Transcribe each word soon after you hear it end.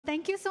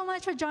Thank you so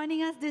much for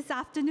joining us this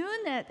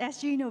afternoon at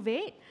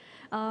SGInnovate.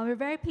 We're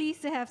very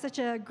pleased to have such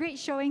a great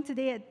showing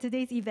today at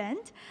today's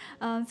event.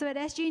 So at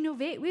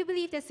SGInnovate, we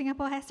believe that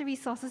Singapore has the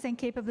resources and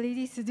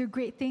capabilities to do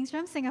great things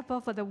from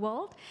Singapore for the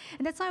world.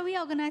 And that's why we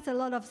organize a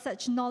lot of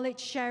such knowledge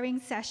sharing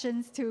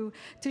sessions to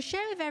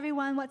share with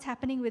everyone what's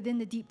happening within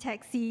the deep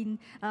tech scene,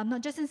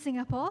 not just in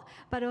Singapore,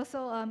 but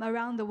also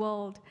around the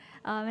world.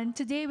 And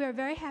today we're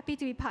very happy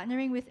to be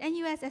partnering with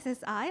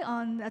NUS-SSI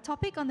on a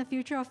topic on the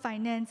future of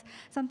finance,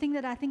 something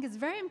that I think is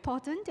very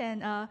important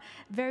and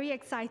very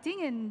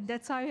exciting, and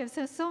that's why we have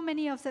so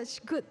many of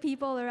such good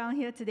people around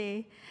here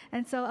today.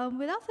 And so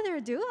without further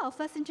ado, I'll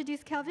first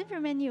introduce Kelvin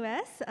from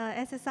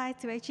NUS-SSI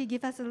to actually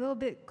give us a little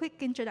bit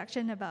quick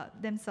introduction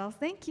about themselves.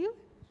 Thank you.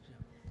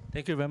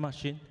 Thank you very much,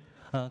 Shin.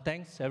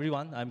 Thanks,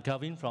 everyone. I'm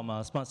Kelvin from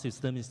Smart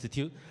System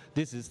Institute.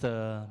 This is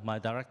my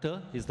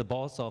director. He's the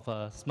boss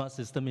of Smart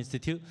System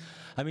Institute.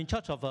 I'm in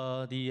charge of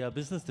the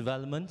business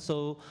development.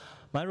 So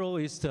my role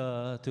is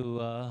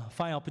to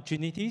find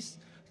opportunities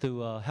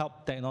to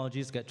help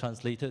technologies get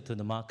translated to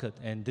the market.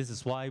 And this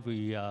is why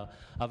we are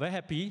very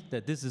happy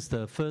that this is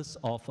the first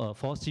of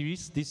 4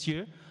 series this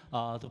year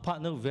to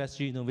partner with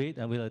SGInnovate,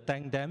 and we'll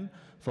thank them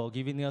for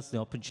giving us the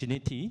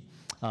opportunity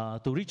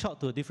to reach out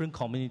to a different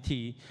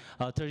community.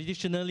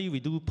 Traditionally, we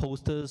do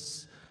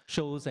posters,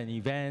 shows and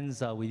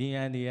events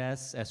within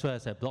NAS as well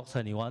as at Block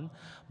 21,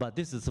 but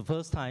this is the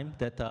first time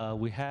that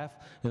we have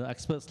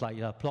experts like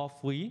Prof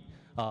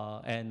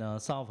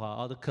and some of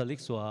our other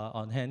colleagues who are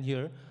on hand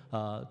here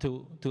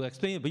to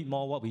explain a bit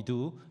more what we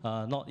do,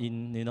 not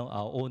in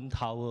our own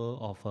tower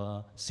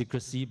of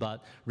secrecy,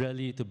 but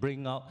really to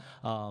bring out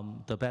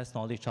the best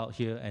knowledge out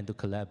here and to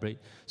collaborate.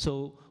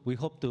 So we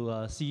hope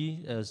to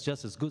see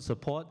just as good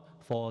support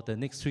for the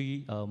next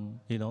 3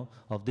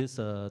 of these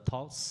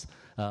talks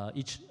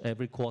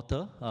every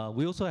quarter.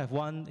 We also have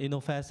one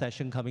InnoFest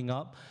session coming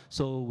up,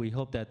 so we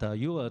hope that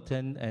you will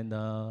attend and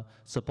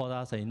support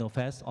us at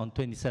InnoFest on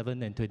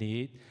 27 and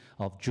 28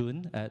 of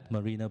June at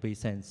Marina Bay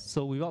Sands.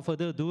 So without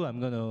further ado, I'm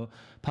going to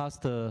pass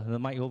the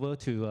mic over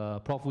to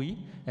Prof Wee,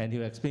 and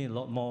he'll explain a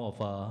lot more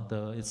of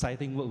the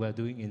exciting work we're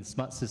doing in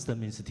Smart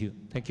System Institute.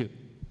 Thank you.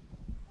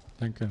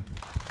 Thank you.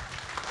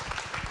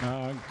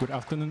 Good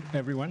afternoon,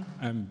 everyone.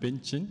 I'm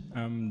Beng.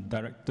 I'm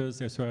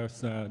directors as well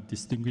as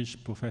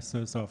distinguished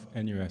professors of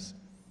NUS.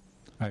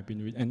 I've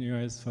been with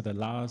NUS for the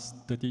last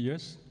 30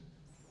 years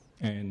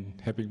and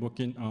have been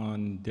working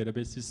on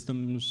database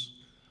systems.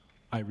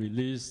 I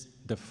released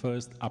the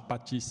first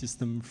Apache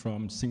system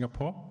from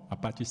Singapore,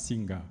 Apache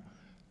Singa.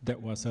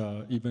 That was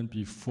even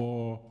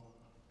before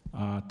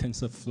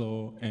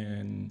TensorFlow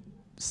and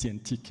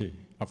CNTK.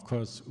 Of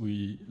course,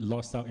 we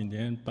lost out in the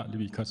end, partly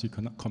because we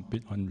could not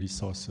compete on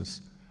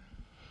resources.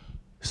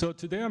 So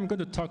today I'm going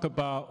to talk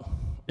about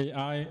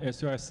AI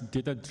as well as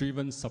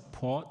data-driven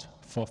support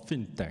for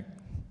FinTech.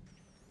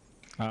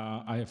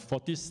 I have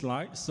 40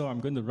 slides, so I'm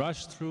going to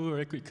rush through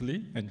very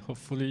quickly, and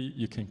hopefully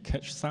you can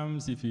catch some.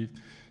 If you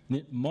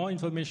need more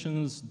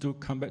information, do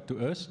come back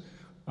to us.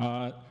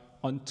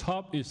 On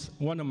top is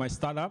one of my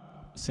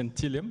startup,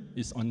 Centillium,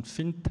 is on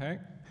FinTech.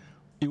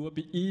 It will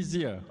be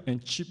easier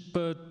and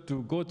cheaper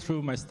to go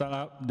through my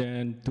startup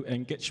than to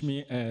engage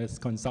me as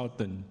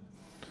consultant.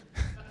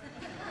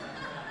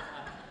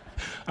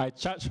 I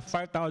charge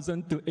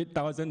 5,000 to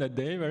 8,000 a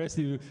day, whereas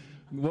you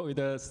work with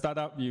a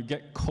startup, you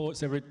get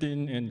codes,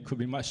 everything, and could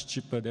be much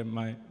cheaper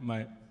than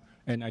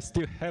and I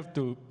still have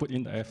to put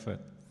in the effort.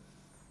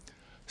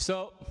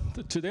 So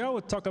today I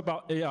will talk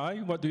about AI.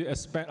 What do you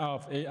expect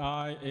out of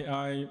AI?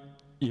 AI,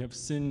 you have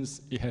seen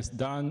it has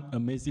done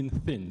amazing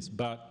things,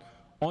 but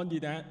on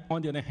the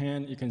other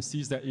hand, you can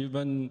see that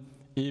even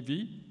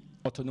AV,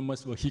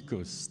 autonomous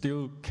vehicles,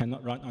 still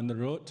cannot run on the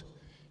road.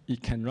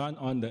 It can run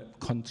on the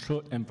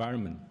controlled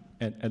environment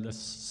and at a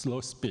slow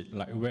speed,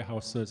 like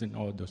warehouses and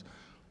all those.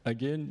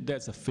 Again,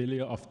 that's a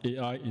failure of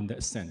AI in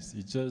that sense.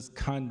 It just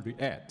can't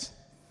react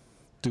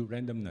to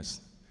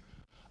randomness.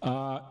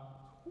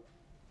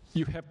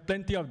 You have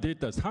plenty of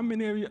data. How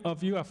many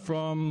of you are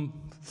from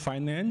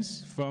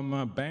finance,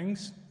 from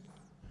banks?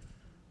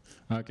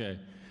 Okay.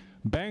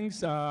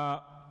 Banks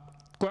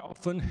quite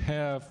often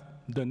have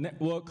the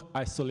network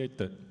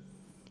isolated.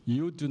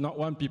 You do not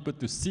want people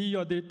to see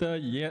your data,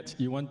 yet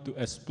you want to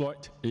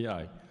exploit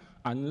AI.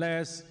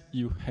 Unless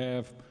you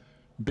have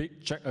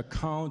big check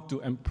account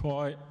to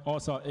employ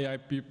also AI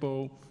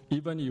people,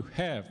 even you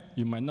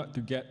might not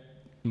be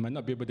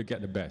able to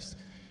get the best.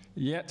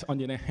 Yet, on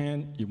the other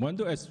hand, you want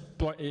to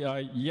exploit AI,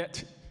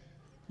 yet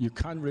you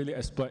can't really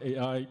exploit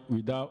AI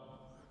without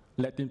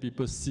letting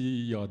people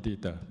see your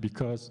data,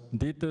 because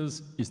data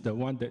is the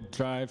one that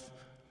drives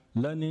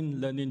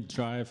learning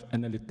drive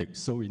analytics.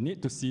 So we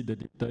need to see the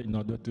data in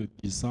order to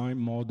design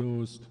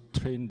models,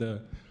 train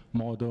the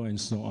model, and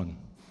so on.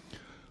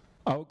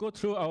 I'll go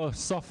through our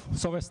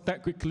software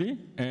stack quickly,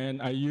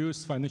 and I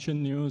use financial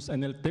news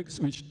analytics,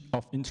 which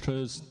of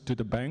interest to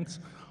the banks,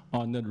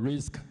 on the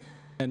risk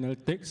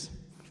analytics,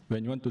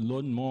 when you want to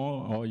learn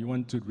more, or you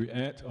want to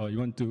react, or you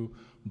want to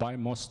buy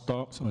more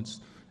stocks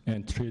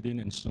and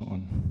trading and so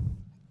on.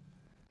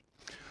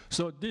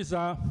 So these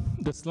are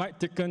the slide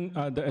taken,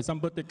 the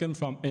example taken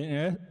from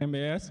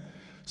MAS.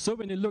 So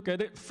when you look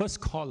at it, first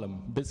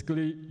column,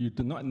 basically you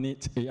do not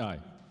need AI.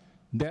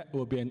 That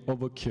will be an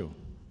overkill.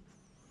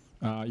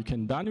 You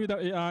can done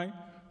without AI.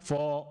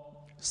 For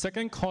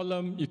second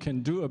column, you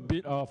can do a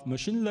bit of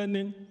machine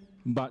learning,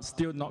 but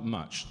still not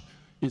much.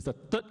 It's the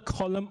third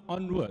column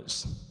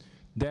onwards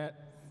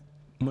that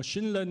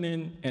machine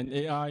learning and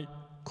AI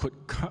could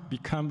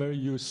become very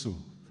useful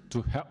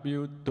to help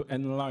you to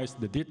analyze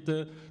the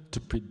data, to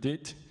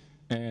predict,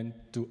 and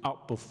to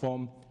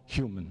outperform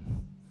human.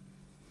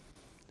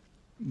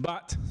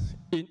 But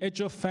in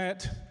actual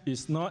fact,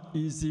 it's not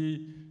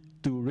easy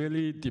to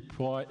really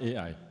deploy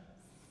AI.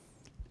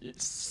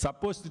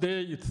 Suppose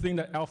today you think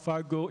that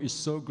AlphaGo is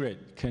so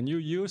great. Can you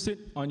use it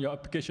on your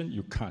application?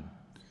 You can't.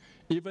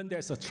 Even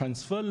there's a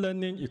transfer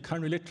learning, you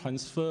can't really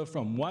transfer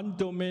from one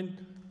domain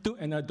to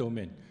another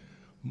domain.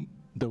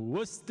 The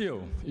worst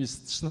still is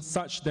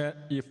such that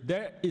if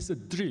there is a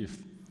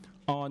drift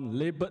on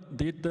labeled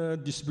data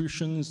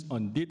distributions,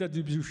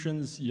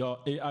 your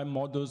AI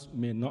models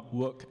may not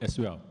work as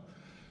well.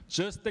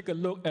 Just take a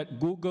look at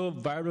Google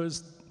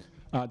virus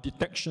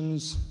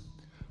detections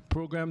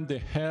program they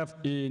have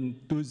in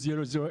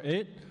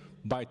 2008.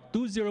 By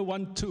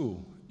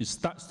 2012, it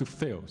starts to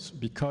fail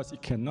because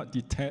it cannot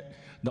detect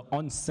the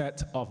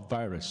onset of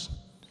virus.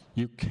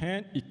 It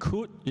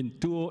could in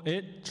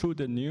 2008 through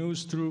the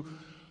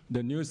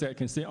news that you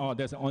can say, oh,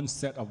 there's an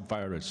onset of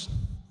virus.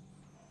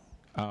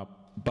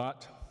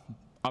 But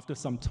after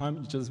some time,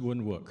 it just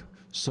won't work.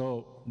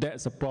 So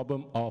that's a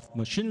problem of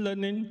machine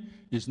learning.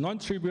 It's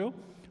non-trivial,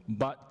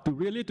 but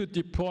to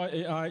deploy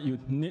AI, you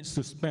need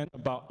to spend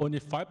about only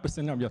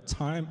 5% of your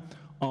time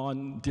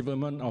on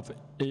development of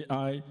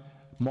AI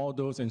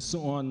models and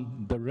so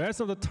on. The rest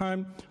of the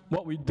time,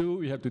 what we do,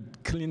 we have to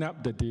clean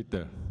up the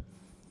data.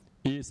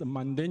 It's a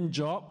mundane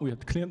job. We have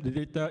to clean up the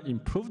data,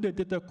 improve the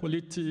data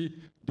quality,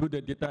 do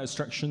the data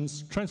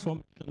extractions,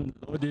 transformation,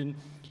 loading,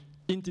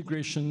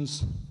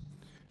 integrations,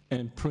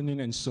 and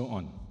pruning, and so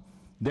on.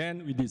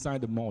 Then we design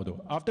the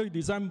model. After we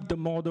design the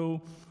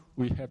model,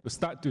 we have to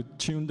start to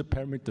tune the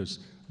parameters.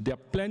 There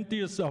are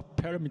plenty of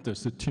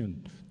parameters to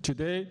tune.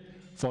 Today,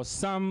 for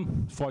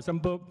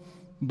example,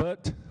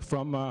 BERT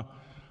from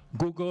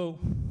Google,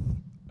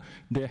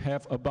 they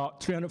have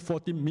about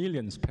 340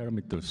 million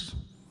parameters.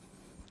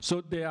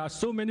 So there are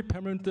so many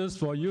parameters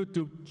for you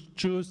to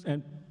choose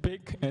and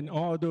pick and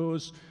all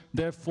those.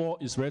 Therefore,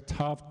 it's very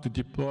tough to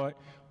deploy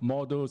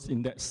models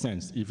in that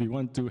sense if you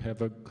want to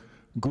have a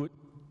good,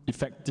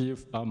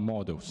 effective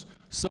models.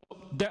 So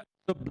that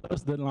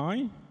blurs the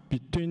line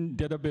between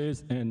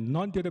database and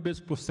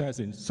non-database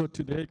processing. So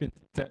today, you can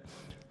see that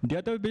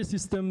database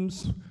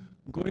systems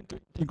going to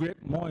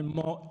integrate more and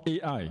more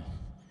AI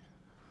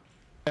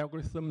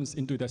algorithms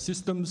into their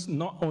systems,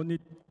 not only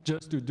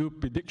just to do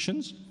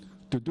predictions,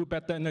 to do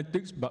better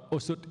analytics, but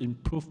also to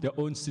improve their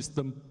own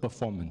system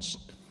performance.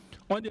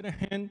 On the other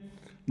hand,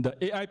 the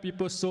AI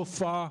people so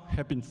far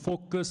have been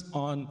focused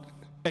on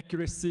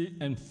accuracy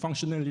and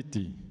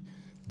functionality.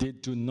 They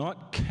do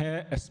not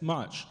care as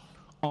much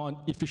on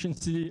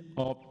efficiency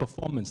or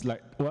performance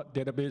like what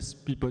database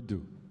people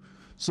do.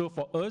 So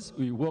for us,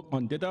 we work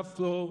on data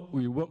flow,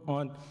 we work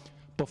on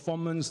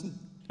performance,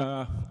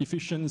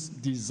 efficiency,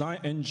 design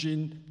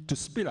engine to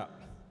speed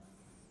up.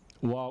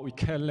 While we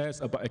care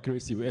less about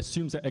accuracy, we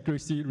assume that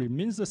accuracy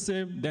remains the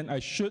same, then I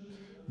should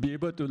be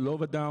able to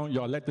lower down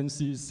your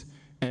latencies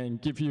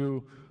and give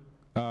you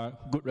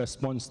good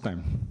response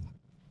time.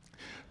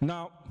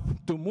 Now,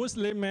 to most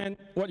laymen,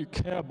 what you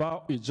care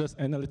about is just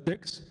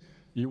analytics.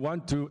 You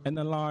want to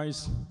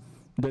analyze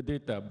the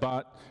data,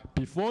 but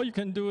before you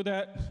can do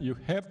that, you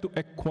have to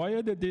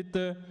acquire the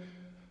data,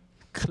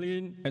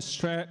 clean,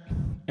 extract,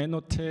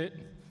 annotate,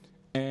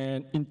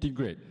 and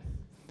integrate.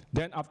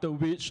 Then after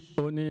which,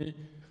 only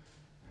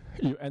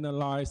you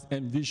analyze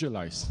and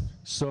visualize.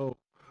 So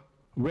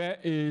where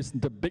is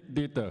the big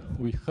data?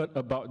 We heard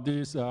about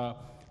these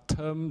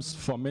terms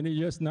for many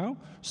years now.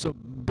 So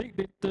big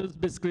data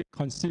basically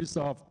consists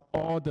of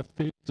all the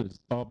phases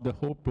of the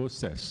whole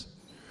process.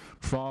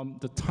 From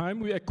the time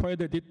we acquire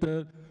the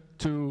data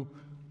to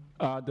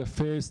the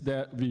phase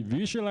that we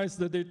visualize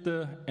the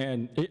data,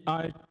 and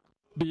AI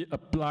be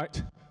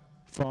applied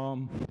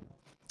from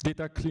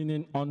data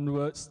cleaning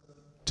onwards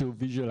to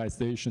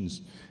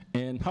visualizations.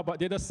 And how about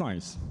data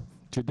science?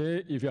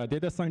 Today, if you are a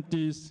data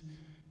scientist,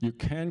 you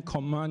can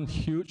command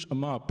huge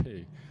amount of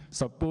pay.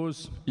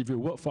 Suppose if you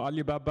work for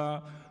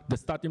Alibaba, the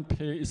starting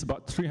pay is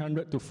about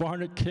 300 to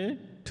 400K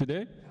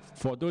today,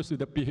 for those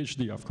with a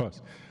PhD, of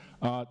course.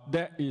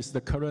 That is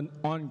the current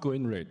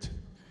ongoing rate.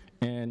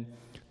 And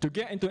to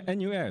get into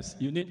NUS,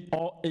 you need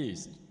all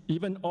A's.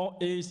 Even all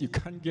A's, you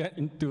can't get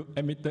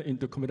admitted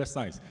into computer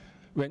science.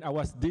 When I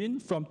was dean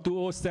from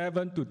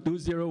 2007 to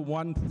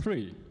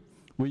 2013,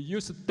 we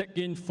used to take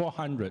in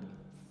 400.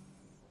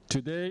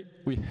 Today,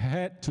 we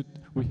have to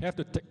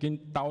take in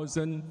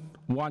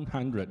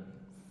 1,100,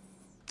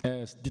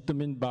 as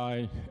determined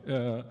by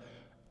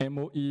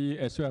MOE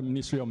as well as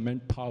Ministry of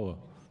Manpower,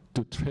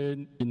 to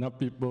train enough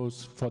people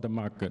for the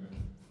market.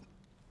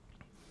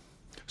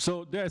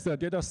 So there's a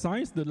data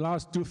science, the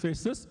last two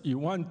phases. You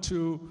want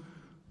to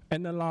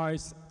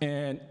analyze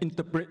and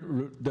interpret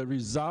the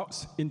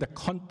results in the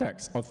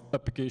context of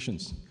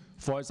applications.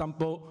 For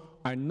example,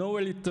 I know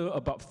a little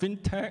about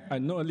FinTech, I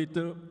know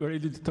very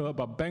little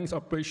about banks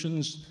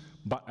operations,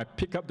 but I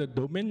pick up the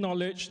domain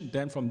knowledge,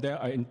 then from there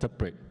I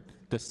interpret.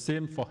 The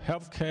same for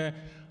healthcare.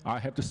 I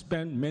have to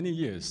spend many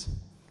years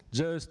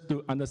just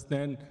to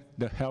understand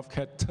the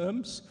healthcare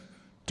terms,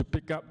 to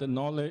pick up the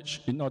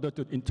knowledge in order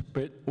to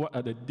interpret what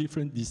are the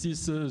different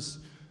diseases,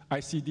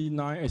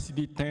 ICD-9,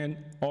 ICD-10,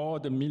 all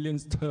the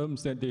millions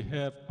terms that they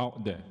have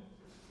out there.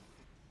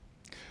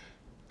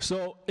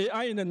 So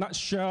AI in a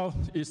nutshell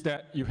is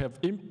that you have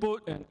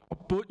input and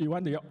output. You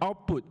want your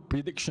output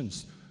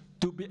predictions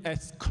to be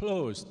as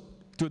close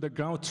to the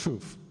ground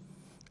truth,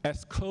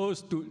 as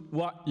close to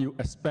what you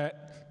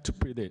expect to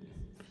predict.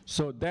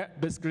 So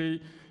that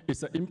basically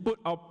is an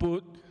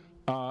input-output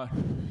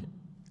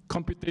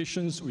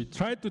computations. We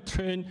try to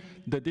train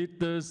the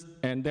data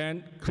and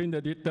then clean the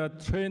data,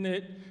 train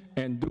it,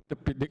 and do the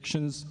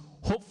predictions.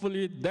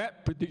 Hopefully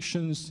that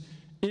predictions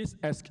is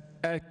as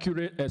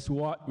accurate as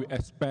what we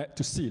expect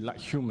to see, like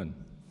human.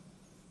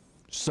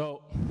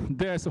 So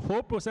there's a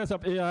whole process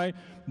of AI,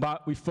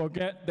 but we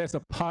forget there's a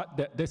part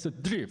that there's a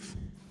drift.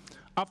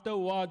 After a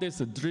while, there's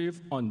a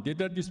drift on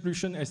data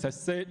distribution, as I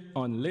said,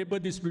 on label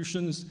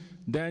distributions,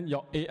 then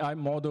your AI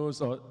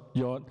models or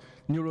your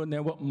neural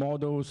network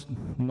models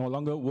no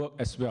longer work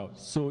as well.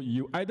 So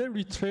you either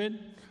retrain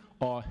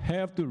or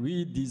have to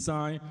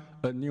redesign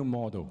a new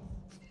model.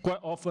 Quite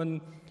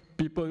often,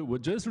 people will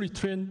just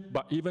retrain,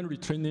 but even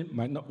retraining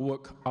might not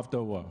work after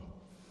a while.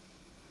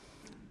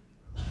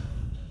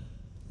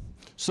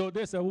 So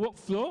there's a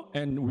workflow,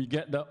 and we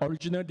get the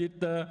original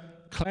data,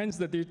 cleanse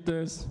the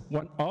data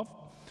one off.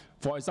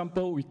 For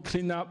example, we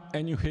clean up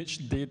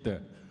NUH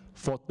data.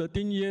 For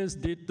 13 years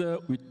data,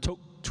 we took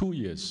 2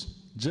 years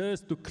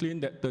just to clean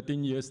that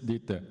 13 years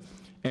data.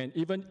 And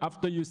even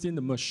after using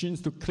the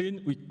machines to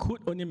clean, we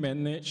could only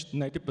manage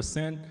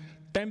 90%,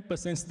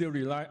 10% still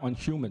rely on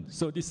humans.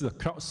 So this is a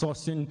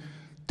crowdsourcing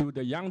to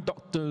the young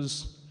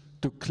doctors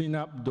to clean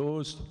up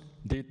those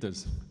data.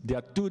 They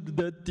are too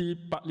dirty,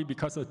 partly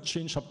because of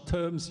change of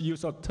terms,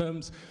 use of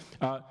terms,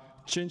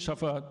 change of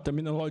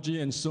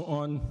terminology, and so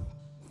on.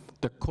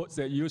 The codes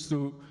that used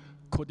to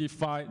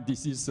codify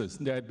diseases,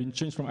 they have been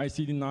changed from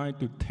ICD-9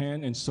 to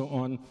 10 and so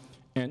on.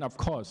 And of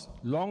course,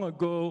 long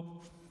ago,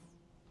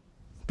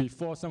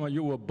 before some of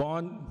you were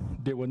born,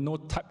 there were no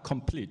type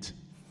complete.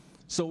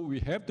 So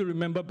we have to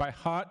remember by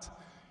heart,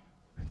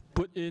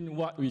 put in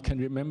what we can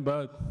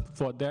remember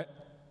for that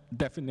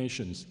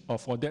definitions or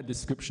for that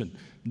description.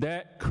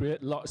 That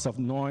create lots of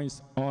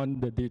noise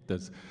on the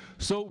data.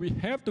 So we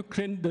have to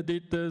clean the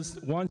data.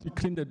 Once we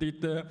clean the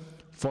data,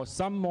 for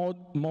some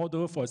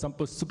model, for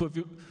example,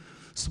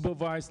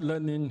 supervised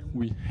learning,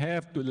 we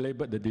have to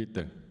label the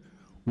data.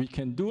 We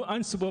can do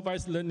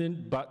unsupervised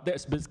learning, but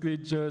that's basically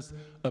just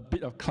a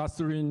bit of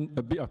clustering,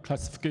 a bit of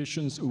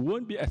classifications. It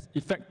won't be as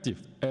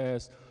effective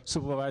as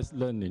supervised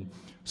learning.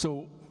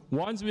 So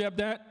once we have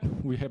that,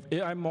 we have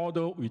AI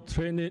model, we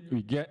train it,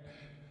 we get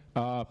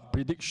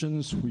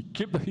predictions, we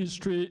keep the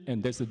history,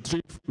 and there's a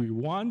drift we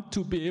want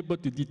to be able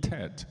to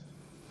detect.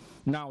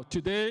 Now,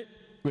 today,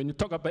 when you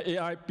talk about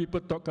AI, people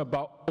talk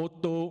about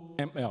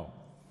AutoML,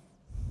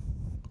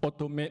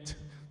 automate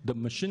the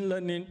machine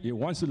learning. It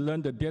wants to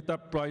learn the data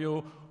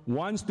prior,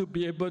 wants to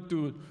be able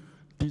to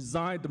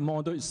design the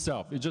model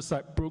itself. It's just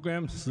like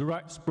programs,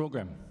 writes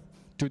program.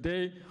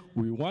 Today,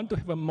 we want to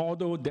have a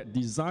model that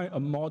designs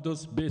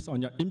models based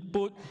on your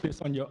input,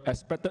 based on your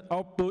expected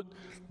output,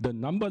 the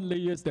number of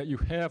layers that you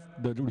have,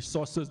 the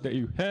resources that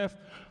you have.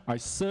 I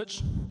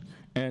search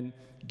and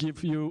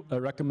give you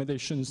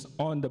recommendations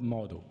on the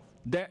model.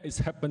 That is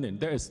happening.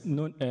 That is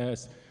known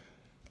as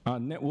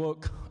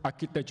network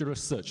architectural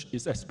search.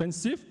 It's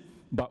expensive,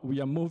 but we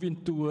are moving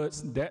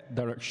towards that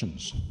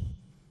directions.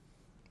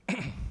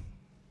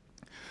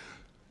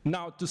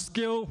 Now, to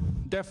scale,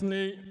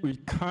 definitely we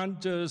can't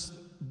just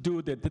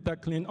do the data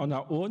clean on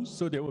our own,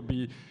 so there will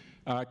be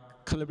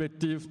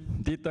collaborative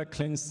data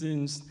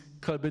cleansings,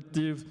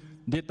 collaborative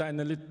data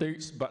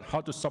analytics, but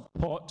how to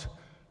support,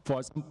 for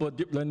example,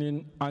 deep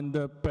learning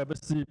under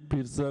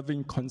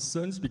privacy-preserving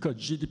concerns, because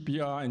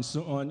GDPR and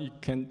so on,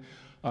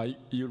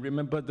 you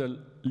remember the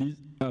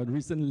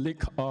recent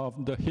leak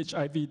of the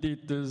HIV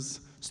data,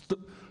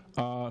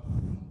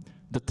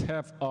 the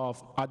theft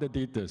of other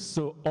data.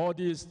 So all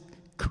these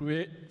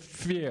create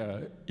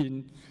fear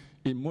in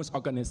most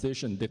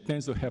organizations. They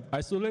tend to have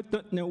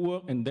isolated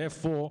network, and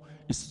therefore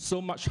it's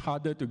so much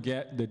harder to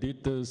get the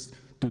data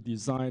to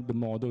design the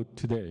model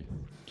today.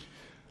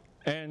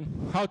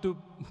 And how to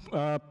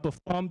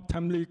perform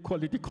timely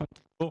quality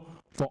control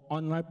for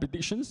online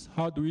predictions.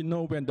 How do we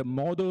know when the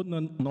model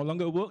no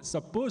longer works?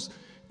 Suppose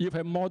you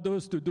have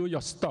models to do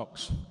your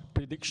stocks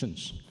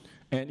predictions,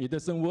 and it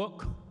doesn't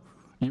work.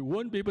 You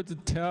won't be able to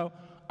tell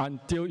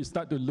until you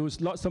start to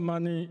lose lots of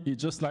money.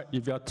 It's just like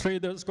if you are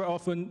traders, quite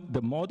often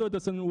the model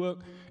doesn't work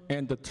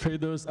and the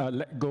traders are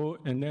let go,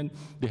 and then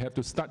they have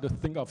to start to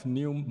think of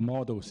new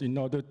models in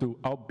order to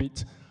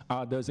outbid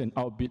others and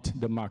outbid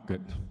the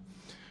market.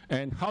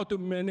 And how to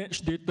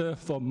manage data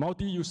for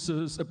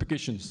multi-users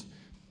applications.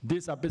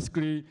 These are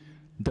basically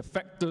the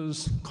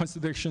factors,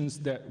 considerations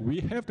that we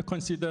have to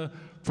consider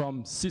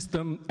from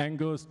system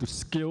angles to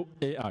scale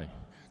AI.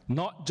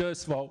 Not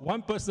just for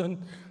one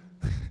person,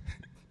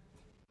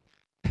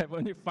 have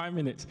only 5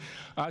 minutes.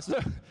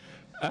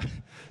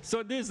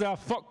 So these are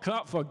Fog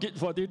Cloud for Git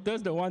for Data.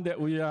 The one that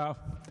we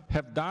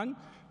have done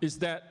is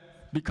that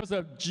because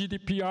of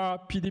GDPR,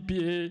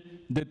 PDPA,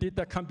 the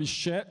data can't be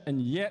shared,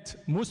 and yet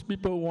most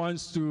people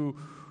want to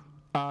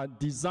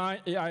design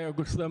AI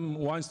algorithm,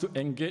 wants to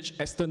engage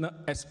external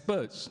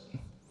experts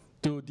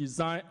to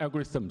design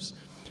algorithms.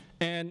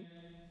 And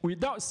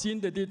without seeing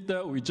the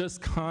data, we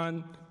just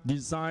can't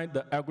design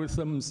the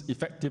algorithms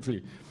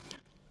effectively.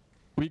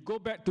 We go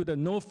back to the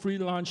no free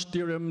lunch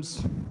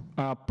theorems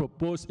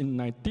proposed in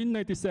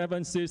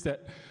 1997, says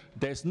that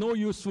there's no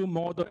useful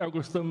model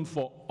algorithm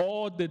for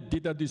all the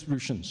data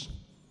distributions.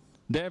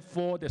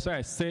 Therefore, that's why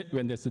I said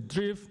when there's a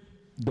drift,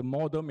 the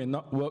model may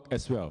not work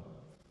as well.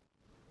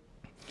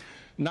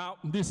 Now,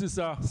 this is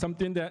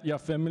something that you're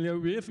familiar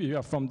with. You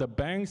are from the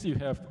banks, you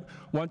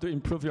want to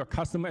improve your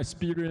customer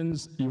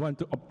experience, you want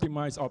to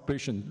optimize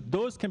operation.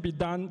 Those can be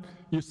done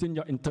using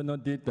your internal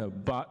data,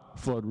 but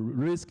for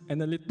risk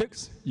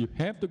analytics, you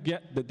have to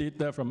get the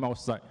data from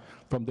outside,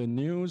 from the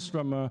news,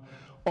 from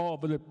all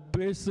over the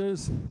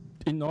places,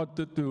 in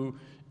order to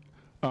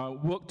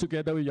work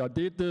together with your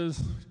data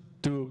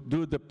to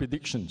do the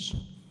predictions.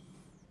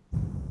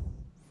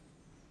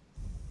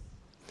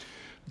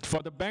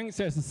 For the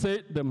banks, as I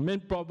said, the main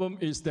problem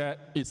is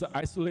that it's an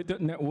isolated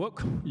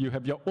network. You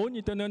have your own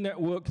internal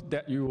network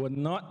that you will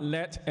not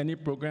let any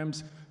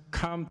programs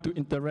come to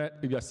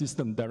interact with your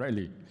system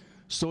directly.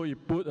 So you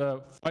put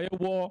a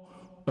firewall,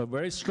 a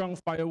very strong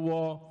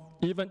firewall.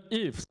 Even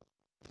if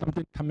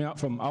something coming out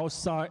from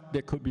outside,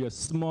 there could be a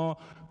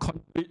small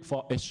conduit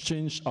for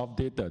exchange of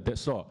data,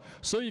 that's all.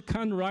 So you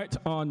can't write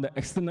on the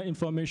external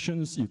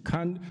informations, you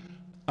can't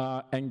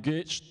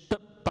engage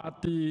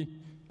third-party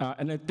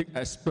analytic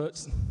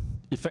experts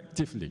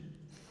effectively.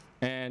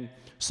 And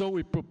so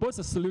we propose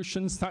a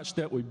solution such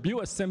that we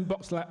build a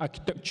sandbox-like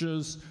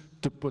architectures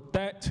to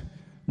protect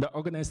the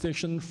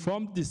organization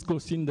from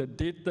disclosing the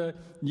data,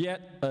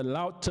 yet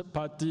allow third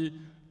party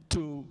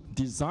to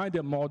design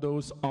their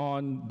models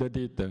on the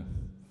data.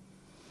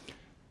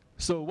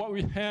 So what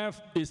we have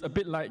is a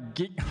bit like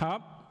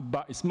GitHub,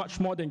 but it's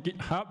much more than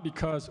GitHub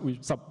because we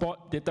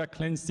support data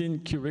cleansing,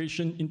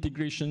 curation,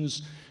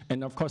 integrations,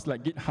 and of course,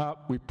 like GitHub,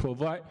 we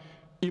provide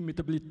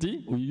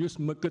immutability. We use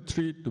Merkle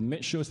tree to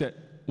make sure that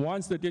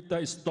once the data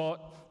is stored,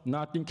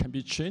 nothing can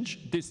be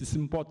changed. This is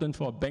important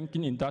for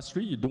banking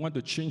industry. You don't want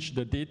to change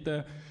the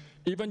data.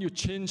 Even you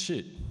change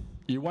it,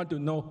 you want to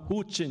know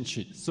who changed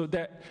it, so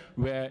that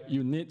where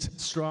you need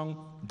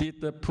strong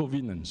data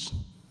provenance.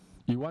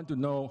 You want to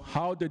know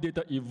how the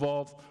data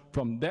evolved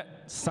from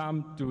that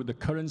sum to the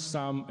current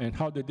sum and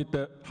how the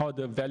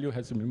value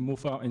has been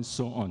moved out and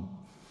so on.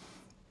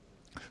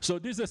 So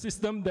this is a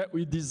system that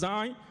we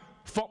designed.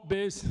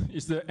 Fog-based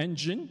is the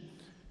engine,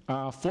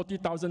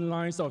 40,000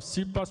 lines of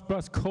C++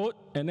 code,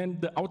 and then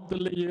the outer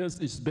layers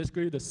is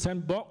basically the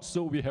sandbox.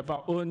 So we have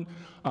our own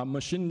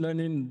machine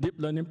learning, deep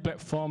learning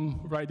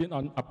platform riding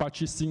on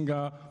Apache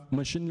Singa,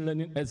 machine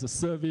learning as a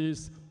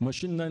service.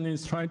 Machine learning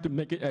is trying to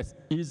make it as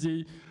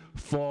easy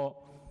for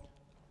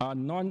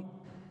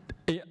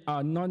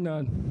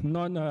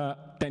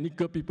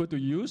non-technical people to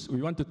use.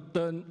 We want to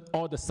turn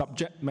all the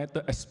subject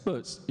matter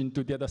experts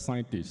into data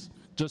scientists.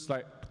 Just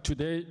like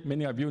today,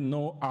 many of you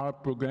know R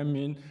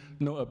programming,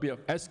 know a bit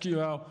of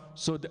SQL,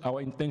 so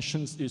our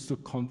intentions is to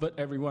convert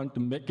everyone to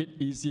make it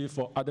easy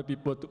for other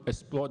people to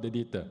explore the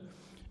data.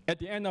 At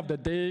the end of the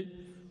day,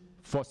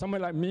 for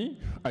someone like me,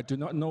 I do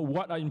not know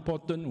what are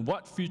important,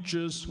 what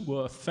features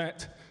will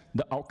affect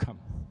the outcome.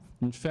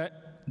 In fact,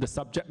 the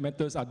subject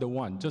matters are the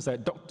one. Just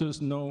like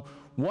doctors know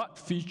what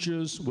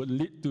features will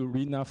lead to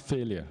renal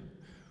failure,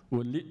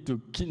 will lead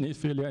to kidney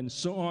failure, and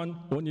so on,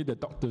 only the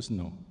doctors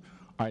know.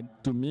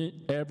 To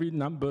me, every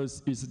number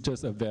is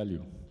just a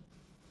value.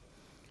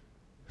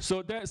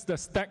 So that's the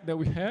stack that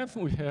we have.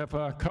 We have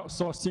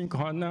crowdsourcing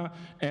corner,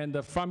 and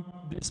the front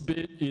this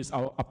bit is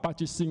our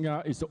Apache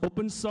Singa. It's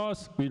open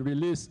source. We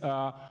released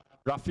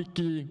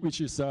Rafiki,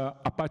 which is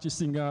Apache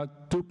Singa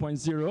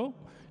 2.0.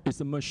 It's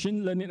a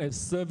machine learning as a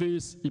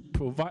service. It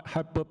provides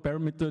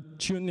hyperparameter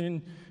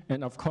tuning,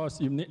 and of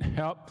course, you need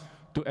help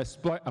to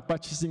exploit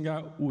Apache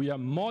Singa. We are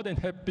more than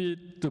happy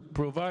to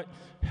provide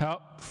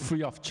help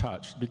free of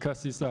charge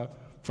because it's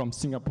from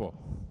Singapore.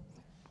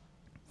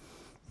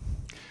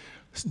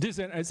 This is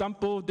an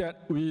example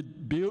that we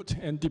built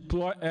and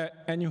deployed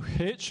at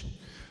NUH.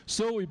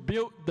 So we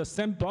built the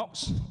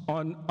sandbox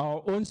on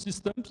our own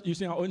systems,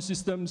 using our own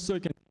systems, so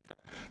you can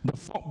the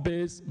fog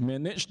base,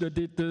 manage the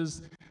data,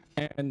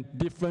 and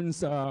different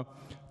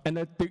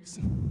analytics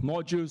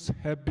modules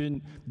have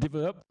been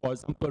developed. For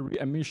example,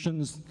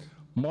 readmissions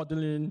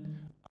modeling,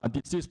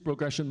 disease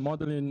progression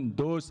modeling,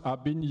 those are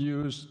being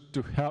used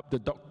to help the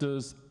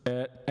doctors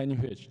at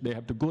NUH. They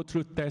have to go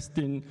through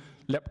testing,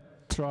 lab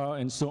trial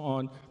and so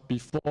on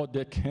before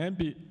they can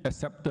be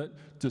accepted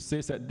to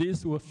say that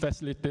this will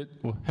facilitate,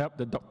 will help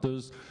the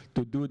doctors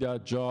to do their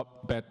job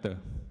better.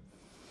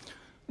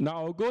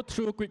 Now I'll go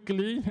through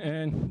quickly,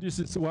 and this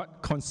is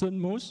what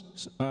concerns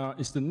most,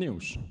 is the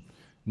news.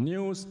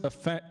 News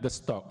affect the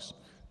stocks.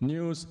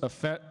 News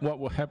affect what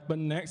will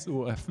happen next,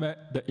 will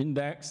affect the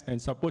index,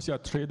 and suppose you are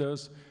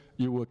traders,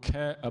 you will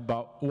care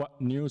about what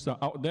news are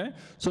out there.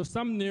 So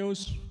some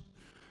news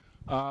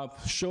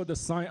show the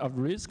sign of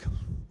risk.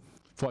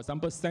 For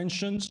example,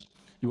 sanctions,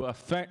 it will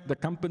affect the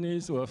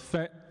companies, will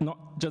affect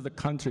not just the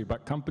country,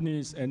 but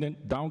companies, and then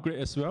downgrade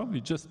as well.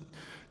 We just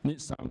need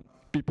some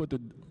people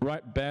to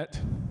write bad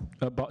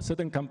about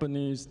certain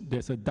companies.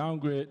 There's a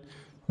downgrade.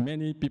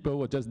 Many people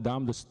will just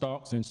dump the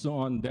stocks and so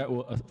on. That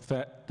will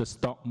affect the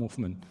stock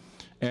movement.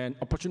 And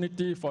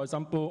opportunity, for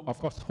example, of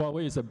course,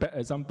 Huawei is a bad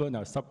example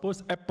now.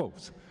 Suppose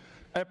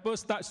Apple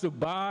starts to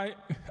buy,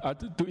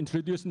 to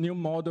introduce new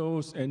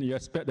models, and you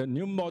expect the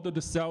new model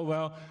to sell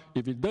well.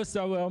 If it does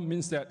sell well,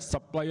 means that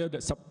supplier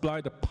that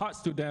supply the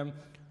parts to them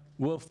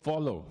will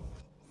follow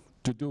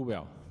to do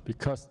well,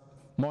 because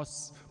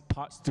most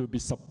parts to be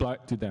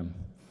supplied to them.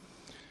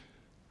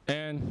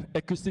 And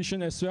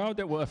acquisition as well,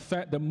 that will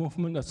affect the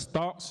movement of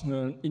stocks,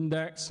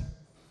 index.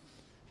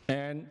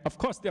 And of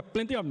course, there are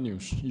plenty of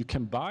news you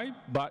can buy,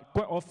 but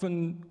quite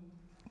often,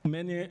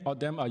 many of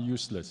them are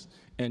useless.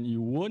 And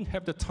you won't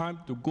have the time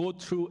to go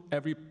through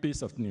every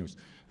piece of news.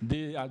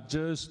 There are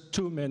just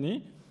too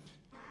many,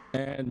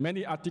 and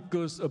many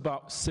articles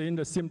about saying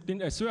the same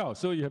thing as well.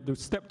 So you have to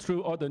step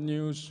through all the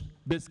news.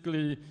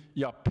 Basically,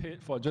 you are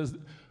paid for just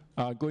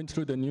going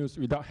through the news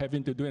without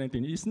having to do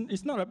anything.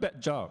 It's not a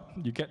bad job.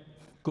 You get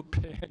good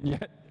pay, and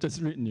yet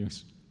just read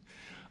news.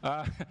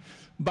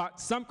 But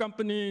some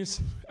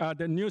companies,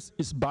 the news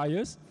is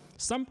biased.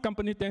 Some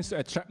company tends to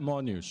attract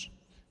more news.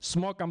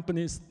 Small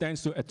companies tend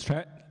to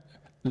attract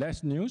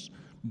less news,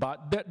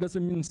 but that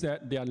doesn't mean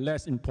that they are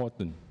less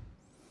important.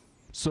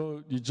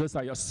 So you just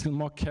like your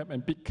small cap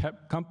and big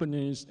cap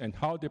companies, and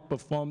how they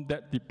perform,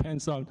 that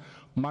depends on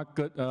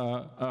market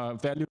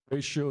value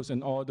ratios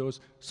and all those.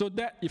 So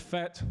that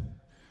effect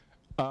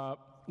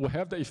will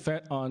have the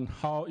effect on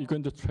how you're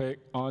going to trade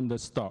on the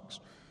stocks.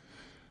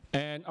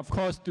 And of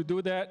course, to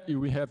do that,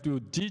 we have to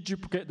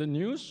deduplicate the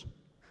news.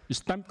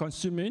 It's time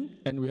consuming,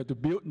 and we have to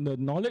build the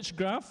knowledge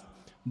graph.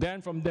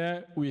 Then from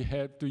there, we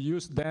have to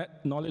use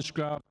that knowledge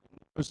graph,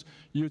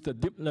 use the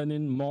deep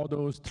learning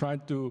models, try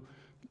to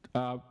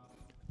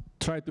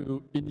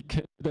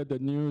indicate that the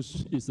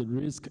news is a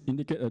risk,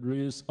 indicate a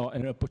risk or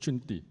an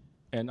opportunity.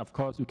 And of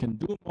course, we can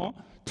do more,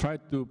 try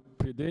to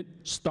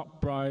predict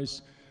stock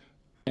price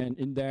and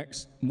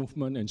index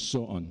movement and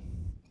so on.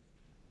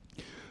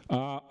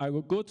 I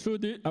will go through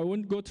this. I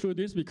won't go through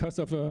this because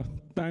of a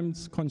time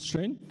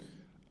constraint.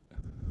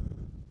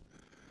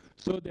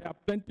 So there are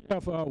plenty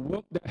of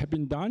work that have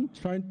been done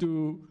trying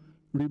to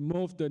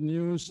remove the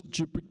news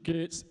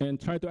duplicates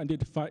and try to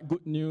identify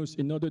good news.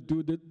 In order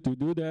to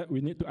do that,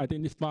 we need to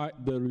identify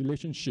the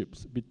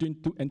relationships between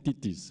two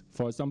entities.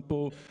 For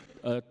example,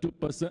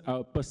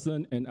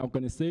 person and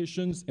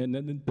organizations, and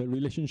then the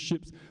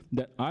relationships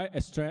that I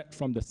extract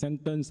from the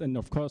sentence, and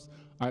of course,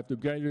 I have to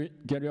get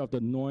rid of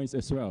the noise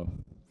as well.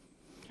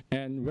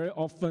 And very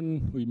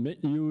often, we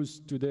make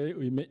use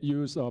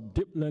of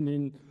deep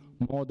learning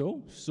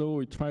model. So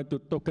we try to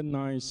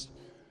tokenize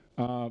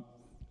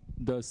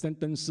the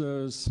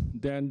sentences,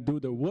 then do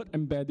the word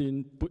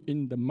embedding, put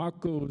in the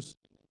markers,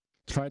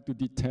 try to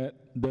detect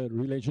the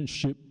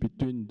relationship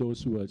between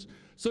those words.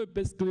 So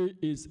basically,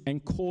 it's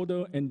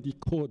encoder and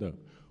decoder.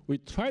 We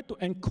try to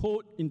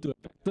encode into a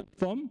vector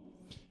form.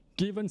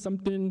 Given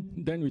something,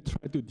 then we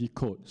try to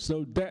decode.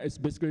 So that is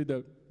basically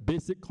the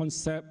basic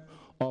concept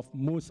of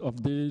most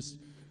of these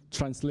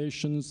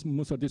translations,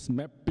 most of this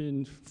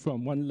mapping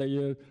from one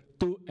layer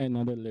to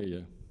another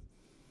layer.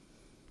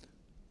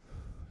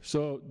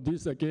 So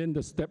this, again,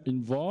 the step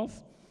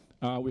involved.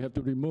 We have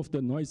to remove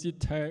the noisy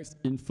text,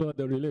 infer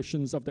the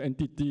relations of the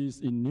entities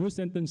in new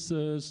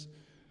sentences.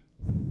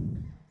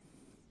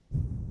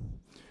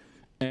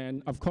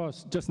 And of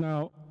course, just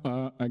now,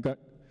 I got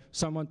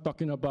someone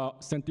talking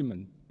about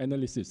sentiment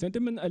analysis.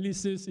 Sentiment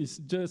analysis is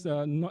just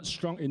not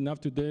strong enough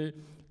today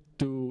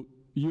to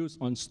use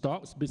on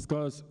stocks,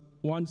 because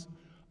once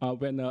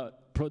when a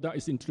product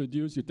is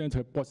introduced, you tend to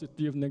have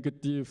positive,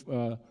 negative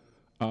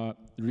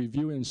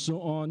review and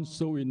so on.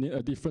 So we need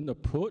a different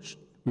approach.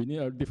 We need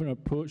a different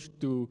approach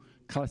to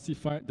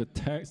classify the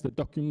text, the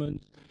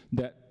document,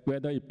 that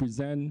whether it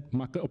presents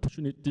market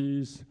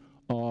opportunities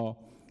or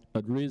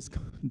a risk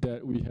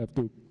that we have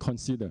to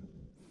consider.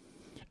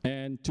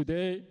 And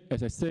today,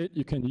 as I said,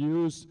 you can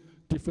use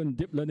different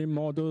deep learning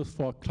models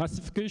for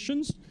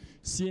classifications.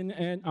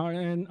 CNN,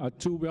 RN are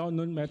two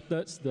well-known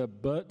methods. The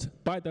BERT,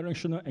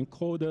 bidirectional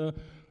encoder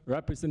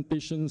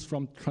representations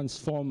from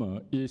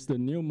transformer, is the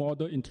new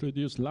model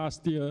introduced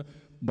last year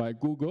by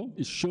Google.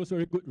 It shows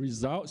very good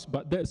results,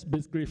 but that's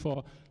basically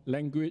for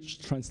language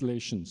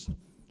translations.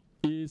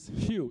 It's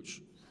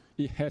huge.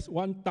 It has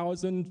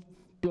 1,000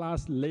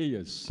 plus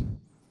layers.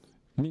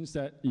 Means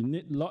that you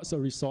need lots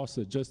of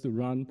resources just to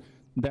run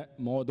that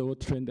model,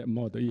 train that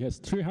model. It has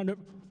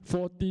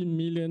 340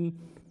 million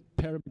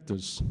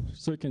parameters.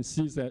 So you can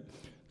see that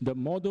the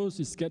models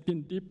is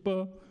getting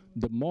deeper,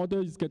 the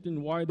model is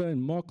getting wider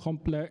and more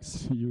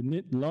complex. You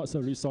need lots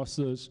of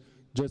resources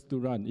just to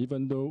run,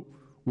 even though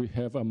we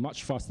have a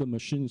much faster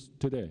machines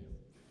today.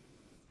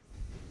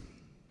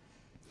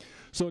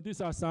 So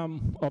these are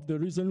some of the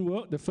recent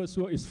work. The first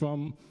work is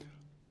from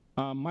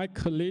my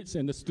colleagues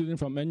and the student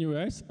from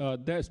NUS.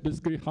 That's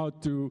basically how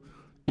to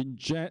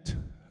inject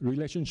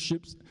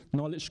relationships,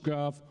 knowledge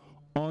graph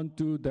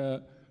onto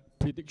the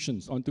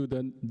predictions, onto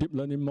the deep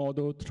learning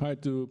model, try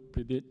to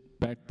predict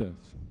better.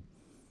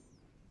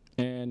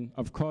 And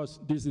of course,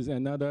 this is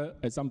another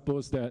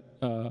examples that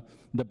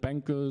the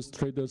bankers,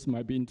 traders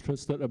might be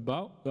interested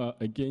about.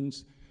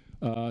 Against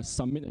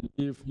Summit and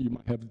If, you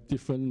might have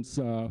different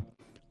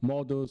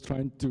models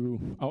trying to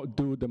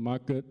outdo the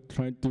market,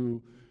 trying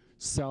to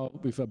sell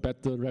with a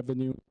better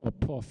revenue or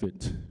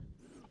profit.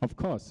 Of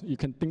course, you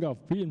can think of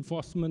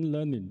reinforcement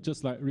learning,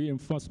 just like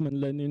reinforcement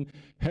learning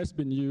has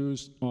been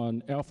used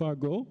on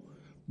AlphaGo,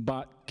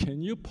 but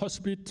can you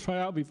possibly try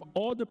out with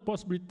all the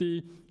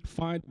possibility,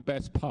 find the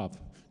best path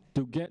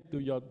to get to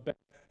your best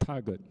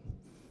target?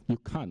 You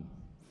can't.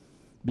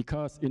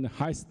 Because in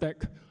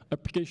high-stack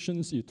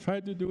applications, you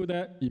try to do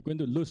that, you're going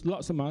to lose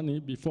lots of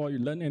money before you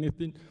learn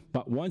anything,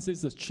 but once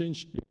it's a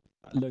change, you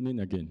start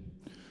learning again.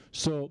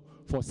 So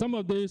for some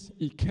of this,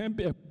 it can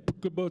be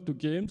applicable to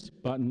games,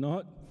 but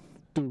not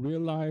to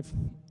real-life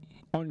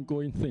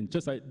ongoing things.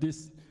 Just like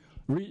this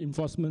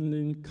reinforcement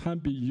learning can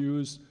be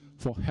used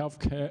for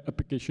healthcare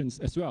applications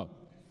as well.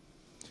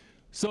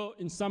 So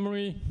in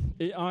summary,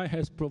 AI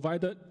has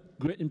provided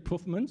great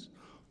improvements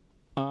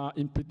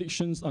in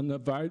predictions on the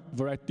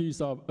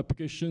varieties of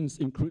applications,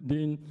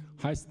 including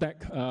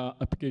high-stack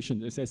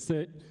applications. As I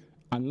said,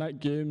 unlike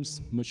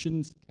games,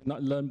 machines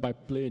cannot learn by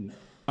playing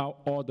out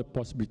all the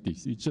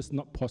possibilities. It's just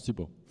not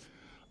possible.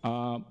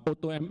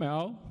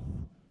 AutoML,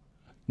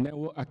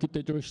 network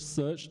architecture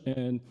search,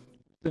 and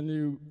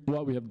recently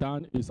what we have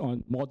done is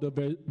on model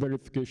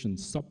verification.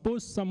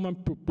 Suppose someone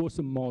proposes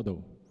a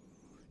model.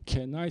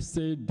 Can I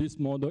say this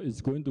model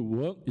is going to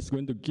work? It's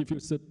going to give you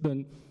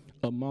certain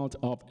amount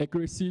of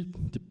accuracy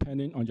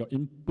depending on your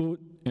input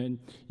and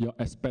your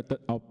expected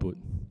output.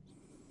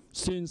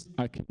 Since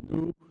I can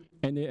do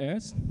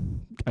NAS,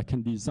 I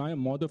can design a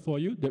model for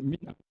you. That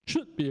means I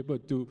should be able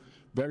to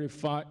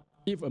verify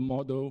if a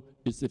model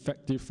is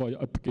effective for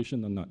your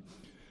application or not.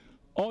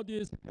 All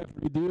these have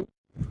reduced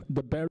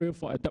the barrier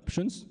for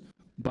adoptions,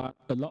 but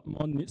a lot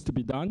more needs to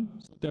be done.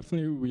 So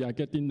definitely we are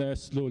getting there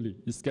slowly.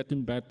 It's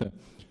getting better.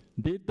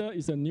 Data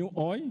is a new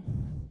oil,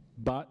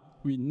 but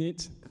we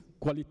need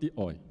quality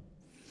oil.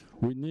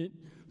 We need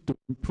to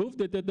improve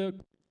the data,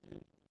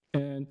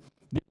 and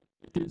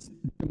this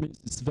means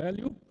its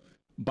value,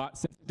 but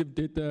sensitive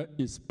data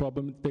is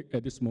problematic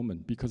at this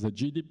moment because of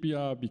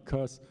GDPR,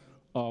 because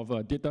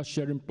of data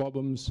sharing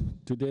problems.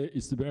 Today,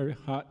 it's very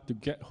hard to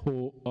get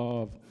hold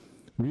of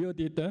real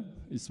data.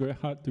 It's very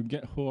hard to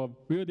get hold of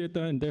real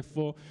data, and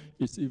therefore,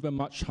 it's even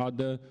much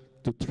harder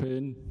to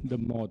train the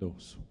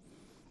models.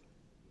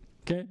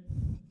 Okay,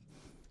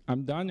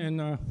 I'm done,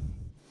 and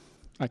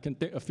I can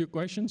take a few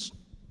questions.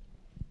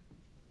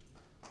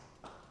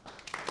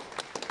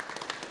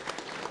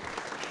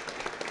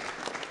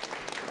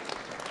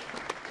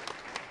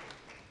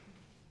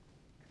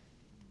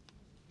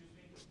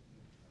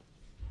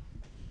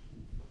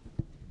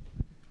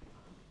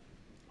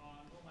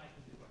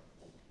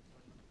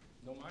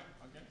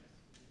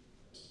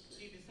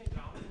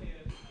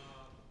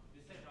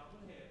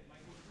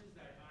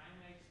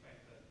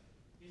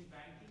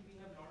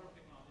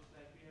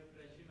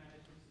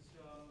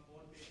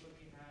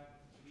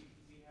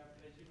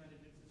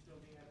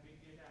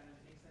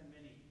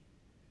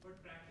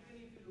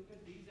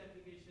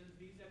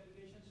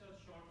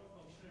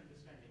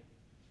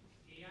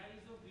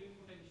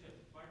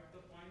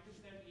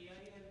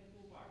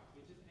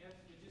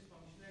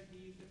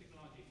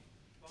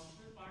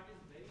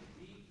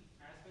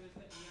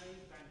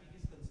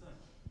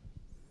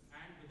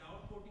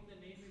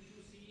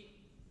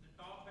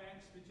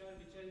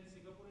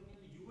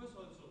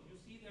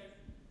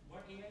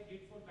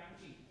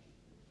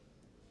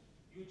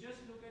 You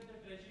just look at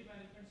the treasury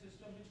management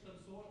system which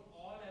console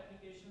all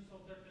applications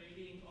of the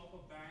trading of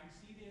a bank,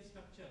 see their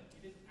structure.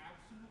 It is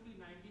absolutely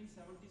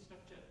 1970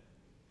 structure.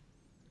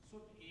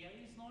 So AI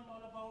is not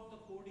all about the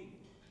coding.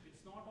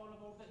 It's not all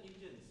about the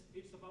engines.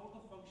 It's about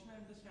the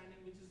functional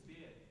understanding which is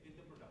there in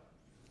the product.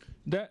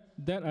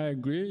 That I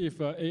agree.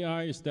 If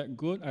AI is that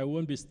good, I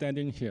won't be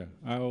standing here.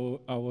 I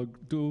will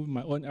do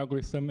my own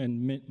algorithm and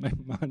make my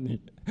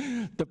money.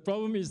 The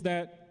problem is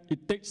that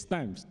it takes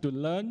time to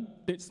learn,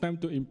 takes time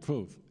to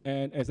improve.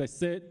 And as I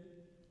said,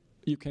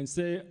 you can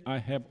say, I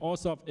have all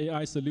sorts of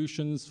AI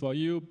solutions for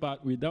you,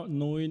 but without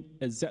knowing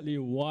exactly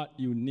what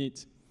you need,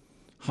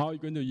 how you're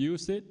going to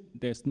use it,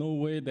 there's no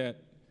way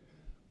that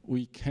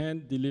we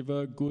can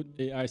deliver good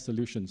AI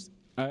solutions.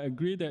 I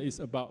agree that it's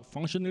about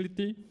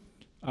functionality.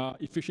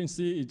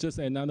 Efficiency is just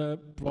another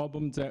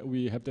problem that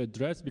we have to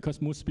address,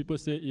 because most people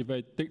say if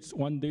it takes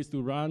 1 day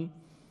to run,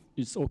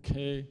 it's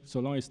okay, so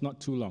long as it's not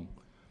too long.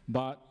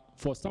 But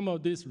for some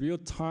of this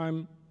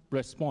real-time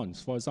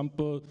response, for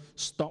example,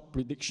 stock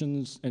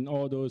predictions and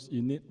all those,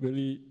 you need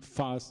really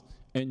fast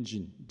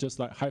engine, just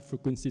like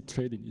high-frequency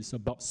trading. It's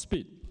about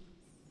speed.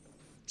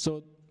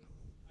 So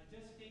I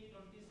just take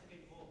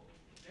 20-second go.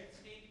 Let's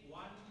take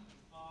one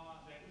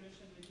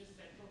regulation which is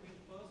set for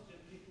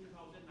 1st January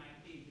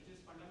 2019, which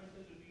is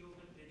Fundamental Review of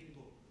the Trading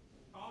Book.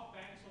 Top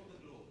banks of the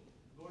globe,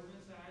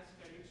 Goldman Sachs,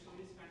 Credit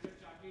Suisse, Standard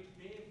Chartered,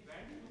 they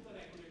went to the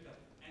regulator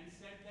and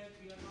said that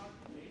we are not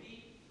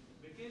ready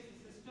because the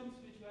systems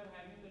which we are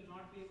having will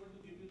not be able to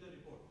give you the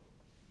report.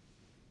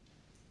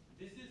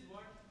 This is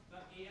what the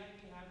AI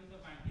we have in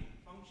the banking,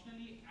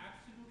 functionally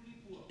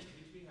absolutely poor,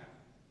 which we have.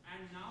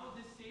 And now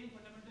this same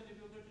fundamental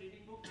review of the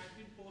trading book has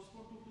been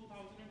postponed to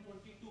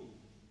 2022.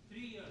 3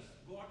 years.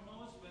 God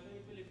knows whether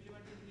it will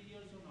implement in 3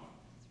 years or not.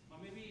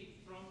 Or maybe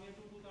from here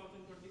to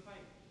 2025.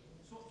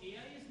 So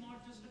AI is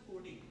not just a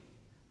coding.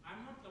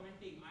 I'm not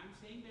commenting. I'm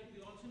saying that we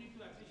also need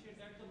to appreciate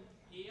that the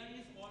AI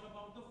is all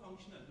about the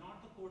functional,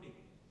 not the coding.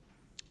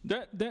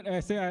 That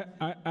I say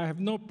I have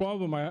no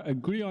problem. I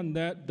agree on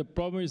that. The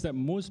problem is that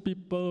most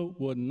people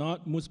will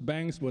not, most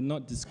banks will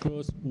not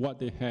disclose what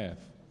they have.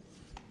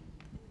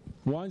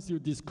 Once you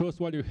disclose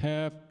what you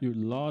have, you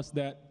lost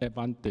that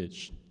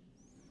advantage.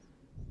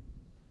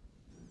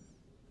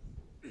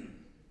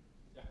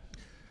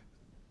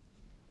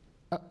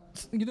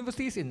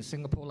 Universities in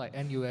Singapore like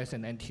NUS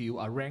and NTU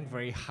are ranked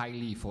very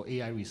highly for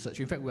AI research.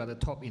 In fact, we are the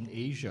top in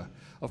Asia.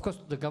 Of course,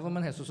 the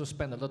government has also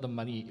spent a lot of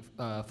money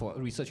for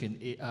research in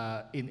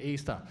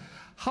A-STAR.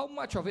 How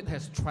much of it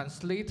has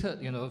translated,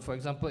 for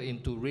example,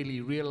 into really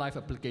real-life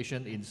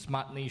application in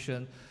Smart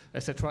Nation,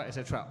 etc.,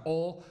 etc.?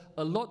 Or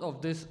a lot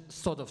of these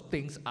sort of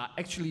things are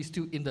actually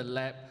still in the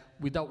lab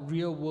without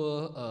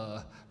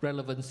real-world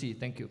relevancy?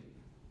 Thank you.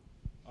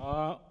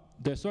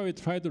 That's why we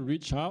try to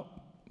reach out.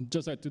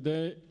 Just like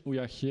today, we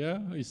are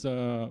here. It's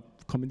a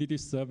community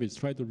service.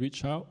 Try to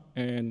reach out,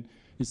 and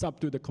it's up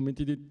to the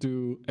community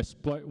to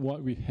exploit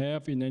what we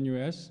have in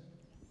NUS.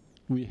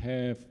 We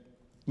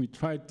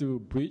try to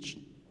bridge,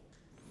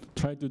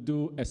 try to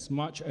do as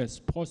much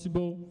as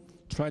possible,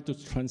 try to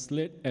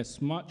translate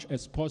as much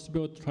as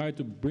possible, try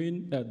to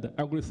bring the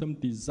algorithm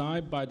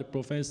designed by the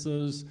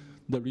professors,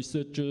 the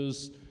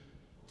researchers,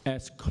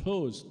 as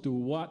close to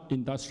what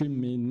industry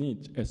may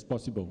need as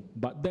possible.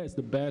 But that's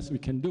the best we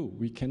can do.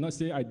 We cannot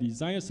say I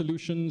design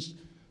solutions,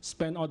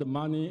 spend all the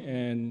money,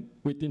 and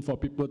waiting for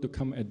people to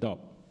come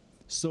adopt.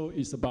 So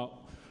it's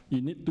about,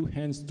 you need two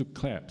hands to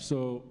clap.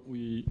 So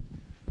we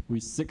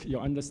seek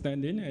your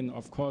understanding, and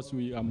of course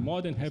we are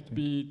more than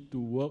happy to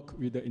work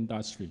with the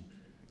industry.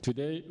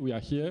 Today we are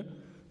here,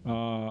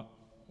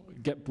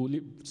 get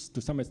bullied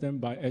to some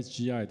extent by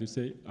SGI to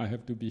say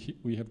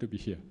we have to be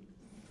here.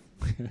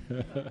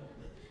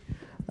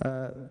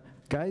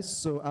 Guys,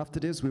 so after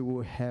this, we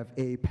will have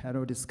a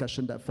panel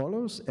discussion that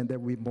follows, and there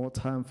will be more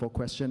time for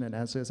question and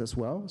answers as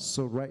well.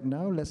 So right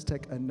now, let's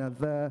take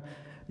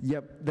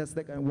let's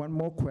take one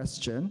more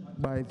question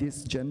by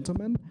this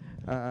gentleman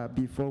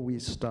before we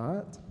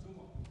start.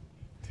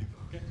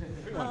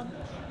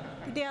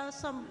 There are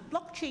some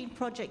blockchain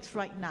projects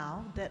right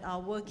now that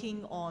are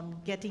working on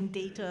getting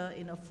data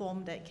in a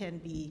form that can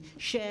be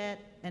shared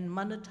and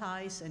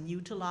monetized and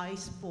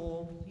utilized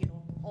for,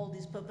 all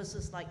these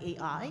purposes like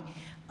AI.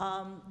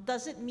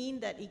 Does it mean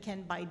that it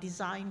can, by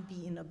design,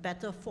 be in a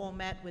better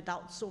format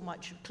without so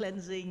much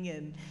cleansing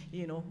and,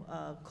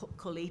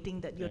 collating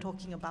that you're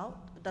talking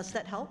about? Does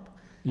that help?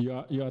 You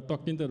are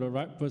talking to the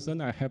right person.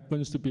 I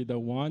happen to be the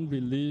one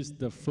released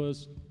the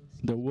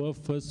world's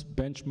first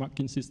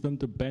benchmarking system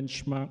to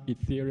benchmark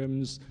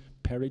Ethereum's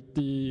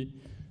parity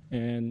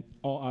and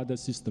all other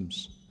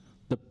systems.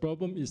 The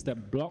problem is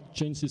that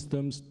blockchain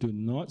systems do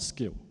not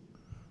scale.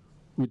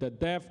 With the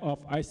death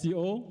of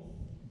ICO,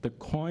 the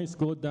coins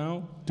go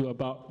down to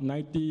about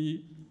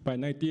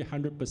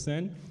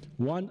 100%.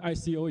 One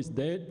ICO is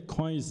dead,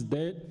 coin is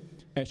dead,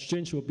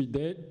 exchange will be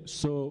dead,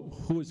 so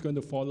who is going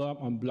to follow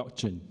up on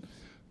blockchain?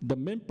 The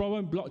main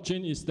problem in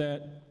blockchain is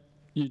that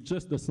it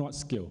just does not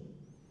scale.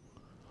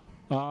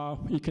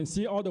 You can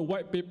see all the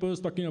white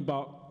papers talking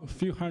about a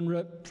few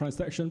hundred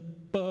transactions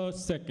per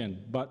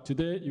second, but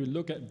today you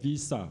look at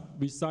Visa.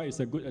 Visa is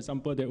a good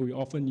example that we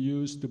often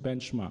use to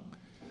benchmark.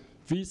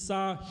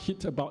 Visa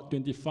hit about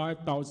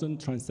 25,000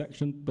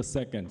 transactions per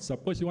second.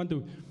 Suppose you want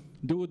to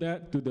do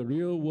that to the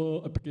real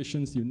world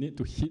applications, you need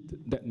to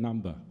hit that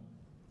number.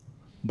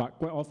 But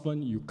quite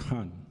often you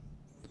can't.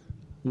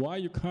 Why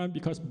you can't?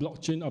 Because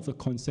blockchain of the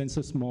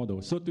consensus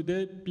model. So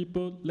today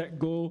people let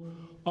go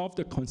of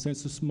the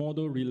consensus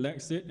model,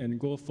 relax it, and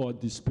go for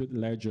distributed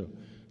ledger.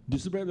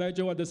 Distributed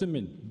ledger, what does it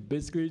mean?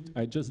 Basically,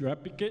 I just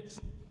replicate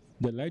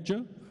the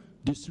ledger,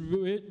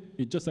 distribute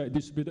it just like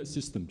distributed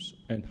systems.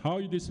 And how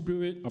you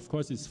distribute it, of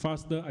course, is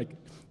faster. I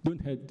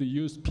don't have to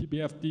use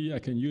PBFT. I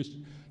can use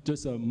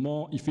just a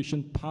more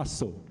efficient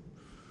parcel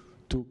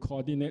to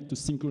coordinate, to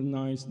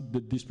synchronize the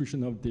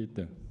distribution of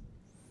data.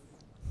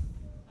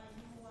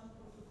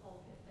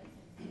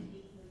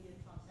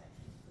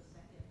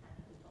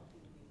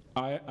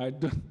 I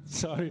don't,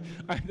 sorry,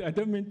 I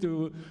don't mean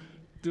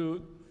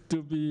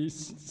to be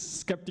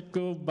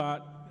skeptical,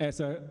 but as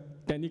a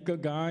technical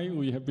guy,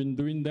 we have been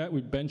doing that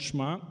with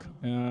benchmark.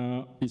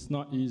 It's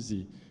not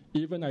easy.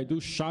 Even I do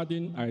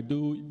sharding, I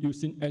do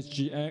using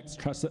SGX,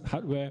 trusted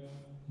hardware,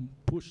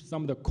 push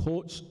some of the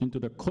codes into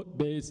the code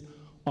base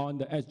on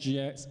the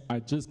SGX. I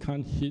just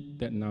can't hit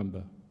that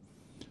number.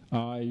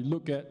 I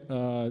look at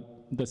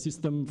the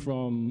system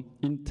from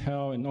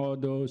Intel and all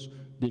those,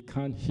 they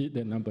can't hit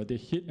that number. They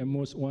hit at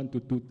most 1,000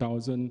 to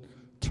 2,000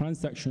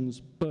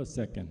 transactions per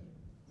second.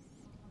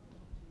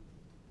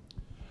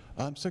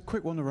 So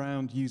quick one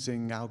around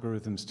using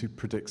algorithms to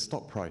predict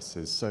stock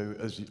prices. So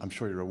as I'm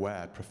sure you're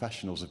aware,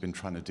 professionals have been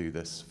trying to do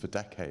this for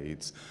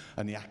decades,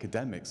 and the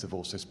academics have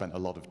also spent a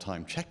lot of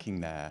time checking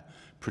their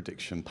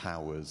prediction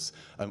powers.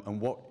 And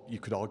what you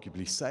could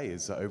arguably say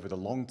is that over the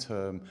long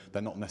term,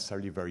 they're not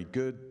necessarily very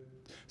good.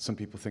 Some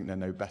people think they're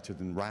no better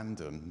than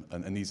random,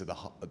 and these are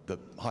the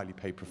highly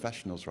paid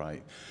professionals,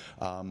 right?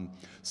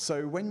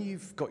 So when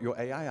you've got your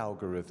AI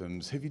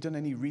algorithms, have you done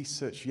any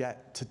research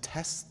yet to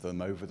test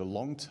them over the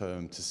long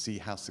term to see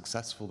how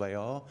successful they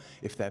are,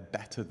 if they're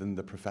better than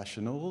the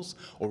professionals,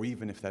 or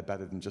even if they're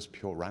better than just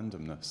pure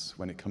randomness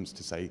when it comes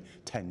to, say,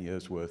 10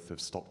 years worth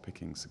of stock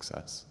picking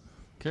success?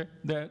 Okay,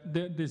 that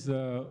is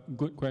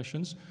good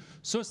questions.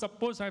 So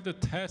suppose I have to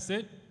test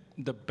it,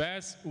 the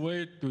best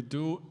way to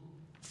do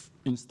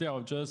instead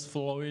of just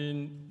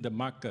following the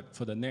market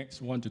for the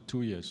next 1 to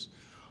 2 years,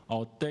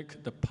 I'll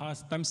take the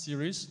past time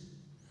series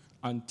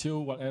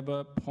until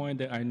whatever point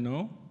that I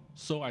know.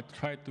 So I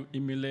try to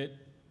emulate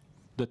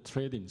the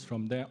tradings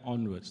from there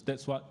onwards.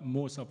 That's what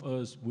most of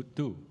us would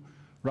do,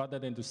 rather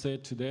than to say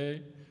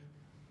today,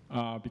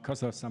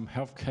 because of some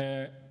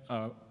healthcare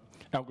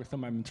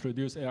algorithm I'm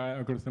introduced, AI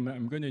algorithm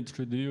I'm going to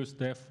introduce,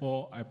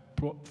 therefore I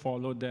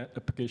follow that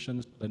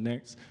applications the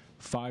next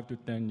 5 to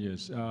 10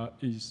 years.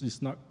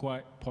 It's not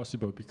quite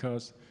possible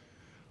because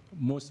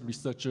most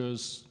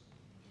researchers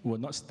will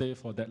not stay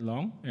for that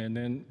long, and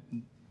then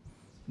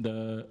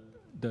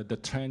the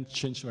trend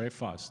change very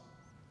fast.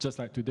 Just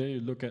like today,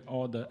 you look at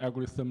all the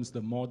algorithms,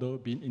 the model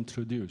being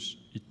introduced.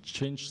 It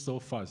changed so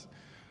fast.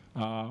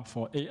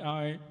 For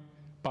AI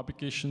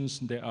publications,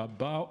 there are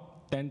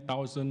about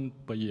 10,000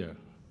 per year.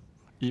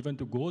 Even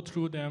to go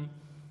through them,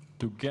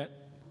 to get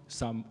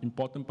some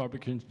important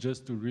publications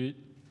just to read,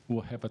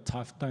 will have a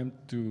tough time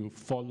to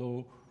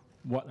follow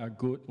what are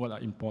good, what are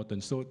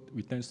important. So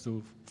we tend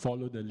to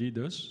follow the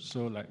leaders.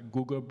 So like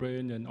Google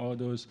Brain and all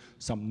those,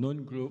 some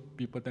known group,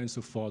 people tend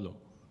to follow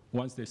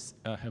once they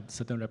have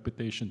certain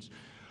reputations.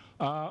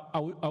 I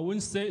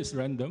wouldn't say it's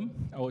random.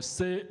 I would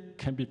say it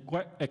can be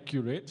quite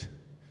accurate.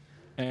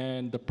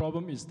 And the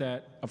problem is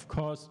that, of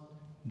course,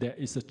 there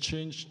is a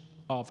change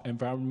of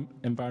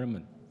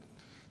environment.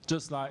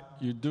 Just like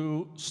you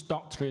do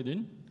stock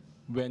trading,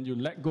 when you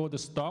let go of the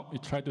stock, you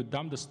try to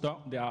dump the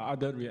stock, there are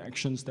other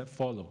reactions that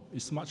follow.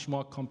 It's much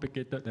more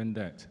complicated than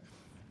that.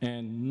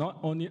 And not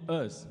only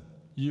us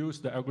use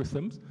the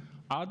algorithms,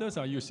 others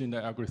are using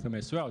the algorithm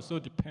as well. So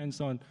it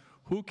depends on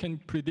who can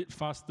predict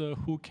faster,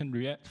 who can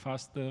react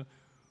faster,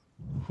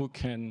 who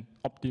can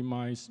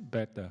optimize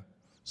better.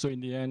 So in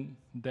the end,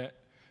 the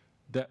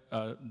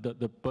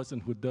person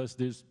who does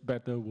this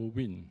better will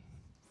win.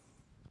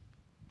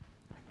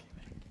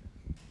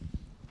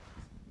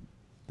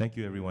 Thank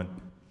you, everyone.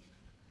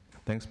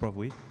 Thanks, Prof.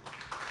 Wee.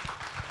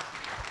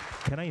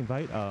 Can I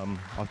invite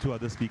our 2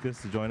 other speakers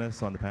to join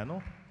us on the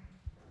panel?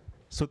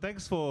 So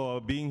thanks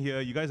for being here.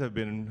 You guys have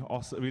been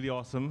awesome, really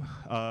awesome.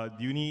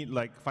 Do you need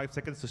like 5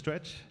 seconds to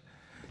stretch?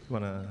 You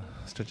want to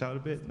stretch out a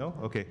bit? No?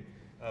 Okay.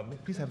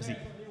 Please have a seat.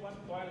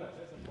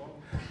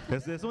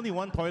 There's only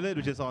one toilet,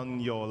 which is on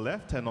your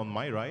left and on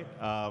my right.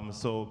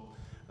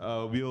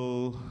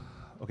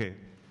 Okay,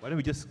 why don't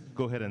we just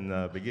go ahead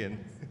and begin.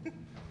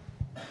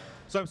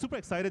 So I'm super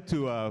excited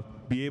to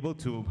be able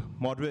to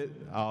moderate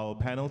our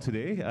panel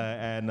today,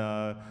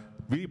 and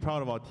really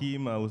proud of our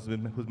team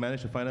who's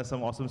managed to find us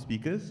some awesome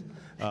speakers.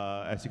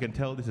 As you can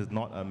tell, this is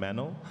not a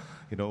panel.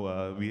 You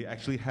know, we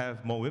actually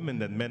have more women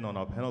than men on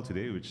our panel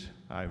today, which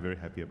I'm very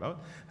happy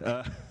about.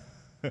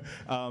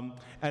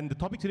 And the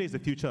topic today is the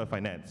future of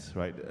finance,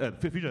 right?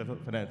 Future of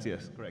finance,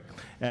 yes, correct.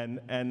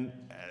 And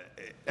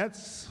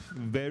that's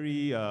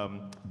very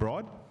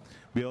broad.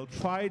 We'll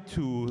try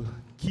to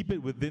keep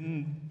it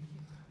within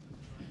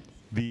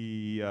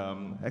the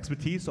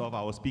expertise of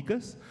our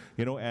speakers,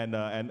 you know, and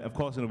of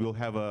course, you know, we'll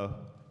have a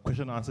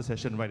question and answer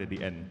session right at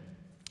the end.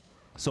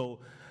 So,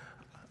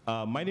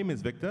 my name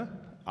is Victor.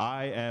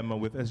 I am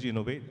with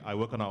SGInnovate. I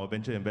work on our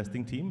venture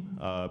investing team.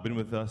 Been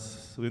with the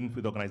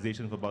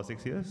organization for about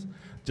 6 years.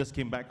 Just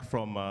came back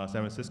from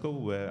San Francisco,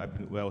 where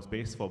I was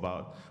based for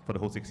the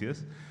whole 6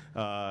 years,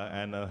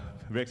 and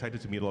very excited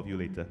to meet all of you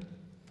later.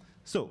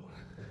 So,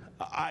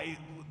 I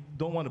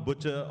don't want to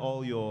butcher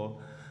all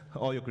your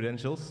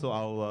credentials, so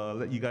I'll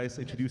let you guys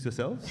introduce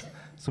yourselves.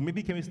 So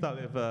maybe can we start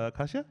with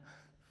Kasia?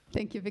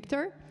 Thank you,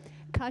 Victor.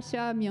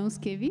 Kasia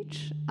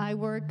Miaskiewicz. I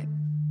work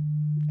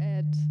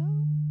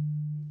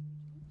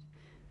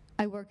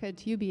I work at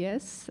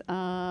UBS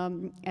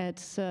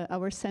at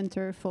our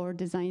Center for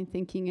Design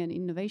Thinking and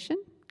Innovation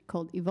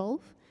called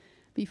Evolve.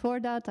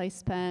 Before that, I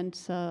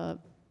spent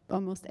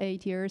almost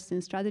 8 years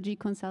in strategy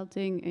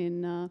consulting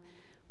in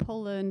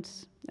Poland,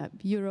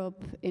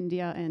 Europe,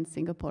 India, and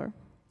Singapore.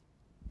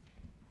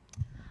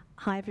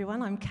 Hi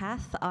everyone, I'm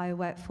Kath. I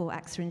work for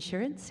AXA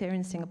Insurance here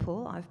in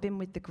Singapore. I've been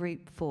with the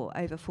group for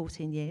over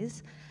 14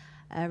 years,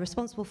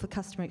 responsible for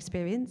customer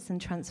experience and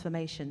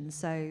transformation.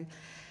 So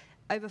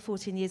over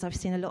 14 years, I've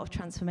seen a lot of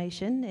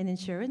transformation in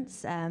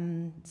insurance,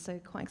 so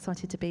quite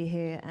excited to be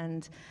here.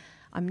 And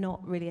I'm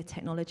not really a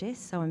technologist,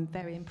 so I'm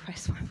very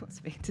impressed by what's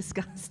being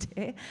discussed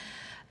here.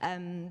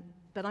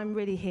 But I'm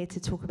really here to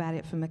talk about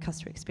it from a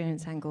customer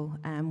experience angle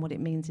and what it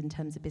means in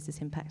terms of business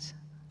impact.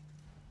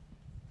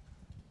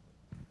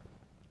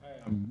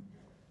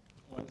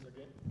 Once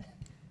again,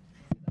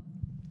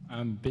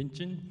 I'm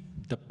Beng,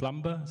 the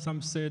plumber.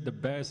 Some say the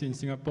best in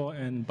Singapore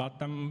and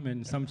Batam,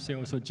 and some say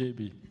also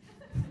JB.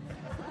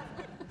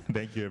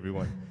 Thank you,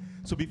 everyone.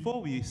 So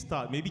before we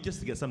start, maybe just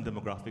to get some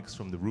demographics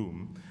from the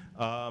room,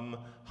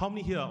 how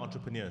many here are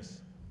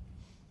entrepreneurs?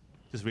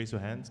 Just raise your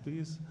hands,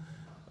 please.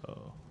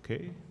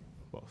 Okay,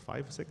 about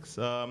 5, 6.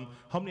 How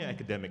many are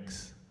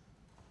academics?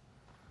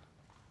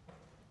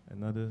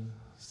 Another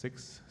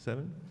 6,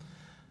 7.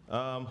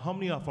 How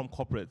many are from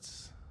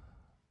corporates?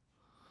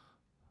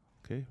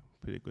 Okay,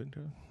 pretty good.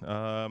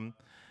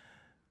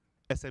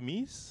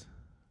 SMEs?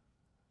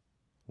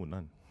 Oh,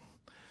 none.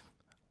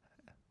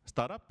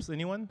 Startups,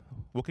 anyone?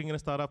 Working in a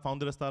startup,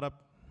 founded a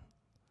startup?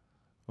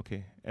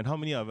 Okay, and how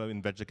many are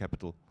in venture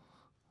capital?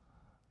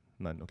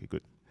 None, okay,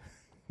 good.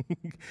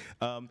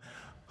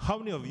 How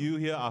many of you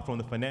here are from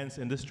the finance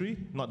industry?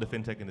 Not the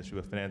fintech industry,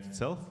 but finance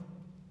itself?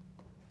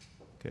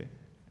 Okay.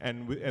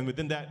 And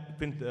within that,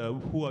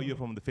 who are you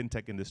from the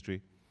fintech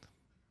industry?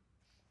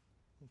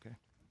 Okay.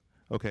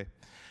 Okay.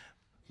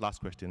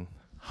 Last question.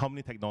 How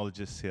many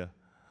technologists here?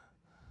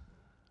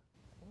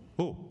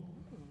 Oh,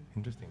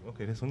 interesting.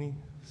 Okay, there's only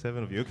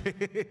 7 of you.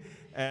 Okay.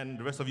 And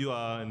the rest of you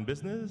are in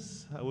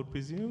business, I would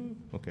presume?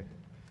 Okay.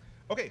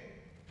 Okay.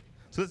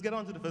 So let's get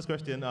on to the first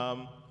question.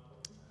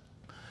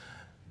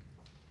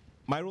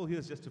 My role here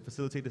is just to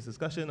facilitate this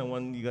discussion. I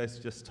want you guys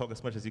to just talk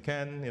as much as you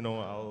can. You know,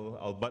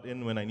 I'll butt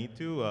in when I need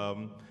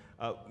to.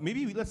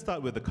 Maybe let's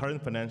start with the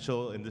current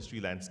financial industry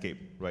landscape,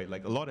 right?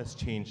 Like a lot has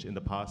changed in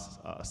the past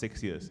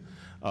 6 years.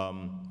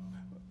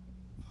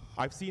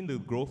 I've seen the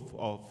growth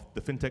of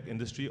the fintech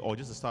industry or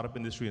just the startup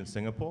industry in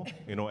Singapore,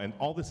 you know, and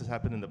all this has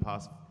happened in the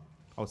past,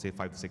 I would say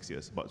 5 to 6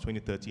 years, about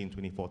 2013,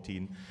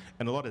 2014,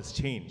 and a lot has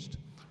changed,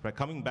 right?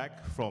 Coming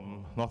back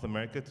from North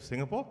America to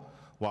Singapore,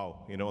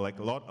 wow, you know, like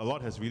a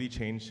lot has really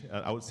changed.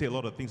 I would say a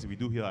lot of things that we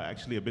do here are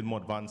actually a bit more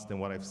advanced than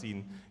what I've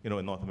seen, you know,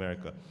 in North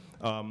America.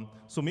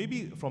 So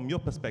maybe from your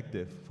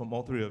perspective, from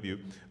all 3 of you,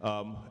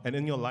 and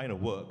in your line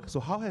of work, so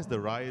how has the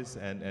rise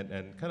and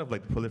kind of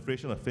like the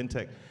proliferation of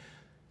fintech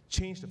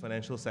changed the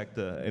financial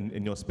sector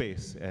in your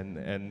space and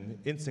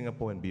in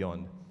Singapore and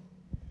beyond?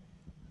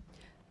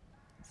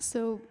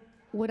 So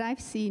what I've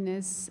seen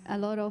is a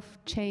lot of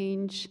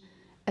change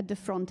at the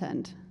front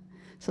end.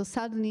 So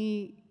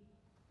suddenly,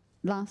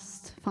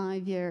 last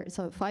 5 years,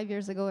 so 5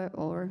 years ago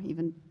or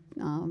even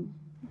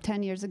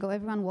 10 years ago,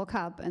 everyone woke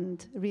up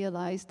and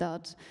realized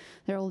that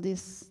there are all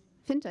these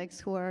fintechs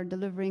who are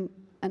delivering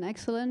an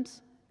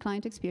excellent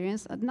client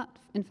experience.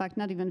 In fact,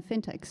 not even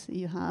fintechs.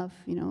 You have,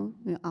 you know,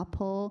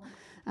 Apple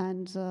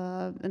and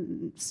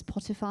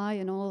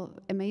Spotify and all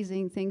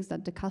amazing things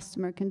that the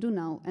customer can do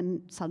now.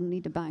 And suddenly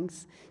the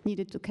banks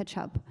needed to catch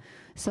up.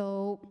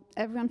 So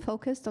everyone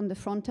focused on the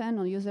front end,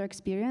 on user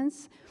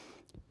experience.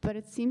 But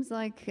it seems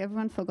like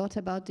everyone forgot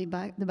about the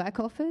back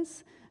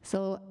office.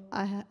 So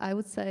I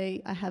would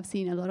say I have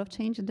seen a lot of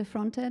change at the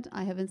front end.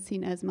 I haven't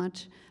seen as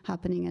much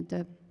happening at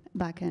the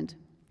back end.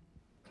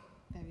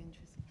 Very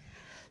interesting.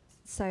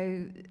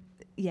 So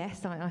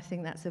yes, I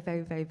think that's a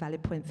very, very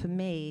valid point for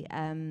me.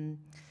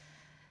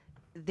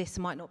 This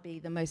might not be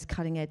the most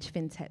cutting edge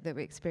fintech that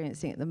we're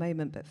experiencing at the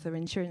moment, but for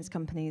insurance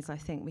companies, I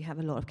think we have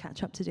a lot of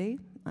catch up to do.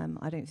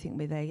 I don't think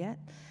we're there yet.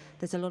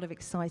 There's a lot of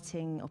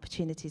exciting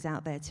opportunities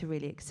out there to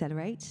really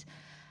accelerate.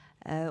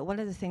 One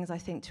of the things I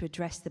think to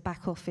address the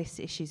back office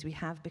issues we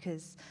have,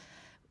 because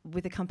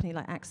with a company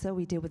like AXA,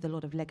 we deal with a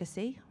lot of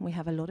legacy. We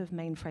have a lot of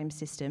mainframe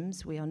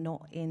systems. We are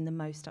not in the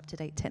most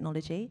up-to-date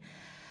technology.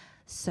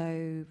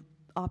 So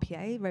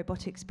RPA,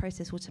 robotics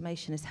process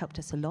automation, has helped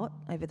us a lot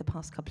over the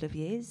past couple of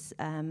years.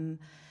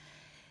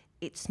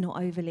 It's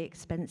not overly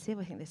expensive.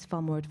 I think there's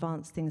far more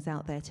advanced things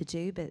out there to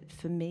do. But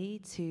for me,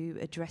 to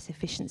address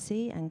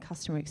efficiency and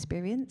customer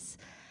experience,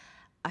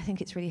 I think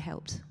it's really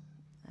helped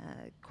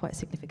quite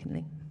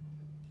significantly.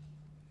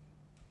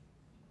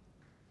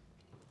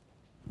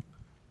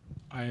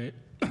 I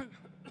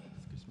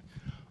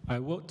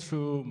worked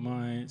through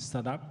my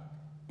startup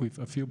with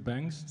a few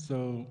banks,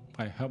 so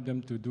I helped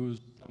them to do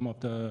some of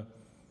the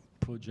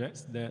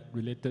projects that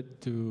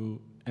related to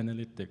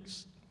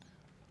analytics.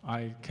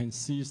 I can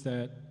see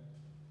that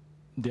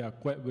they are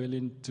quite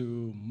willing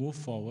to move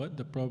forward.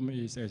 The problem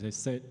is, as I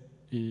said,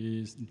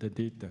 is the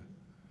data.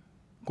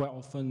 quite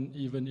often,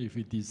 even if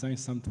we design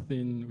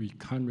something, we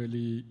can't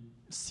really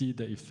see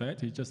the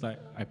effect. It's just like,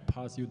 I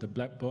pass you the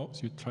black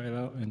box, you try it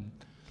out, and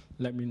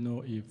let me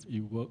know if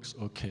it works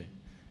okay.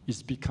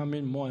 It's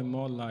becoming more and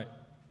more like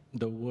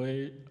the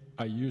way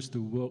I used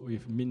to work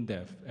with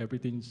MinDev.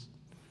 Everything's,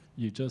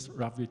 you just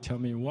roughly tell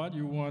me what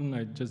you want,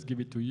 I just give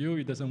it to you.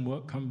 It doesn't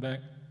work, come back,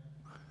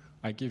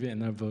 I give you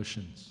another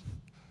versions.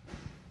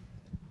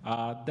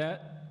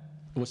 That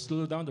will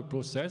slow down the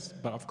process,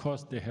 but of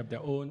course they have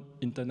their own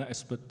internet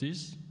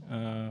expertise.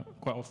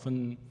 Quite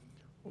often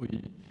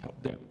we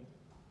help them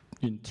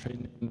in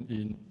training,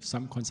 in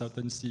some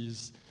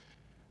consultancies.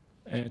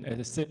 And as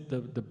I said,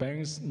 the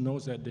banks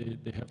knows that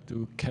they have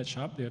to catch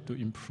up, they have to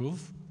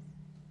improve.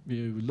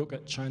 We look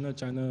at China.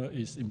 China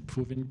is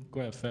improving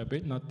quite a fair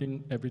bit.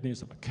 Everything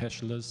is about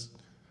cashless.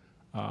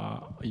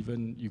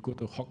 Even you go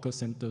to hawker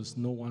centers,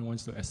 no one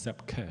wants to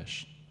accept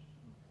cash.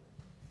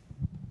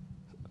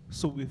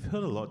 So we've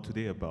heard a lot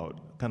today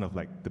about kind of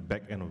like the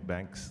back end of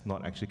banks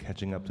not actually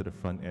catching up to the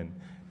front end.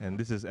 And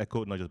this is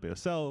echoed not just by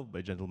yourself,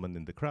 by gentlemen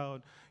in the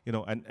crowd, you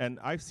know, and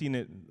I've seen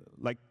it,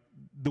 like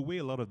the way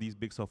a lot of these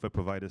big software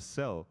providers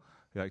sell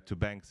like to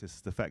banks is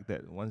the fact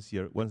that once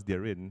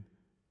they're in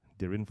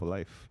for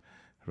life,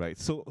 right?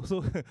 So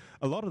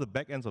a lot of the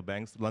back ends of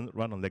banks run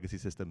on legacy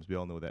systems. We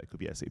all know that. It could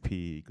be SAP,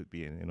 it could be,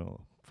 you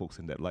know, folks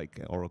in that like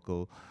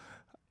Oracle.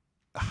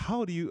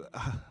 How do you,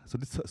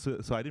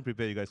 so I didn't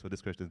prepare you guys for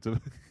this question.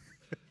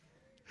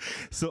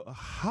 So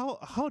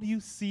how do you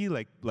see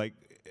like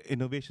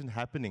innovation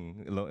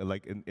happening,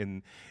 like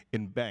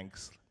in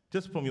banks,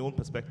 just from your own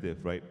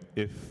perspective, right?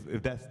 If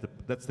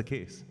that's the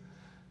case.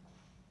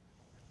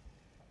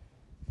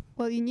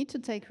 Well, you need to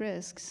take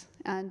risks,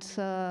 and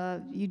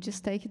you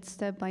just take it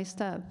step by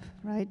step,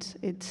 right?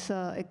 It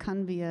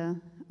can't be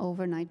an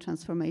overnight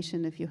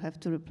transformation if you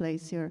have to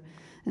replace your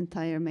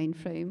entire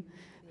mainframe,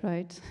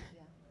 right?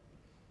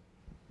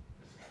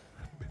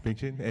 Beng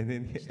Chin,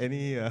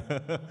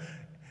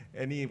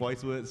 any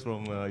wise words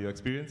from your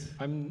experience?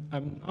 I'm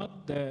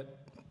not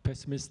that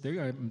pessimistic.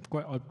 I'm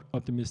quite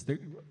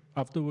optimistic.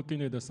 After working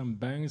with some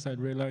banks, I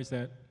realized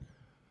that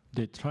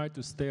they try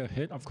to stay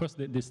ahead. Of course,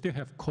 they still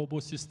have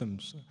COBOL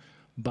systems,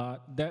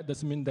 but that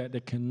doesn't mean that they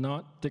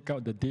cannot take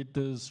out the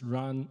data,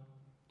 run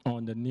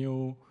on the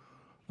new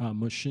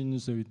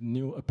machines with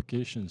new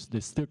applications. They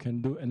still can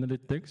do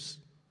analytics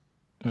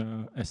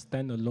as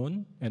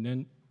standalone, and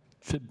then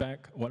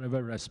feedback,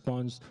 whatever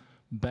response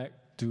back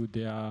to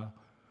their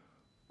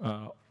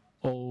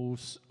old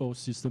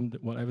system,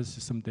 whatever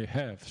system they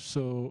have.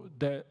 So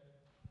that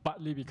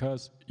partly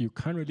because you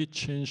can't really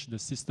change the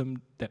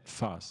system that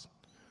fast.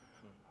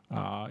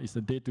 It's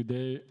the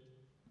day-to-day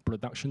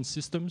production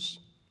systems.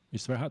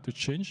 It's very hard to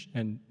change,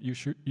 and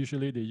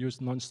usually they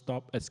use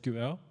non-stop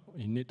SQL.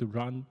 You need to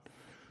run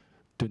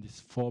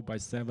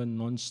 24/7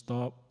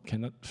 non-stop,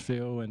 cannot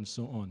fail, and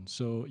so on.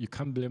 So you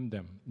can't blame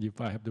them. If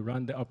I have to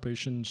run the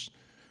operations,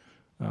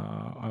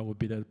 I will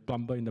be the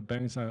plumber in the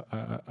banks.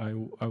 I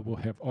will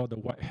have all the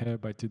white hair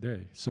by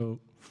today. So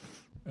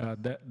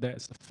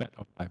that's a fact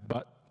of life,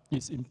 but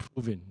it's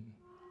improving.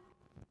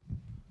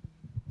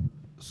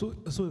 So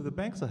if the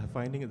banks are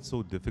finding it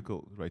so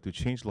difficult, right, to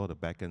change a lot of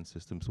back-end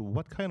systems, so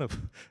what kind of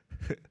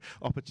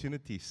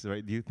opportunities,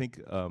 right, do you think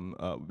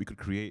we could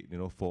create, you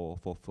know, for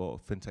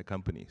fintech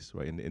companies,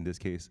 right, in this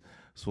case?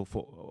 So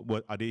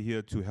what are they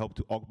here to help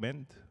to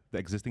augment the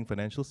existing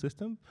financial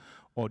system,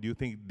 or do you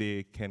think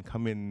they can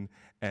come in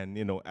and,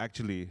 you know,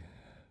 actually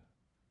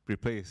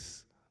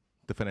replace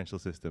the financial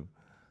system?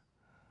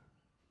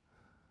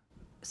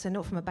 So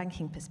not from a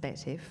banking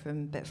perspective,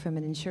 but from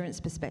an insurance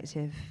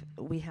perspective,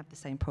 we have the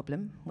same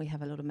problem. We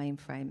have a lot of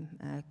mainframe.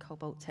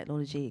 COBOL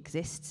technology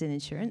exists in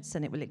insurance,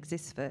 and it will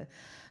exist for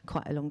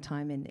quite a long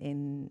time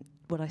in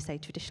what I say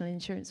traditional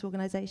insurance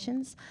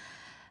organisations.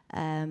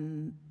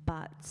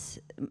 But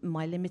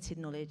my limited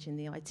knowledge in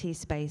the IT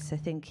space, I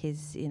think,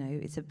 is, you know,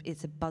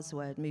 it's a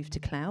buzzword, move to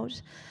cloud.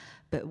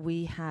 But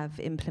we have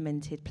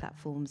implemented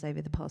platforms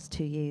over the past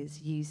 2 years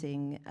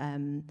using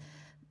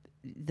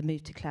the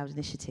Move to Cloud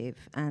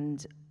initiative,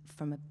 and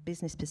from a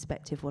business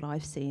perspective, what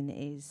I've seen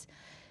is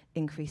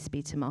increased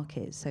speed to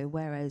market. So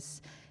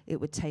whereas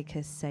it would take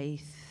us, say,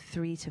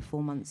 3 to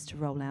 4 months to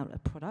roll out a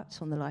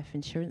product on the life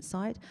insurance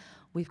side,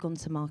 we've gone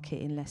to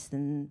market in less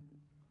than,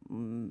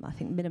 I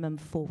think, minimum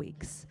 4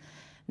 weeks.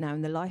 Now,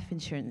 in the life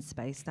insurance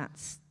space,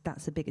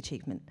 that's a big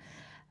achievement.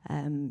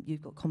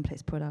 You've got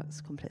complex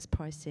products, complex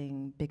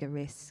pricing, bigger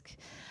risk.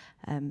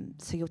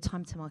 So your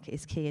time to market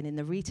is key, and in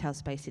the retail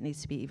space, it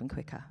needs to be even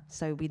quicker.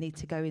 So we need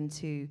to go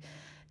into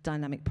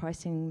dynamic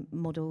pricing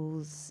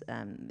models.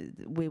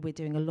 We're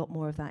doing a lot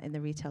more of that in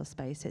the retail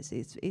space.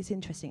 It's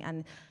interesting,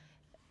 and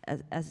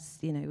as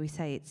you know, we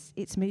say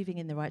it's moving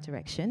in the right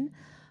direction,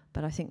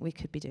 but I think we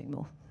could be doing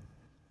more.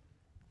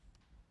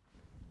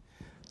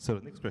 So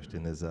the next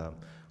question is,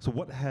 so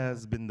what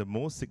has been the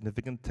most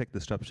significant tech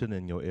disruption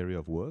in your area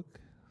of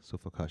work? So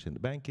for Kasia in the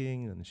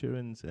banking, and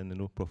insurance, and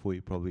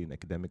Prof, probably in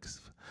academics.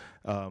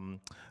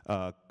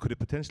 Could it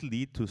potentially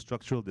lead to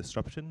structural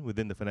disruption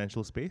within the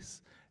financial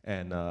space?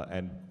 And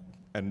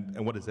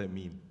what does that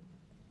mean?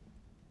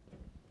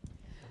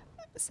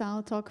 So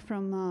I'll talk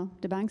from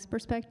the bank's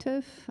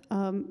perspective.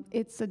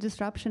 It's a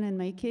disruption in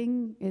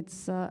making.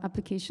 It's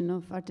application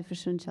of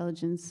artificial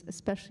intelligence,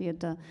 especially at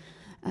the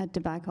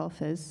back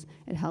office.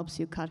 It helps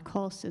you cut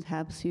costs. It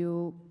helps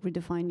you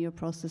redefine your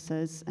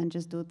processes and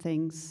just do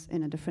things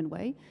in a different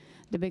way.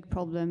 The big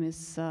problem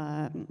is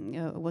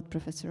what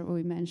Professor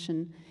Uy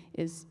mentioned,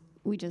 is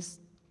we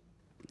just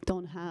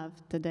don't have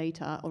the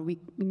data, or we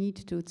need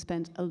to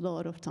spend a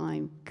lot of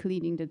time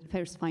cleaning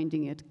first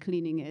finding it,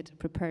 cleaning it,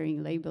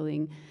 preparing,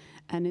 labeling,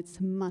 and it's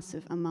a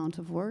massive amount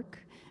of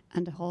work,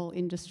 and the whole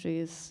industry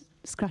is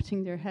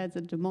scratching their heads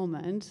at the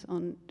moment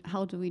on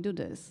how do we do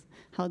this?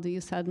 How do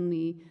you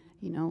suddenly,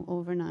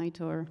 overnight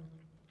or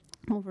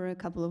over a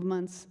couple of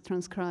months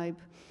transcribe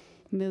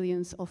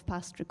millions of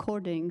past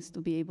recordings to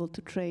be able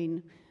to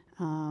train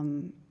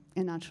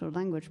a natural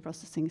language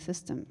processing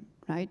system,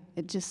 right?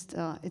 It's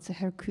a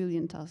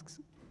Herculean task.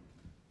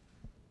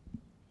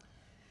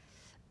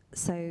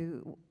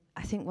 So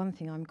I think one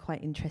thing I'm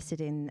quite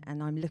interested in,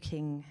 and I'm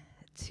looking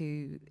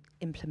to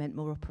implement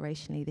more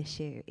operationally this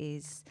year,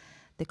 is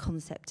the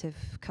concept of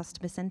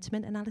customer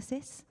sentiment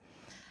analysis.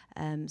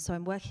 So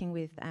I'm working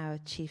with our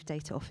Chief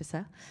Data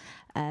Officer.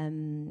 I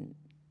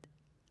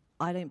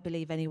don't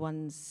believe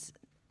anyone's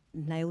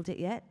nailed it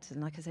yet,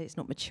 and like I say, it's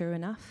not mature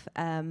enough.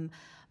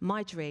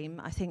 My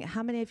dream, I think,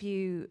 how many of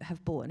you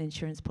have bought an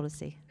insurance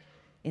policy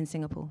in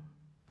Singapore?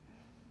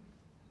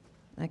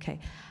 Okay.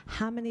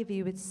 How many of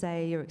you would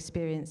say your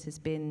experience has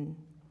been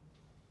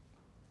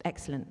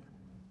excellent?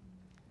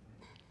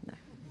 No.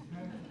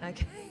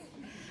 Okay.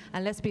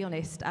 And let's be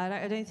honest,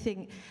 I don't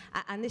think,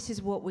 and this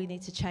is what we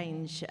need to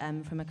change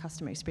from a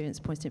customer experience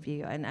point of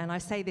view, and I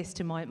say this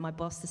to my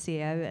boss, the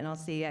CEO, and our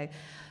CEO,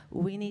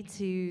 we need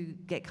to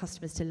get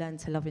customers to learn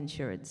to love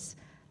insurance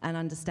and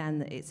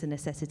understand that it's a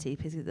necessity,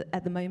 because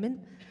at the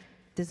moment,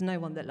 there's no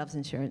one that loves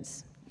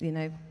insurance,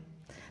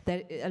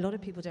 a lot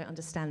of people don't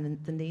understand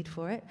the need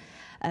for it.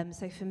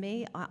 So for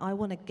me, I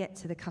want to get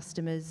to the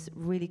customers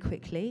really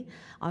quickly.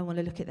 I want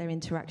to look at their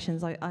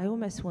interactions. I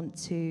almost want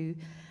to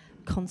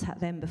contact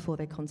them before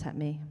they contact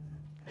me.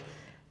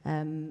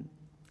 And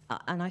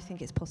I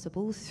think it's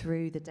possible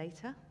through the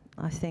data.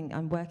 I think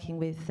I'm working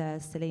with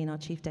Celine, our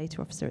Chief Data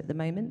Officer at the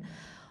moment,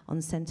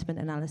 on sentiment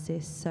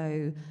analysis.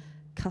 So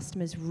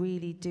customers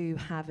really do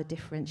have a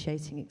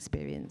differentiating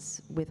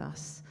experience with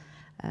us.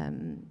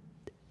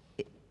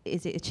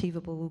 Is it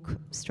achievable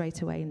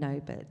straight away? No,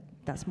 but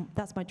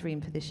that's my dream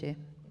for this year.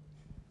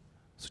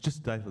 So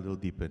just dive a little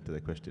deeper into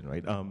that question,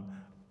 right?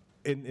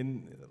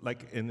 In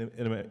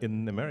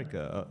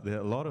America, there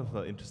are a lot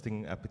of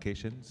interesting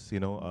applications.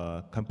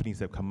 Companies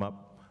have come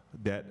up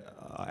that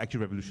are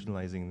actually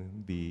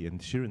revolutionizing the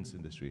insurance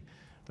industry,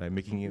 right?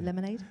 Making it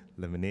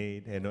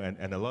Lemonade,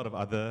 and a lot of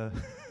other.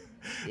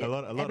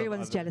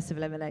 Everyone's jealous of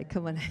Lemonade.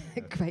 Come on,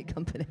 great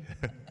company.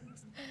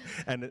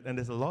 and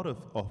there's a lot of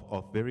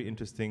very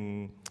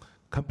interesting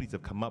companies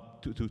have come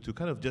up to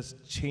kind of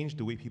just change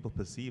the way people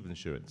perceive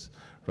insurance,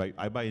 right?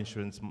 I buy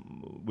insurance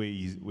way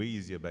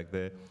easier back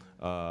there.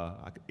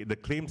 The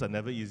claims are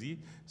never easy,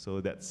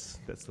 so that's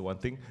the one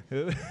thing.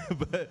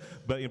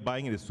 but in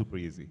buying it is super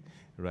easy,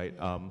 right?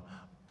 How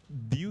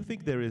do you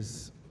think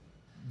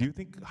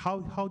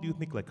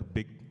like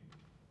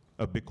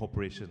a big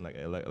corporation like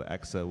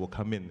AXA will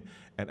come in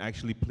and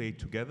actually play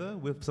together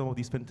with some of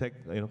these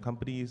fintech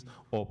companies,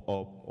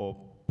 or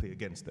play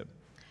against them?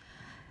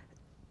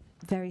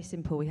 Very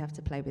simple. We have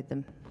to play with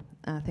them.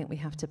 I think we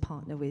have to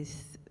partner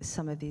with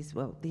some of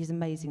these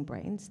amazing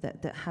brains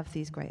that have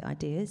these great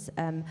ideas.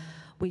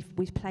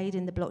 We've played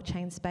in the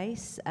blockchain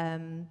space.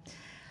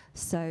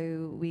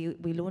 So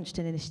we launched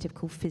an initiative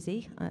called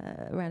Fizzy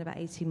around about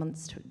 18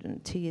 months,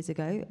 2 years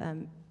ago.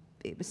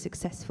 It was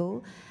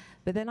successful.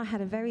 But then I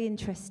had a very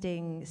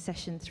interesting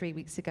session 3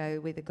 weeks ago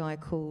with a guy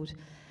called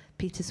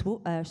Peter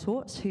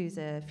Schwartz, who's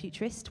a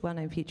futurist,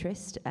 well-known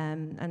futurist,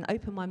 and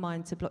opened my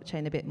mind to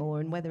blockchain a bit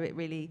more and whether it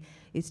really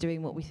is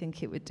doing what we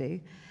think it would do.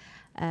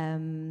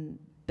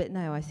 But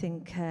no, I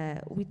think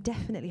we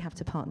definitely have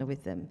to partner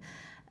with them.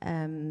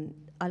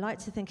 I like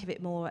to think of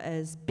it more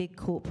as big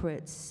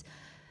corporates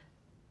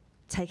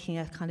taking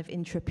a kind of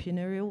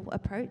entrepreneurial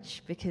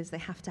approach, because they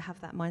have to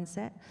have that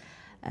mindset.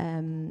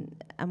 And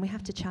we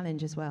have to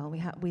challenge as well.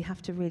 We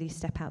have to really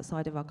step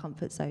outside of our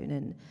comfort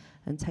zone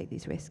and take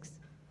these risks.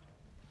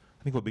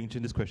 I think for Beng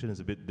Chin, this question is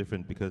a bit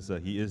different because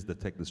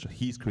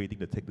he's creating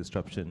the tech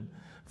disruption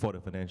for the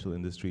financial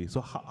industry.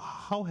 So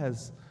how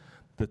has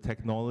the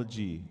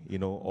technology,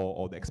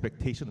 or the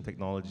expectation of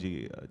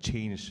technology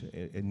changed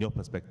in your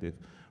perspective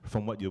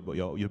from what you've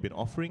been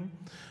offering?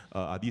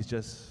 Are these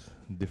just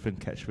different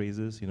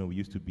catchphrases? We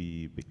used to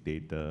be big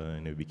data,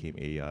 and it became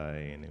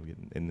AI,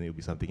 and it'll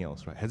be something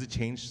else, right? Has it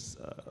changed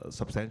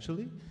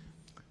substantially?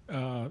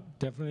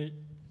 Definitely,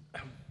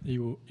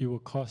 it will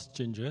cause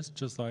changes.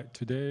 Just like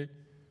today,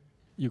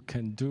 you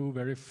can do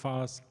very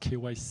fast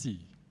KYC,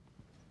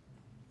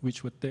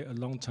 which would take a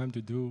long time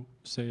to do,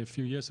 say, a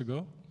few years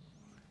ago.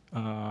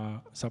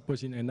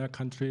 Suppose in another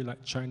country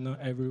like China,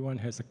 everyone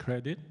has a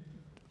credit.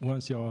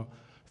 Once your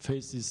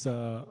face is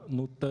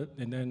noted,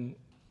 and then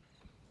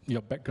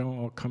your background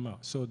all come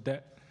out. So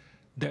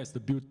that's the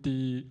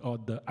beauty or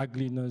the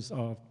ugliness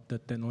of the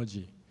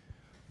technology.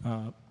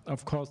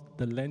 Of course,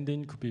 the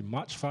lending could be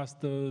much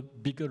faster,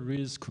 bigger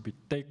risks could be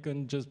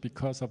taken just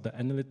because of the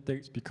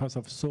analytics, because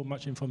of so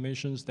much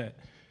information that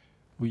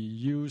we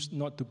use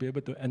not to be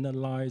able to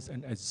analyze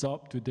and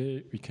absorb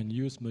today. We can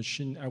use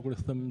machine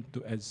algorithm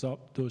to absorb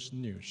those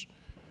news.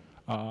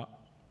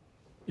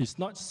 It's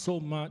not so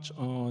much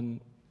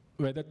on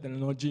whether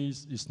technology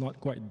is not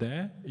quite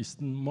there. It's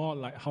more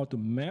like how to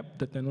map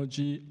the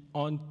technology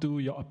onto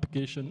your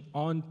application,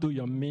 onto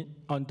your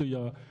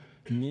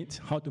need,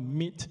 how to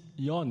meet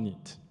your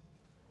need.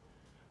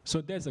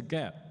 So there's a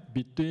gap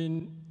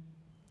between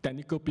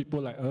technical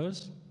people like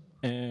us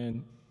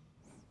and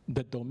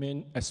the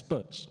domain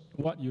experts.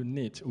 What you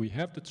need, we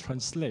have to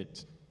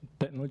translate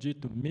technology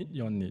to meet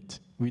your need.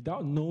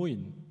 Without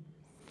knowing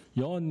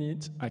your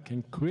need, I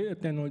can create a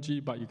technology,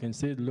 but you can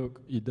say,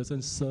 look, it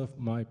doesn't serve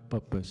my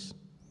purpose.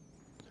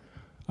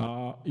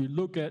 You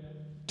look at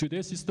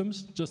today's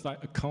systems, just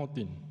like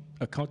accounting.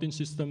 Accounting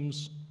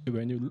systems,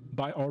 when you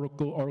buy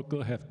Oracle,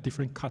 Oracle have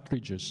different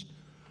cartridges.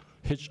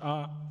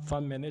 HR,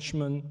 fund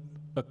management,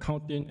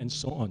 accounting, and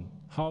so on.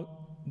 How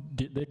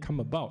did they come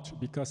about?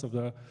 Because of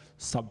the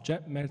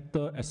subject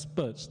matter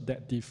experts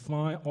that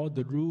define all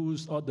the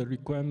rules, all the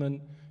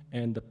requirements,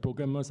 and the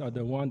programmers are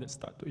the ones that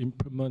start to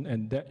implement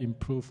and that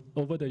improve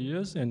over the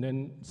years and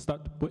then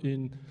start to put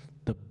in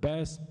the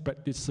best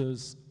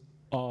practices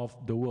of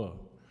the world.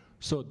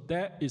 So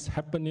that is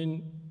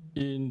happening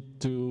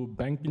into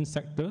banking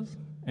sectors,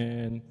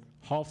 and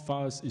how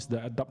fast is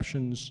the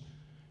adoptions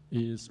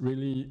is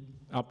really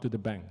up to the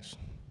banks.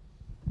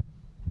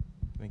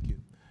 Thank you.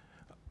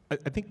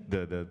 I think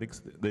the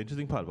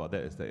interesting part about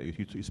that is that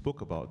you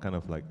spoke about kind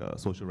of like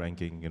social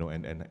ranking, you know,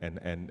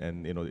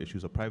 and you know, the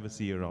issues of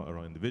privacy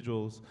around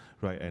individuals,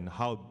 right? And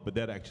how, but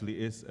that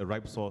actually is a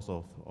ripe source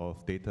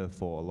of data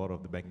for a lot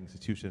of the banking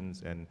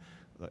institutions and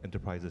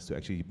enterprises to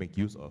actually make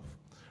use of,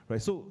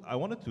 right? So I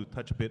wanted to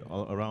touch a bit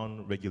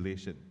around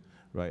regulation,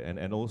 right?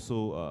 And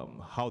also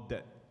how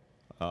that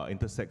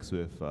intersects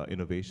with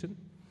innovation.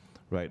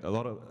 Right, a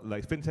lot of,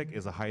 like FinTech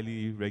is a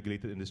highly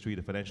regulated industry,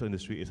 the financial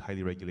industry is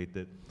highly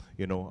regulated,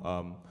 you know.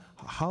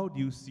 How do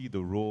you see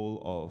the role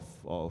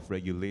of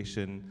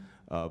regulation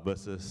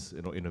versus,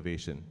 you know,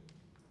 innovation?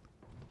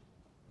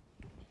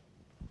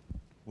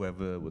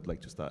 Whoever would like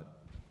to start.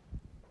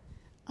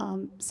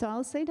 So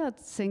I'll say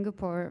that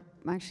Singapore,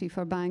 actually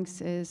for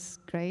banks, is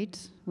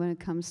great when it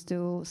comes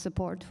to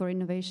support for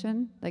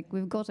innovation. Like,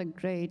 we've got a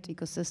great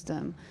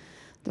ecosystem.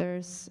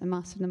 There's a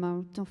massive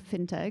amount of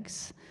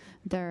fintechs.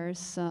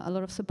 There's a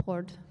lot of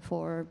support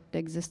for the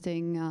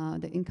existing,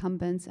 the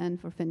incumbents, and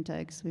for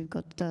fintechs. We've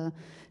got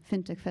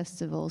fintech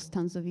festivals,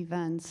 tons of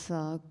events,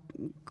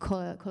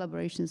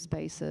 collaboration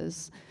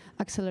spaces,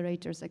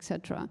 accelerators,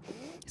 etc.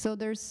 So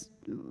there's,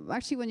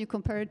 actually, when you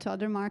compare it to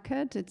other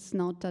markets, it's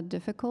not that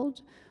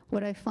difficult.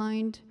 What I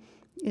find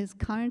is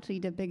currently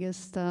the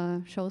biggest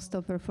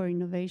showstopper for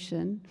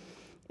innovation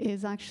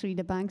is actually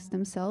the banks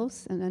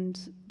themselves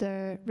and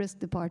their risk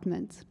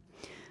departments.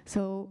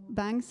 So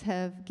banks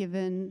have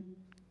given,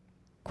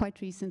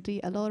 quite recently,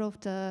 a lot of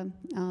the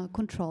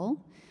control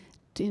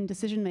in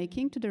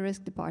decision-making to the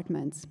risk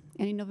departments.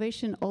 And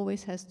innovation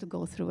always has to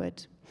go through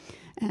it.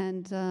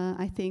 And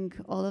I think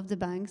all of the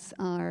banks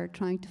are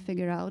trying to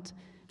figure out,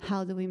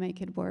 how do we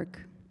make it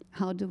work?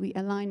 How do we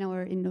align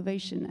our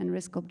innovation and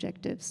risk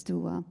objectives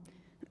to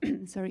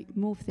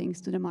move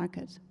things to the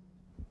market?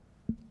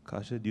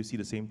 Kasia, do you see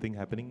the same thing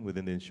happening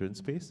within the insurance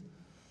space?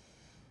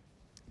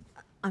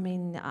 I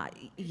mean,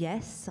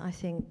 yes, I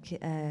think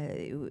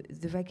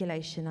the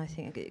regulation, I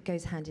think it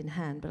goes hand in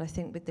hand, but I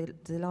think with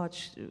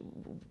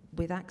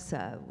with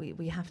AXA,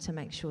 we have to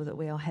make sure that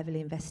we are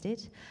heavily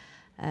invested.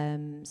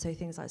 So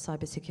things like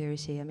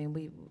cybersecurity, I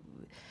mean,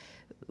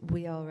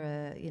 we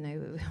are, you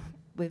know,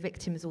 we're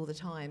victims all the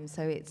time,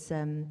 so it's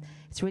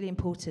really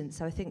important.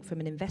 So I think from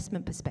an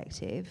investment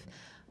perspective,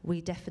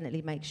 we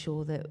definitely make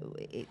sure that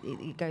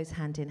it goes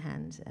hand in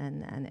hand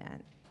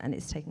and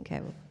it's taken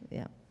care of,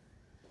 yeah.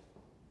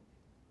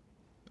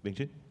 Beng?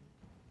 Okay.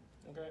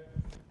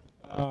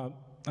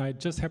 I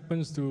just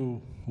happens to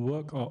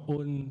work or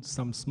own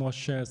some small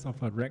shares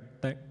of a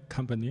RegTech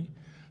company.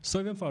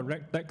 So even for a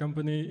RegTech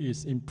company,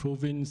 it's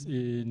improving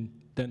in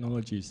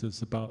technology. So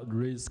it's about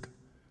risk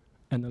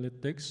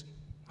analytics,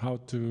 how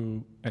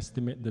to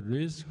estimate the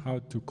risk, how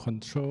to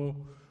control.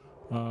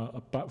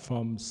 Apart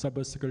from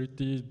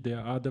cybersecurity, there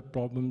are other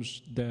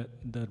problems that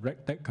the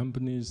RegTech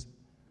companies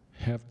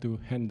have to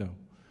handle.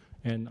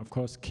 And of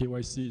course,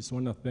 KYC is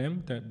one of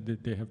them, that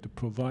they have to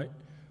provide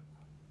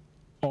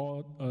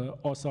all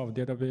sorts of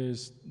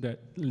database that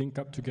link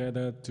up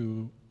together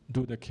to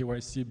do the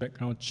KYC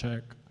background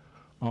check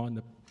on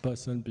the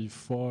person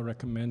before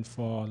recommend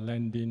for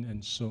lending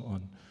and so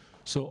on.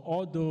 So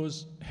all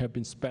those have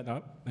been sped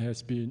up,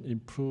 has been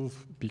improved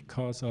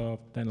because of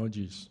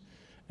technologies.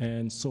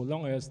 And so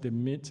long as they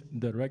meet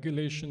the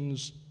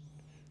regulations,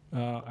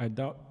 I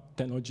doubt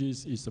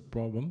technologies is a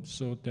problem.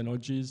 So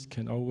technologies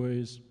can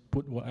always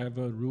put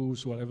whatever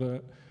rules,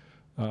 whatever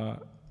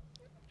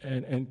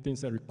and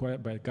things that are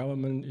required by the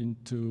government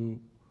into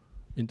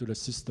the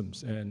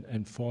systems and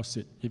enforce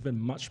it, even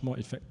much more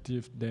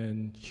effective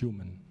than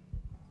human.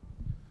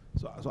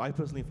 So I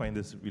personally find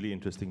this really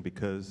interesting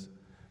because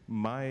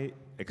my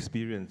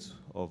experience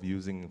of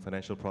using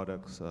financial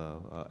products,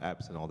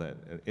 apps and all that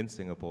in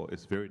Singapore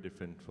is very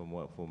different from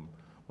what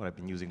I've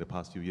been using the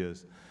past few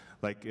years.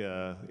 Like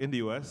in the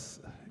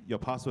US, your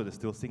password is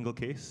still single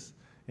case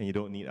and you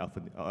don't need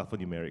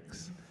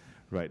alphanumerics,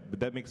 right? But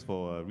that makes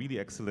for a really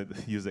excellent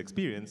user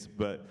experience,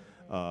 but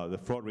the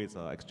fraud rates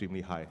are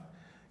extremely high.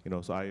 You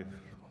know, so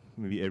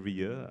maybe every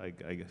year,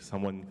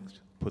 someone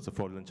puts a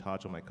fraudulent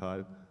charge on my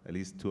card at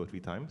least 2 or 3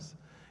 times.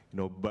 You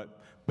know, but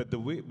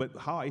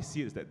how I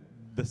see it is that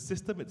the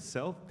system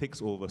itself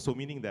takes over. So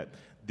meaning that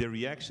the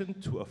reaction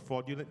to a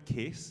fraudulent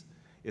case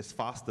is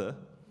faster,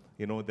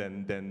 you know,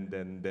 than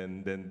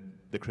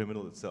the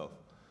criminal itself.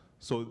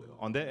 So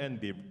on their end,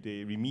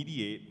 they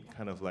remediate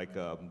kind of like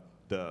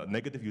the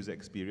negative user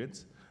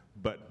experience,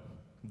 but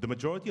the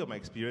majority of my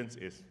experience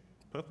is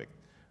perfect.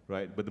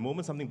 Right, but the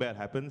moment something bad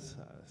happens,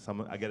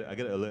 I get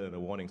an alert and a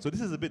warning. So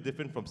this is a bit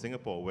different from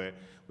Singapore, where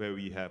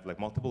we have like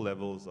multiple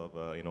levels of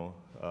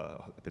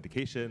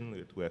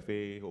authentication,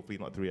 2FA, hopefully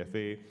not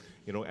 3FA,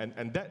 you know,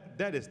 and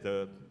that is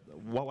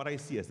what I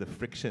see as the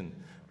friction,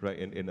 right,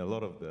 in a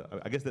lot of the.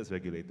 I guess that's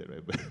regulated,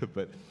 right,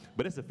 but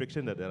that's the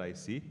friction that I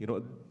see. You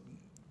know,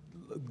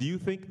 do you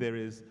think there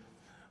is?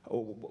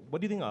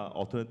 What do you think are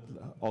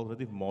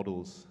alternative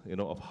models, you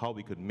know, of how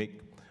we could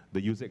make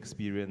the user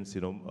experience,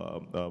 you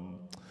know,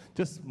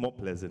 just more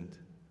pleasant,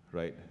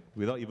 right?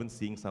 Without even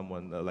seeing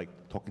someone like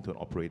talking to an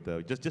operator,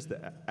 just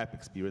the app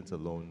experience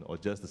alone, or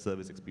just the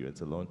service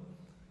experience alone.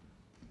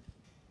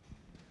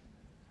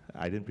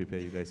 I didn't prepare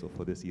you guys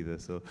for this either,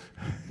 so.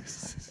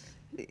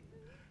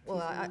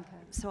 Well,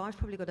 so I've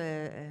probably got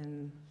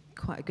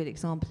quite a good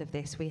example of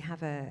this. We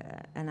have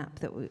an app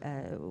that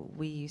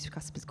we use for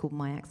customers called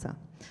Miaskiewicz.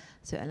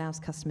 So it allows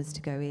customers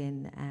to go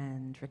in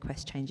and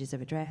request changes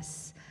of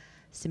address,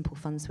 simple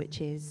fund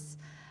switches.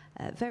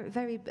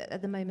 Very,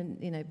 at the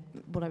moment, you know,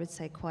 what I would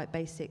say quite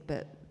basic,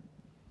 but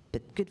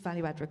good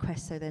value-add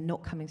requests, so they're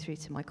not coming through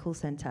to my call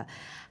center.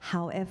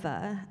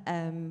 However,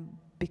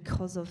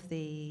 because of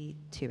the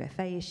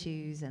 2FA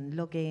issues and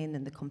login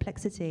and the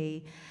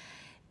complexity,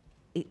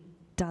 it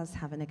does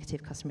have a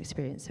negative customer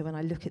experience. So when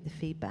I look at the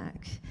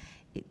feedback,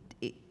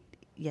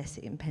 yes,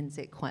 it impends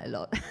it quite a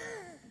lot.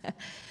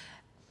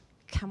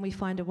 Can we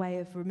find a way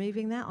of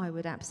removing that? I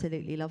would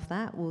absolutely love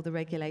that. Will the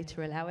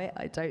regulator allow it?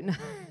 I don't know.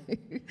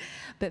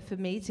 But for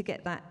me to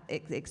get that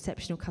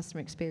exceptional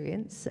customer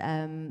experience,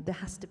 there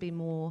has to be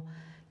more,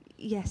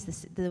 yes,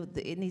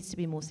 it needs to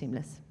be more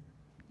seamless.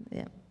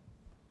 Yeah.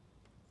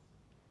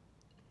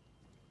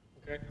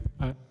 Okay.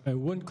 I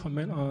won't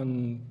comment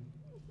on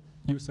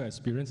user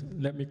experience.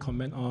 Let me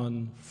comment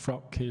on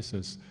fraud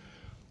cases.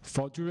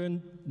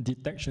 Fraudulent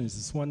detection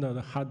is one of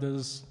the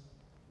hardest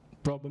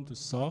problem to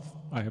solve.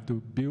 I have to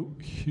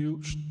build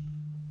huge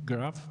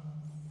graph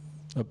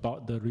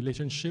about the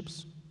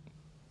relationships.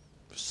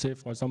 Say,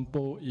 for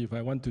example, if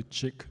I want to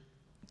cheat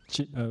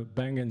a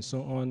bank and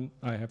so on,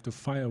 I have to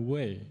find a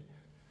way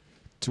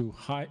to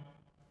hide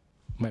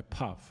my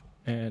path.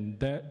 And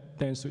that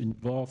tends to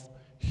involve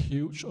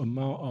huge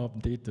amount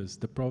of data.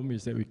 The problem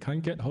is that we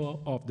can't get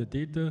hold of the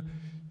data.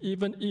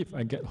 Even if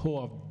I get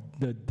hold of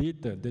the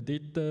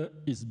data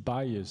is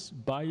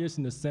biased. Biased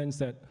in the sense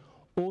that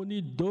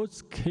only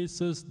those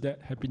cases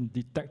that have been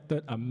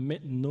detected are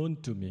made known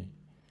to me.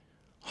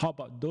 How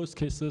about those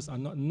cases are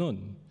not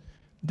known?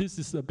 This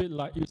is a bit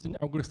like using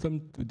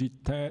algorithm to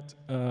detect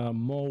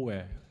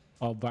malware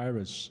or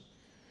virus.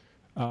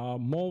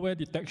 Malware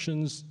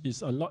detections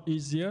is a lot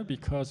easier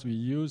because we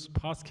use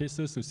past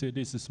cases to say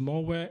this is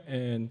malware,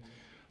 and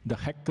the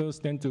hackers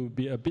tend to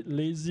be a bit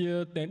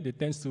lazier, then they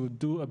tend to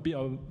do a bit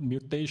of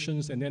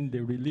mutations, and then they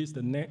release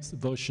the next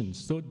version.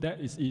 So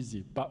that is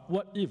easy. But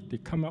what if they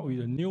come out with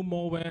a new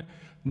malware,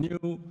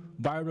 new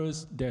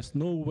virus, there's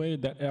no way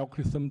that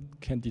algorithm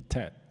can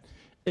detect.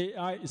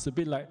 AI is a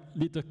bit like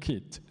little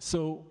kid.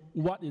 So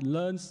what it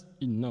learns,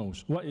 it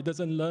knows. What it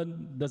doesn't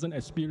learn, doesn't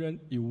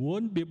experience, it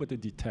won't be able to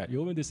detect. You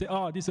won't be able to say,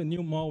 oh, this is a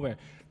new malware,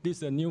 this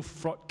is a new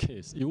fraud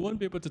case. You won't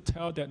be able to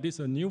tell that this is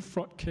a new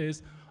fraud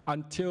case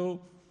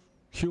until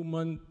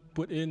human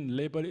put in,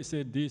 label it,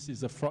 say this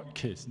is a fraud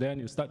case. Then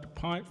you start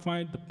to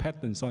find the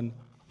patterns on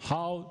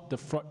how the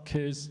fraud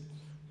case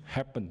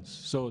happens.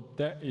 So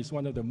that is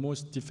one of the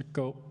most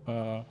difficult,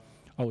 I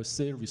would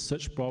say,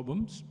 research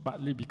problems,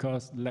 partly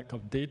because lack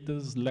of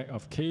data, lack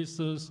of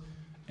cases,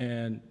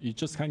 and you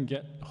just can't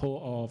get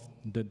hold of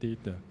the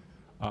data.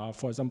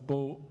 For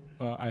example,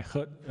 I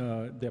heard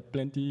there are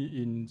plenty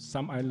in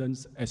some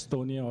islands,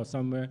 Estonia or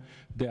somewhere,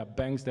 there are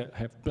banks that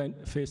have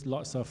faced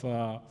lots of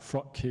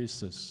fraud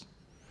cases.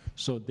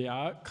 So there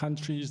are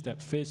countries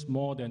that face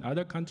more than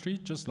other countries,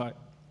 just like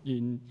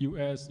in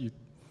US, you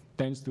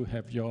tend to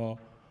have your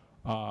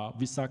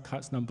Visa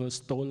cards number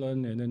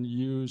stolen and then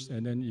used,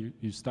 and then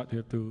you start to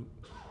have to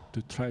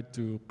try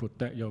to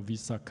protect your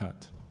Visa card.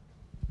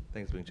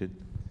 Thanks, Beng.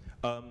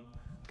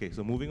 Okay,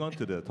 so moving on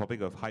to the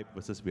topic of hype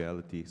versus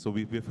reality. So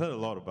we've heard a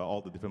lot about all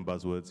the different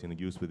buzzwords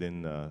used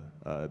within the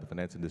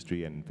finance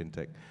industry and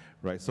fintech,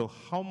 right? So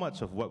how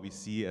much of what we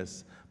see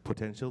as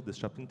potential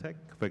disrupting tech,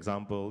 for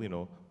example,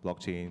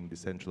 blockchain,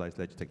 decentralized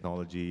ledger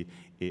technology,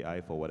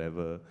 AI for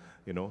whatever,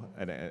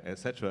 and et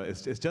cetera,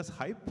 it's just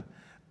hype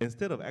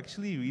instead of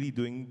actually really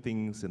doing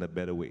things in a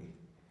better way?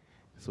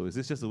 So is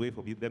this just a way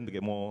for them to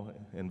get more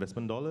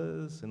investment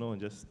dollars, and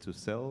just to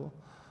sell?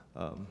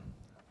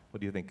 What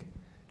do you think?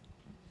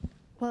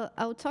 Well,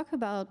 I would talk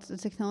about the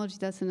technology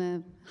that's in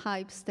a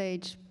hype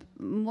stage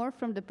more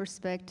from the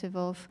perspective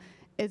of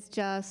it's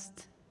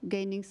just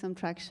gaining some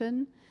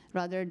traction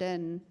rather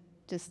than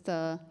just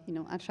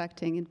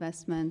attracting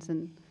investments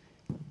and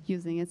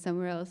using it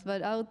somewhere else.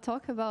 But I would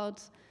talk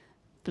about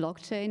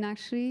blockchain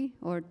actually,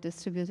 or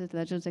distributed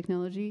ledger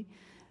technology.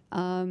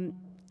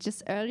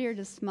 Just earlier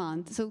this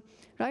month. So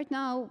right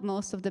now,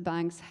 most of the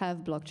banks have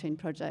blockchain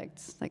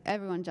projects. Like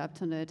everyone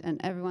jumped on it,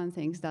 and everyone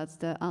thinks that's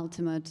the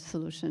ultimate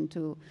solution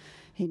to,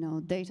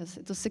 data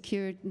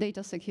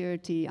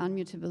security,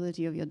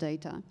 unmutability of your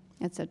data,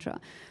 etc.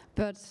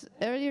 But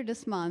earlier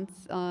this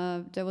month,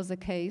 there was a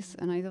case,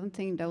 and I don't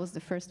think that was the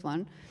first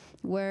one,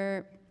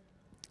 where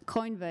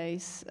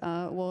Coinbase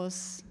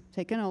was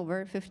taken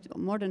over.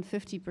 More than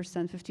 50%,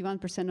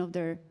 51% of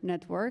their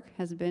network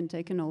has been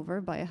taken over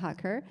by a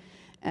hacker.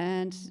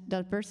 And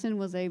that person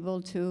was able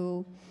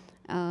to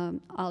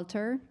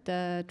alter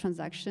the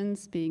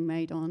transactions being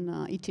made on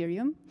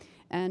Ethereum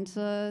and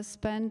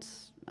spent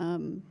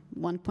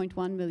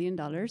 $1.1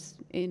 million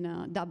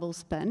in double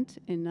spent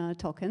in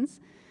tokens.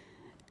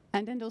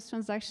 And then those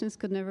transactions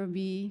could never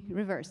be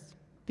reversed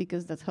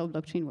because that's how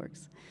blockchain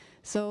works.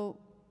 So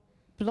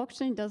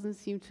blockchain doesn't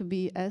seem to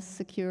be as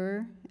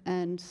secure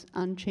and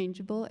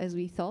unchangeable as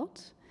we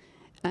thought.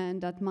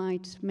 And that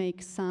might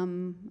make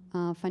some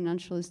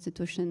financial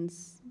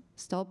institutions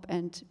stop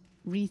and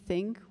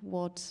rethink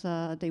what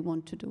they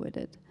want to do with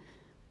it.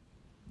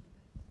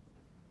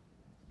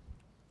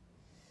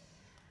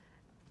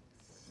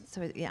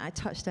 So yeah, I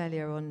touched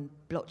earlier on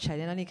blockchain,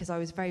 and only because I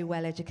was very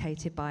well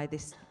educated by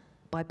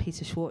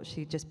Peter Schwartz,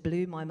 who just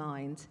blew my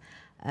mind,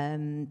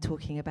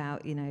 talking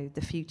about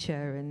the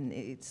future, and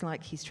it's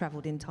like he's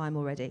travelled in time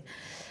already.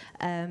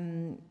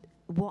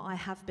 What I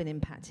have been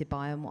impacted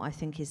by, and what I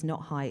think is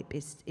not hype,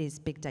 is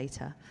big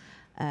data.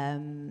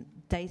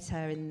 Data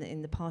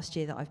in the past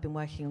year that I've been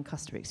working on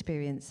customer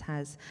experience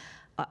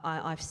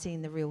I've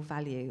seen the real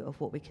value of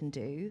what we can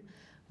do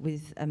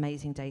with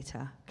amazing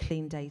data,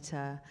 clean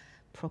data,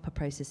 proper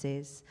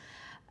processes.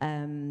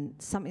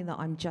 Something that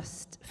I'm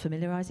just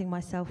familiarizing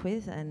myself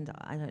with, and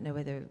I don't know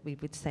whether we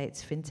would say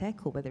it's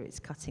fintech or whether it's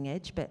cutting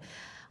edge, but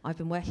I've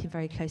been working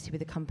very closely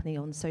with a company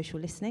on social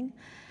listening.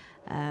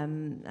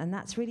 And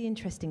that's really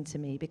interesting to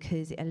me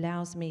because it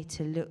allows me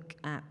to look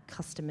at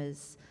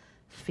customers'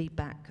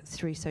 feedback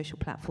through social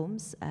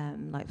platforms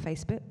like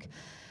Facebook.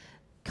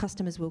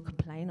 Customers will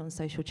complain on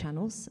social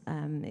channels.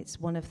 It's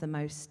one of the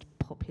most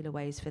popular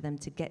ways for them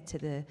to get to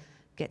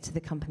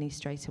the company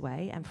straight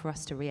away, and for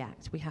us to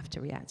react. We have to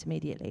react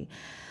immediately.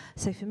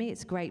 So for me,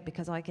 it's great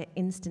because I get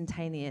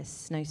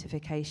instantaneous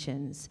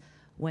notifications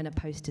when a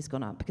post has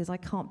gone up, because I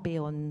can't be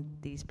on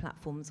these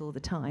platforms all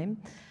the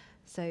time.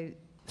 So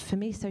for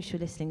me, social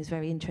listening is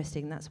very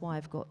interesting. That's why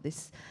I've got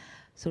this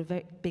sort of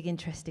very big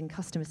interest in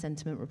customer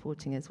sentiment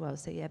reporting as well.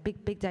 So yeah,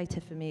 big data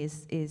for me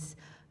is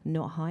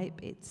not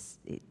hype. It's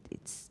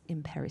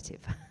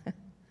imperative.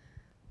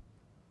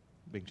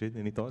 Beng,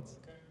 any thoughts?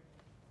 Okay.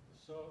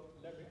 So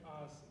let me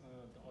ask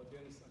the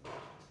audience a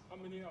question. How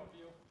many of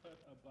you heard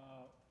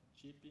about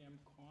JPM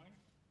coin?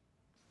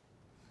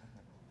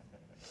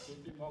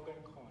 JP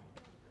Morgan coin.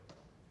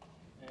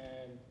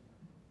 And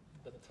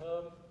the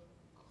term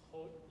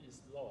code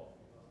is law.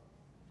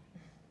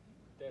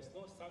 There's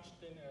no such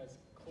thing as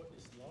code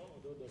is law,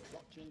 although the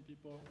blockchain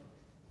people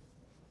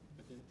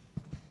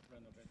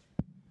renovate.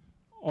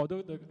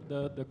 Although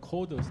the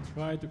coders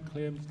try to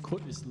claim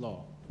code is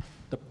law,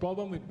 the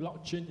problem with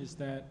blockchain is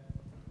that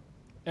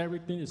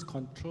everything is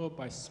controlled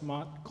by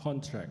smart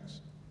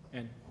contracts.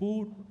 And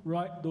who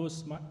write those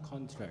smart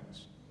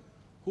contracts?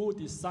 Who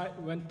decide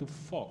when to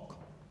fork,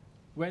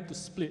 when to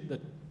split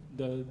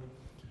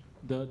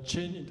the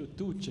chain into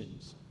two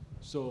chains?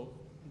 So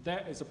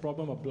that is a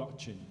problem of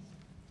blockchain.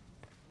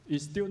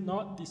 It's still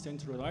not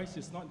decentralized.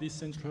 It's not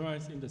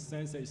decentralized in the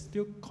sense that it's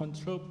still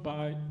controlled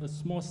by a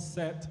small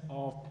set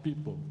of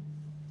people,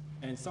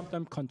 and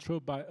sometimes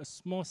controlled by a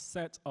small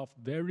set of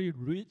very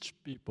rich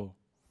people,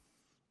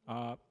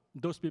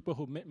 those people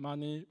who make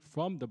money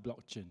from the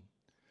blockchain.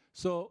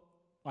 So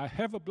I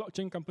have a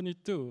blockchain company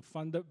too,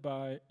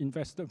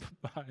 invested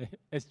by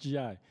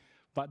SGI,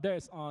 but that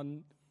is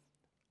on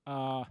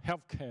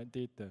healthcare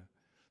data.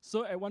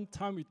 So at one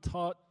time we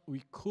thought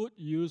we could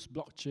use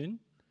blockchain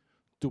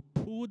to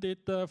pull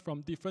data from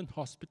different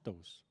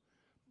hospitals,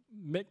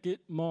 make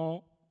it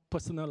more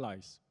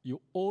personalized. You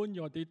own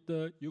your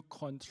data, you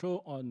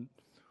control on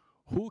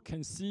who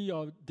can see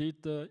your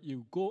data,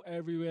 you go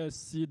everywhere,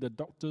 see the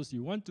doctors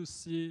you want to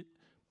see,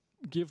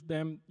 give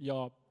them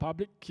your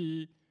public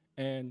key,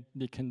 and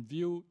they can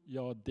view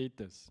your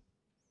data.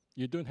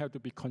 You don't have to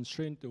be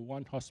constrained to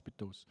one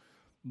hospital.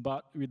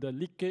 But with the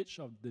leakage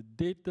of the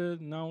data,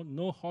 now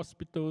no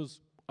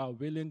hospitals are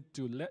willing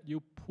to let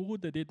you pull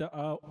the data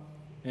out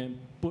and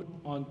put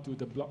onto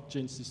the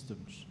blockchain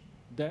systems.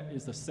 That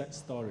is the sad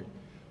story.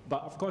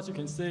 But of course, you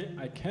can say,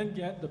 I can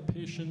get the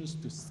patients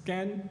to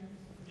scan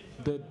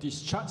the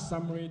discharge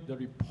summary, the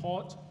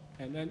report,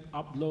 and then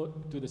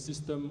upload to the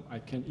system. I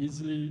can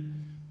easily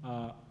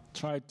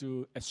try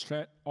to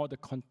extract all the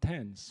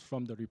contents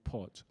from the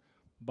report.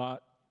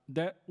 But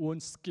that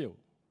won't scale.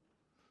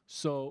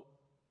 So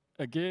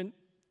again,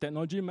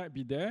 technology might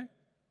be there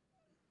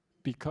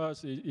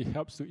because it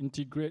helps to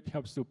integrate,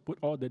 helps to put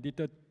all the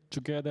data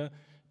together,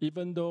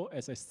 even though,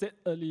 as I said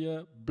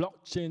earlier,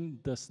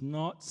 blockchain does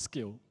not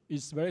scale.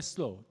 It's very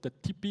slow. The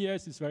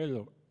TPS is very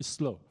low. It's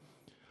slow.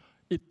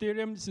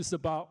 Ethereum is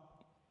about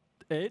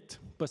 8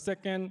 per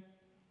second.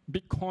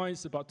 Bitcoin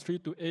is about 3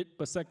 to 8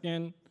 per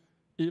second.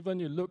 Even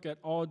you look at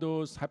all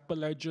those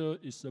Hyperledger,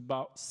 it's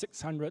about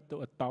 600 to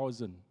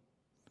 1,000.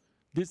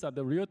 These are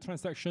the real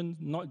transactions,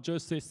 not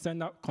just say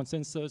send out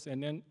consensus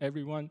and then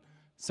everyone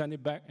send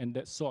it back and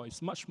that's all.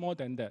 It's much more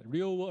than that.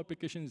 Real world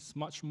application is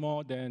much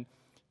more than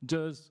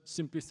just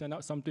simply send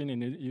out something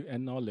and you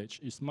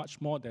acknowledge. It's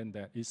much more than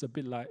that. It's a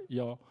bit like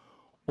your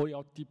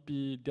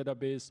OLTP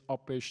database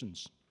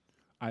operations.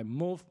 I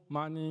move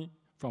money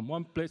from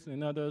one place to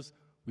another.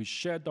 We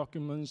share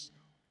documents,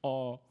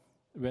 or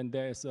when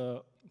there's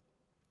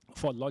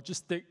for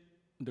logistic,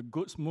 the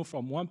goods move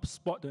from one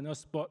spot to another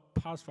spot,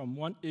 pass from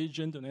one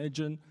agent to an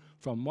agent,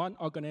 from one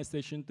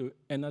organization to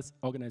another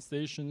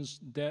organizations.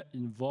 That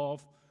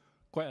involve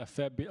quite a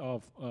fair bit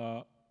of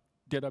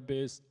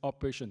database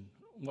operation,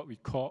 what we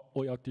call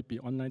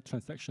OLTP, online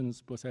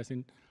transactions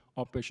processing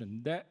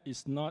operation. That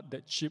is not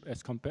that cheap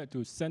as compared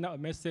to send out a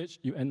message,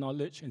 you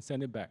acknowledge and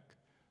send it back.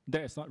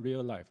 That is not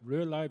real life.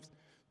 Real life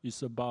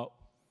is about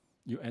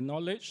you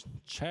acknowledge,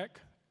 check,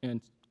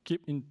 and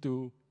keep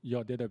into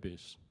your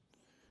database.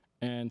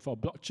 And for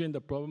blockchain,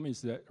 the problem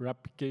is that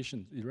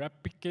replication. It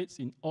replicates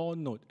in all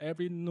nodes.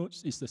 Every node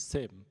is the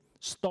same.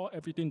 Store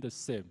everything the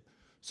same.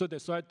 So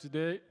that's why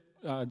today,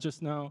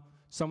 just now,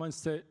 someone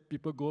said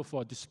people go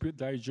for dispute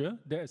ledger.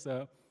 That is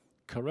a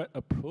correct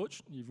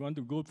approach. If you want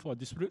to go for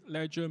dispute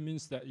ledger,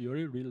 means that you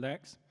already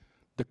relax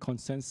the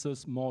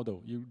consensus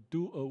model. You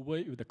do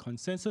away with the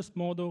consensus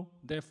model,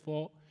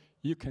 therefore,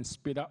 you can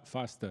speed up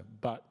faster.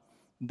 But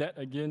that,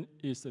 again,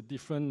 is a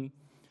different,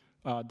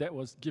 that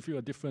will give you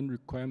a different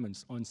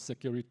requirements on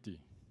security.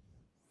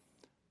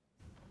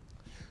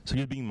 So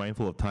you're being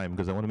mindful of time,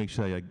 because I want to make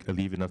sure I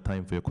leave enough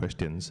time for your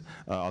questions.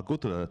 I'll go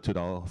to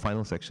our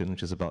final section,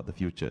 which is about the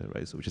future,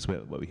 right? So which is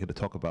what we're here to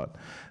talk about.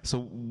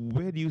 So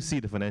where do you see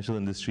the financial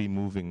industry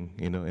moving,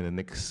 in the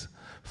next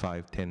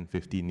 5, 10,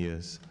 15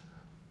 years?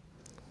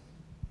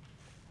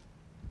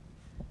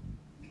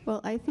 Well,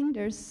 I think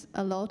there's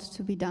a lot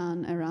to be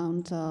done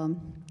around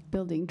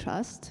building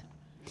trust.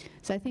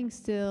 So I think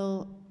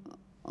still,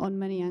 on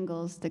many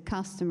angles, the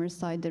customer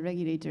side, the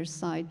regulator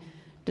side,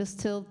 there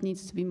still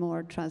needs to be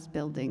more trust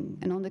building.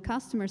 And on the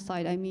customer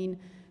side, I mean,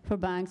 for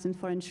banks and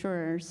for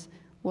insurers,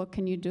 what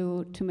can you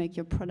do to make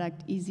your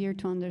product easier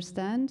to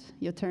understand,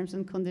 your terms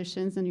and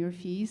conditions and your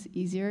fees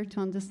easier to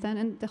understand,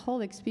 and the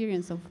whole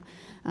experience of,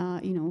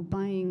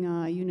 buying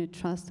a unit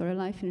trust or a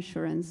life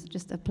insurance,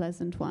 just a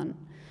pleasant one.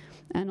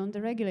 And on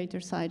the regulator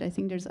side, I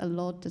think there's a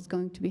lot that's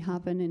going to be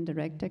happening in the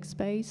RegTech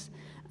space,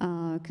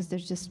 because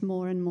there's just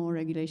more and more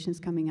regulations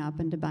coming up,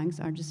 and the banks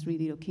are just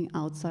really looking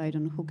outside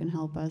on who can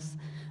help us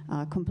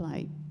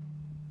comply.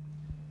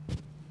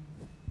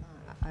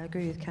 I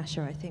agree with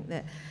Kasia. I think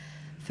that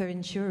for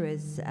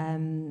insurers,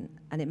 and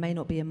it may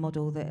not be a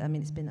model that,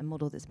 it's been a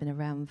model that's been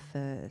around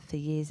for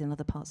years in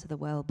other parts of the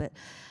world, but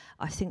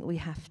I think we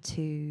have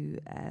to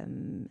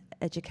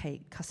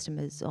educate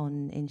customers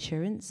on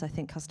insurance. I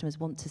think customers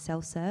want to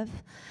self-serve.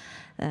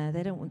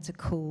 They don't want to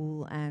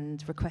call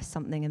and request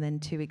something and then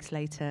 2 weeks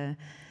later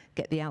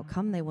get the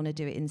outcome. They want to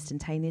do it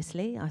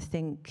instantaneously. I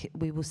think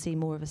we will see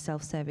more of a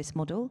self-service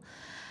model.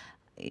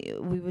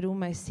 We would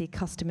almost see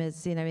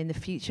customers, in the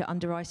future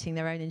underwriting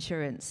their own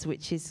insurance,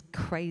 which is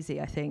crazy,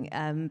 I think.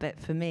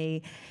 But for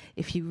me,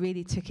 if you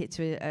really took it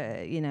to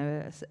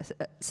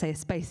say a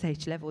space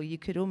age level, you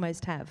could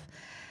almost have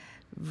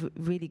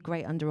really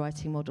great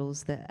underwriting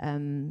models that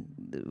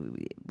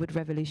would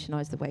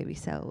revolutionize the way we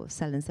sell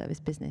and service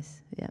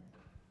business. Yeah.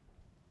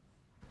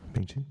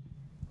 Beng.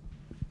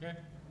 Okay.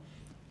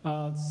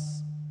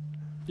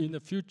 In the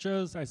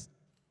future, I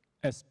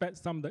expect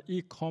some of the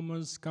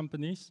e-commerce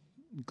companies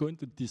going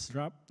to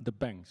disrupt the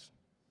banks.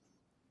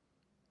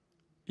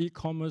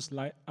 E-commerce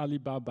like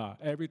Alibaba,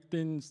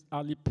 everything's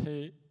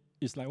Alipay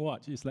is like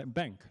what? It's like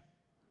bank.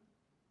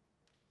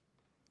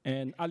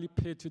 And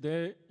Alipay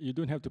today, you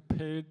don't have to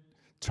pay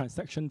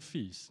transaction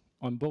fees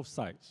on both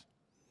sides.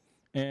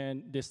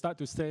 And they start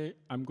to say,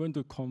 I'm going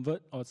to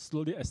convert or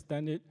slowly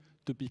extend it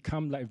to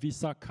become like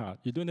Visa card.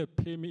 You don't have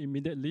to pay me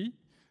immediately.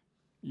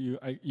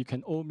 You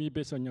can owe me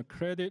based on your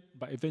credit,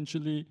 but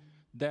eventually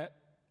that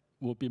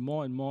will be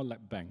more and more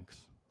like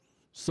banks.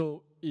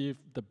 So if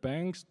the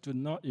banks do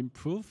not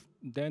improve,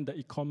 then the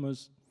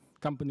e-commerce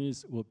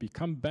companies will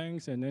become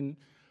banks, and then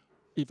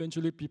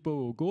eventually people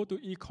will go to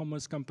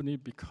e-commerce company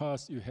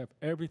because you have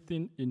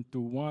everything into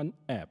one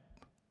app.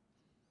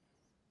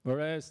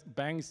 Whereas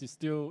banks is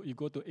still, you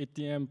go to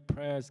ATM,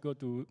 press, go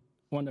to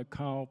one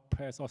account,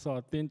 press also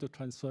a thing to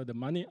transfer the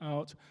money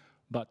out.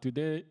 But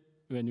today,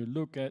 when you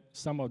look at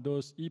some of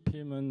those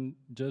e-payment,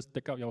 just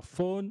take out your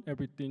phone,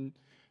 everything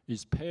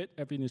is paid,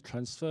 everything is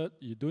transferred.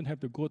 You don't have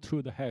to go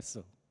through the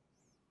hassle.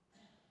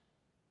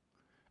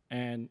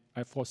 And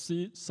I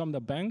foresee some of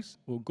the banks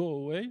will go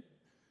away,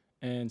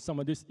 and some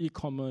of these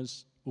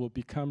e-commerce will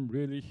become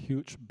really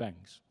huge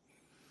banks.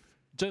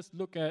 Just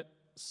look at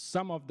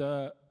some of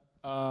the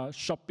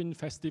shopping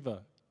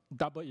festival,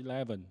 Double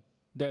 11,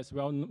 that's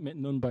well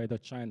known by the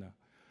China.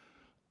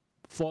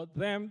 For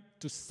them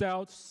to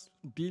sell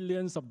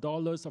billions of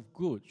dollars of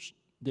goods,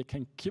 they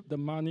can keep the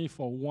money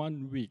for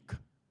 1 week,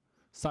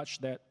 such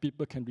that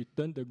people can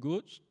return the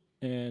goods,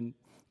 and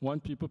when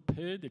people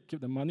pay, they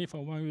keep the money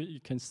for 1 week. You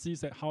can see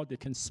that how they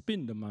can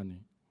spend the money.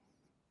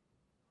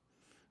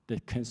 They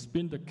can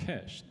spend the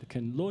cash. They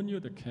can loan you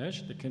the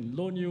cash. They can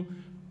loan you,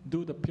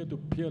 do the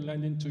peer-to-peer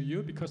lending to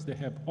you because they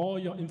have all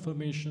your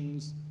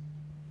information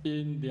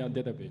in their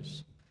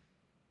database.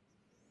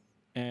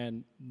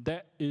 And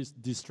that is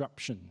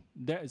disruption.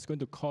 That is going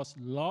to cause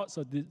lots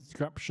of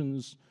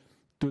disruptions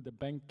to the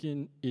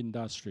banking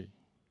industry.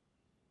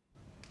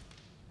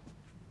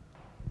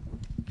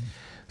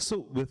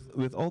 So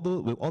with all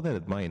that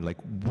in mind, like,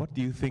 what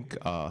do you think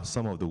are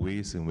some of the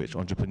ways in which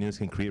entrepreneurs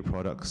can create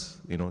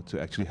products,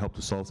 to actually help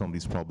to solve some of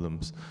these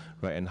problems,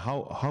 right? And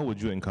how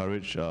would you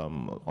encourage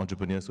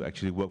entrepreneurs to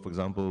actually work, for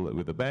example,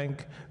 with a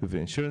bank, with an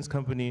insurance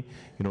company,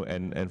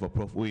 and for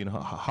Prof,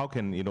 how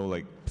can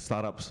like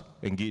startups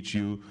engage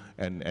you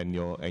and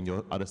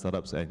your other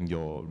startups and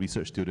your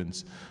research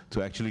students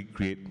to actually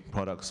create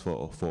products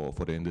for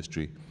the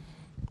industry?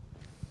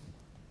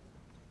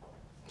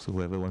 So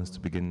whoever wants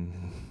to begin.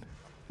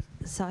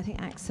 So I think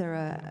AXA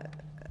are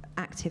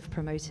active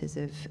promoters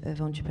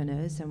of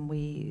entrepreneurs, and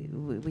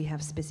we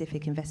have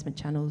specific investment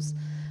channels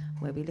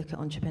where we look at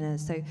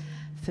entrepreneurs. So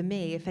for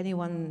me, if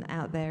anyone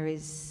out there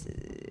is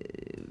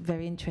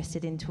very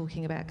interested in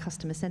talking about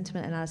customer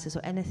sentiment analysis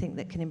or anything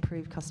that can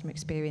improve customer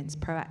experience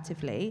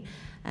proactively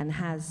and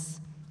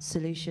has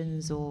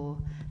solutions or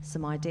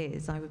some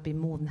ideas, I would be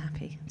more than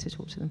happy to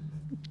talk to them.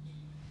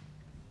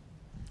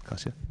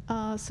 Kasia?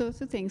 So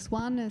two things.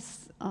 One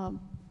is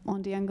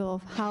on the angle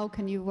of how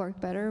can you work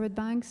better with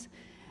banks.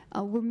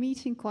 We're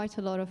meeting quite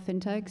a lot of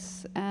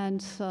fintechs, and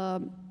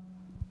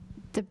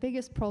the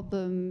biggest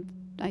problem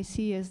I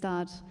see is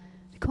that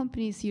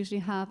companies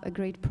usually have a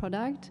great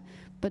product,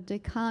 but they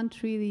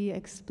can't really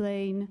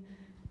explain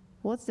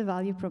what's the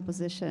value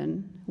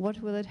proposition,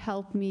 what will it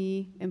help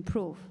me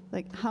improve,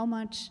 like how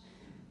much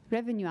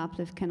revenue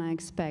uplift can I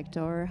expect,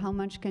 or how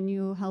much can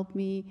you help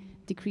me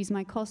decrease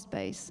my cost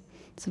base.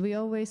 So we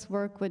always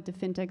work with the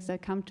fintechs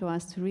that come to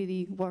us to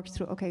really work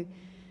through, okay,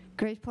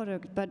 great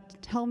product, but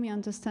help me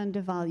understand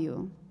the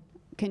value.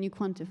 Can you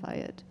quantify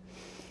it?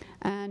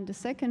 And the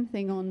second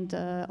thing on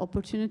the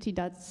opportunity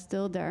that's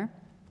still there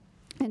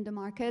in the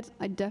market,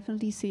 I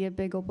definitely see a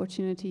big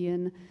opportunity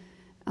in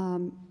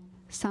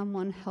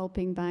someone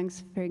helping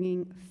banks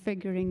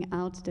figuring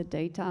out the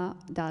data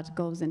that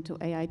goes into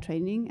AI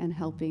training and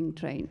helping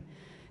train.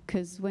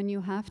 Because when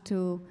you have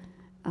to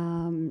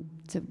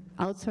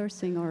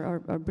outsourcing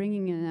or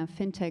bringing in a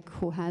fintech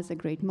who has a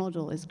great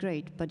model is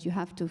great, but you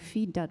have to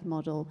feed that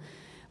model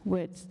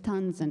with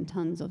tons and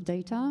tons of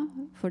data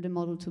for the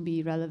model to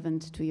be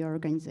relevant to your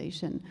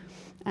organization.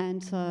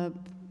 And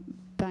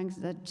banks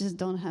that just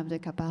don't have the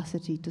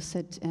capacity to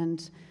sit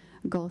and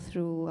go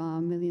through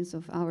millions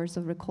of hours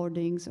of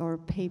recordings or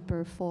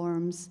paper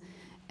forms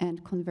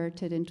and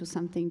convert it into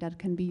something that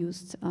can be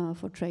used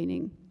for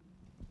training.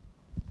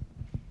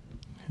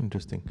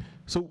 Interesting.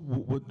 So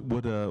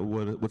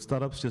would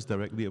startups just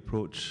directly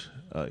approach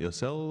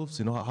yourselves?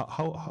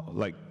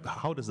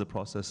 How does the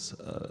process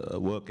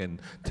work,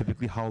 and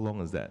typically how long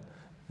is that?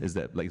 Is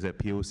that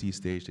POC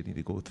stage they need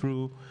to go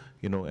through,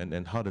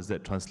 and how does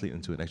that translate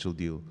into an actual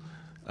deal?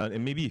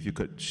 And maybe if you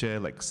could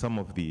share some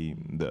of the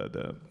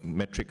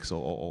metrics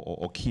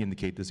or key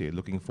indicators you're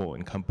looking for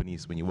in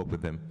companies when you work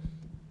with them.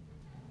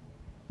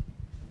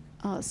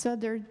 So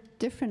there are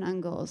different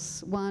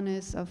angles. One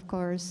is, of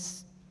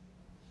course,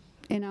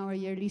 in our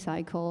yearly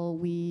cycle,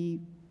 we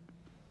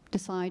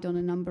decide on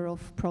a number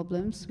of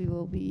problems we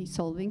will be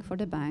solving for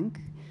the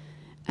bank.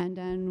 And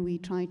then we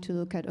try to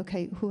look at,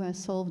 okay, who has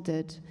solved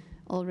it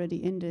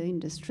already in the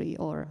industry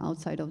or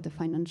outside of the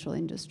financial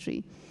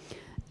industry.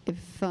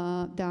 If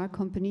there are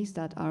companies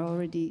that are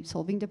already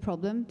solving the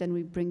problem, then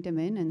we bring them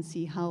in and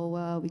see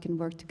how we can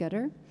work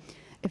together.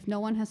 If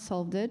no one has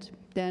solved it,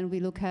 then we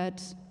look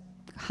at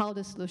how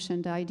the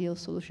solution, the ideal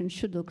solution,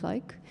 should look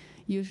like.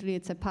 Usually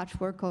it's a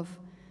patchwork of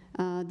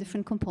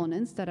different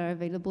components that are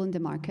available in the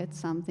market,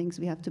 some things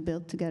we have to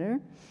build together.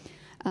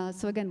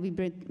 So again, we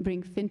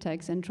bring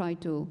fintechs and try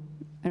to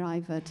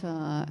arrive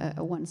at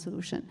one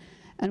solution.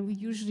 And we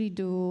usually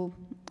do,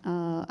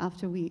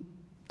 after we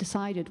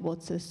decided what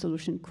the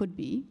solution could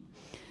be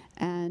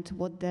and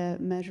what the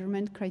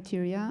measurement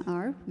criteria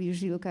are. We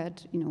usually look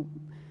at,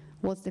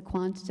 what's the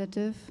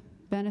quantitative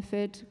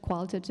benefit,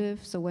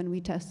 qualitative. So when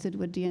we tested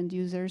with the end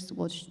users,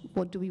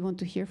 what do we want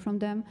to hear from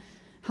them?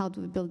 How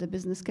do we build a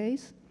business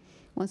case?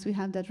 Once we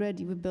have that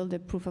ready, we build a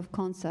proof of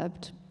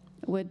concept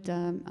with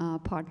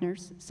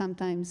partners.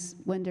 Sometimes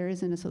when there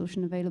isn't a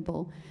solution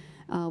available,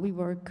 we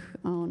work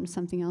on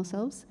something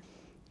else.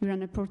 We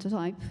run a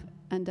prototype,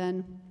 and then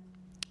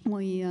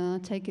we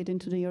take it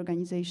into the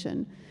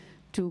organization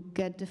to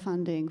get the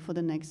funding for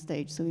the next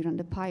stage. So we run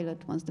the pilot.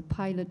 Once the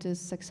pilot is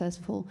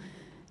successful,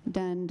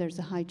 then there's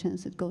a high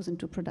chance it goes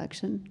into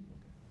production.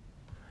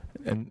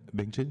 And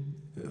Beng,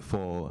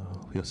 for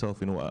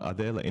yourself, are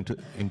there like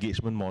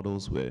engagement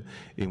models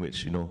in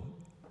which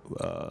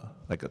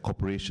like a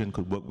corporation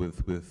could work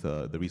with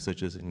the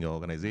researchers in your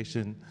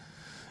organization,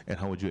 and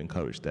how would you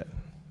encourage that?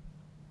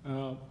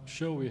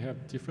 Sure, we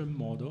have different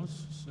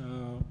models.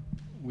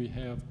 We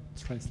have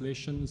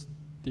translations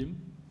team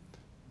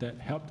that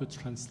help to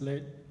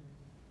translate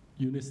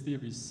university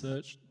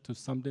research to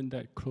something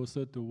that's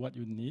closer to what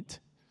you need.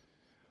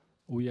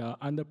 We are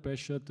under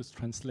pressure to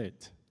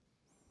translate.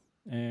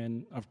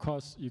 And of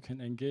course, you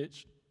can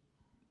engage,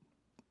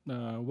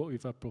 work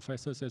with our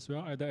professors as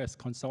well, either as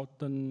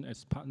consultant,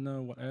 as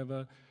partner,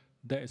 whatever.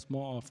 That is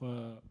more of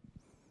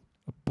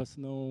a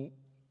personal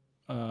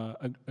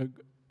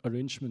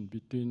arrangement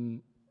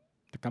between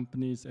the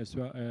companies as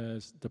well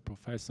as the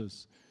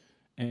professors.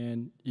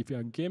 And if you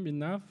are game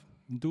enough,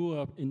 do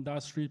an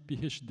industry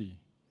PhD.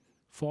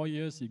 4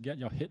 years, you get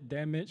your head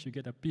damaged, you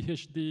get a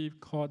PhD,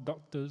 call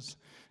doctors.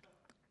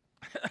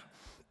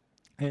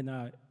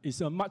 And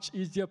it's a much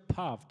easier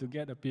path to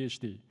get a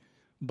PhD,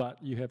 but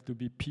you have to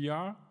be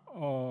PR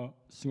or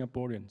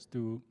Singaporeans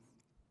to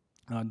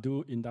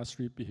do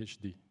industry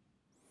PhD.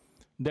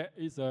 That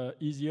is the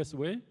easiest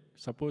way.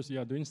 Suppose you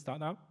are doing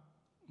startup,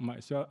 might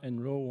as well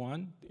enroll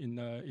one in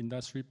the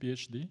industry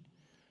PhD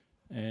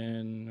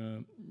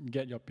and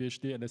get your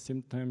PhD at the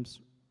same time,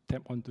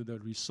 tap onto the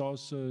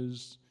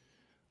resources.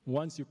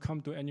 Once you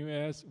come to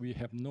NUS, we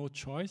have no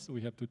choice.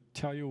 We have to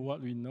tell you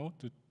what we know.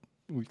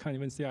 We can't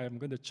even say, I'm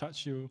going to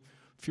charge you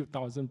a few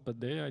thousand per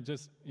day.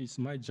 It's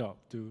my job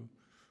to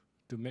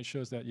make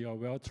sure that you are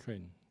well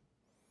trained.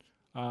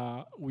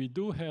 We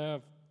do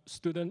have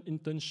student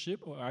internship,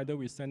 or either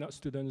we send out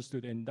students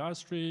to the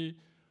industry,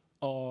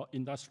 or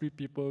industry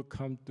people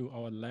come to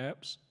our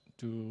labs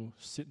to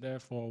sit there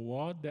for a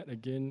while. That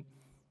again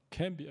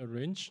can be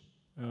arranged.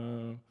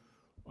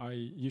 I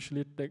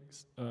usually take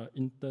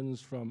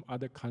interns from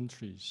other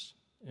countries,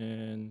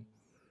 and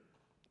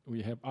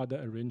we have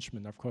other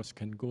arrangements. Of course,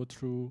 can go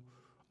through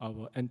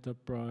our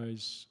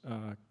enterprise.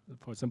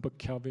 For example,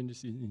 Kelvin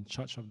is in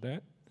charge of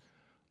that.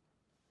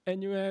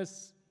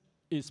 NUS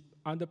is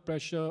under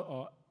pressure,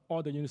 or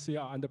all the universities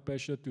are under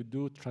pressure to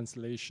do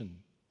translation,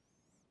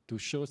 to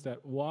show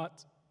that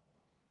what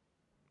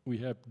we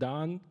have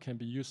done can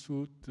be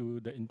useful to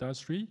the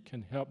industry,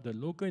 can help the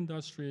local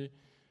industry,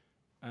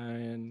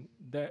 and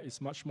that is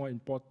much more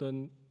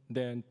important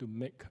than to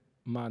make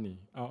money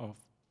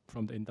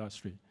from the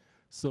industry.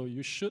 So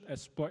you should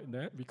exploit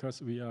that,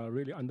 because we are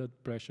really under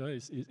pressure.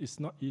 It's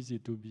not easy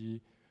to be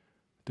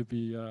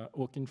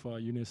working for a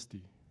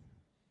university,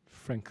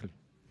 frankly.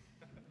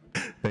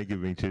 Thank you,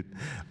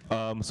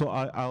 Beng. So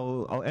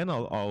I'll end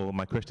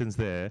my questions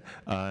there.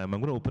 I'm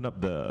going to open up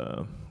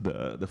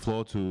the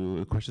floor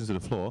to questions to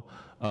the floor.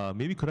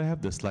 Maybe could I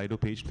have the Slido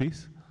page,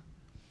 please?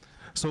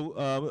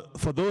 So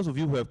for those of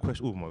you who have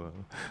questions,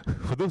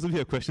 for those of you who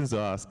have questions to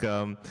ask,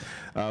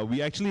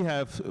 we actually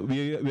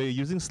we're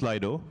using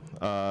Slido.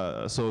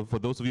 So for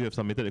those of you who have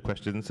submitted the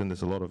questions, and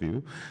there's a lot of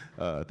you,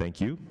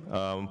 thank you.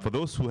 For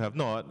those who have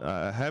not,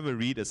 have a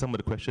read at some of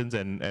the questions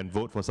and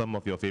vote for some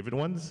of your favorite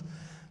ones.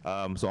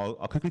 So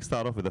I'll quickly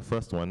start off with the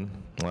first one.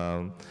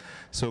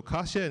 So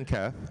Kasia and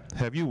Kath,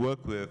 have you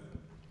worked with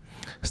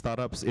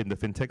startups in the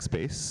FinTech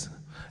space?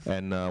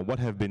 And what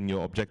have been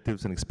your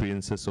objectives and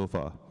experiences so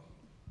far?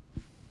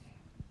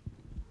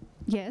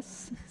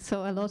 Yes,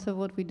 so a lot of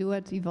what we do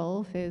at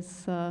Evolve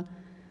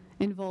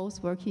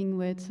involves working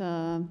with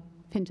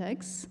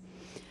FinTechs.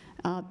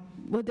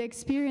 What the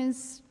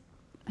experience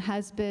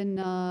has been,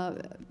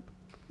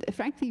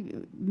 frankly,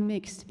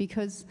 mixed,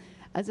 because,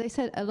 as I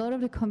said, a lot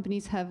of the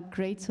companies have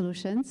great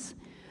solutions,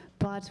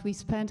 but we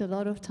spend a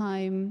lot of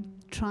time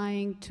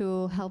trying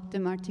to help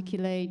them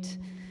articulate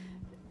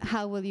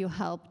how will you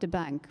help the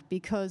bank,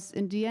 because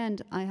in the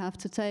end, I have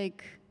to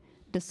take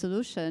the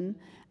solution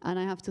and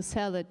I have to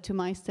sell it to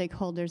my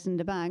stakeholders in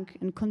the bank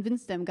and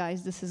convince them,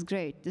 guys, this is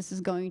great. This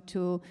is going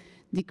to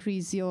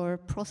decrease your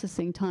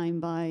processing time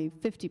by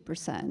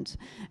 50%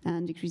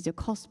 and decrease your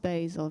cost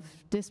base of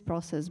this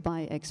process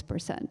by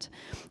X%.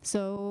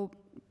 So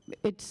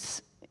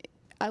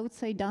I would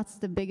say that's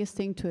the biggest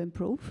thing to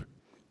improve.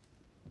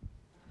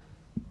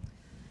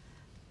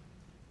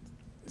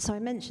 So I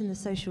mentioned the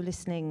social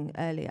listening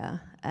earlier.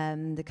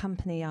 The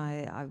company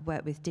I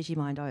work with,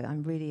 Digimind,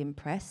 I'm really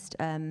impressed.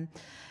 A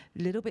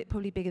little bit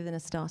probably bigger than a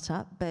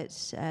startup,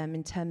 but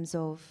in terms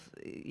of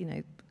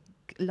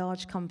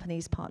large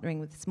companies partnering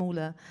with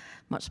smaller,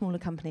 much smaller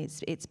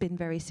companies. It's been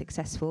very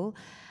successful.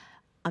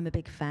 I'm a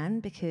big fan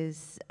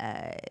because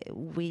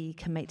we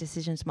can make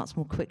decisions much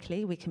more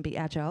quickly. We can be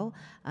agile,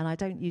 and I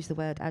don't use the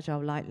word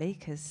agile lightly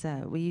because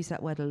we use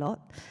that word a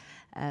lot.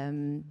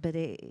 But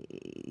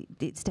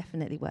it's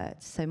definitely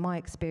worked. So my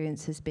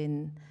experience has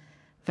been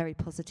very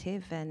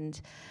positive, and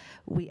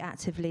we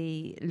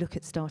actively look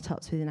at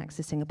startups within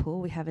AXA Singapore.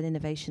 We have an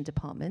innovation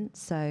department,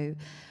 so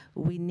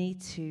we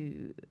need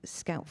to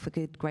scout for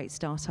great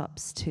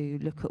startups to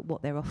look at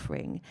what they're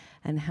offering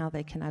and how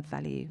they can add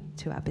value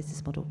to our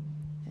business model.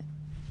 Yeah.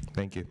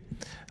 Thank you.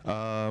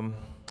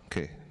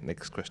 Okay,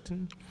 next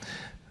question.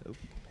 Oh,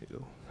 here you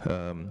go.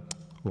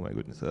 Oh my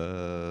goodness.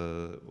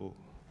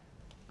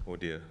 Oh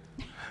dear.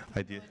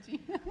 I did.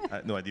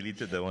 No, I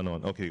deleted the one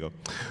on. Okay, you go.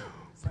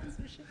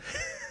 Censorship.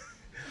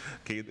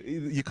 Okay,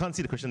 you can't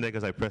see the question there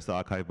because I pressed the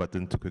archive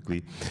button too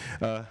quickly.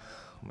 Oh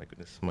my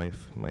goodness, my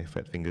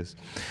fat fingers.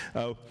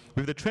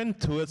 With the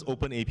trend towards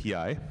open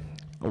API,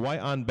 why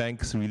aren't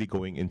banks really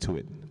going into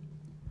it?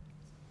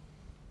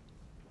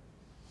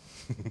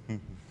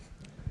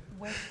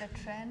 With the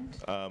trend?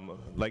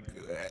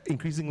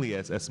 Increasingly,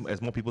 as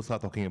more people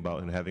start talking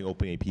about and having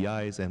open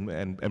APIs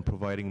and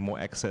providing more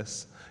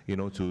access,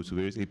 to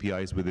various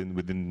APIs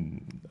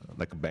within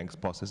like a bank's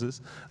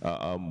processes,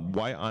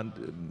 why aren't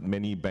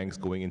many banks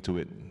going into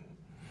it?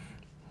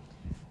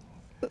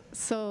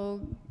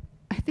 So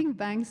I think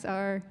banks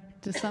are,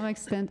 to some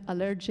extent,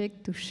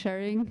 allergic to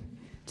sharing,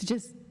 to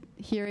just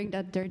hearing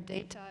that their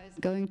data is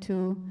going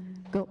to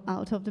go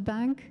out of the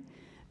bank.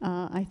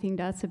 I think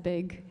that's a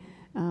big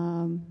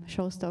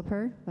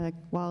showstopper. Like,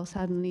 wow,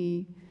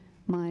 suddenly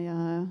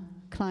my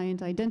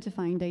client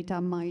identifying data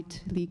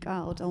might leak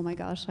out. Oh my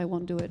gosh, I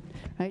won't do it,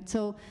 right?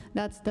 So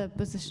that's the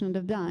position of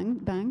the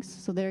banks.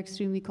 So they're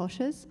extremely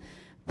cautious.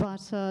 But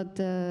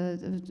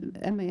the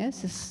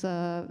MAS is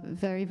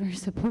very, very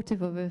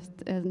supportive of it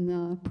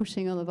and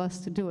pushing all of us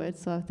to do it.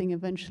 So I think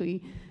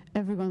eventually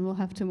everyone will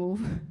have to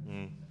move.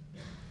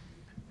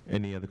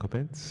 Any other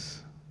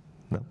comments?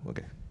 No?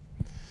 Okay.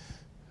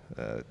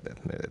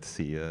 Let's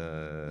see.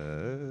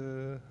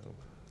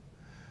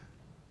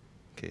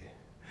 Okay.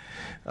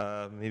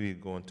 Maybe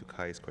go on to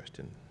Kai's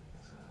question.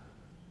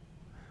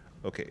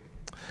 Okay.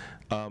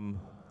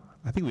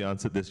 I think we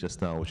answered this just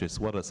now, which is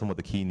what are some of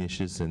the key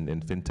niches in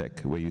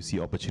FinTech where you see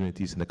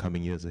opportunities in the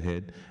coming years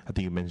ahead? I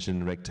think you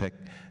mentioned RegTech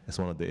as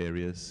one of the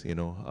areas,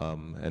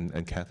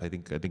 and Kath, I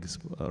think it's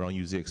around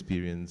user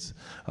experience.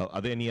 Are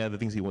there any other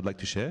things you would like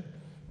to share?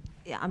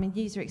 Yeah, I mean,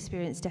 user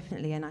experience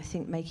definitely, and I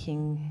think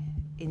making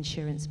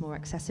insurance more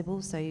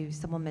accessible. So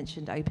someone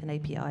mentioned open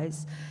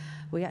APIs.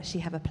 We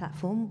actually have a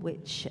platform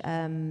which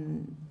our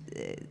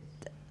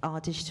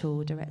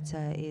digital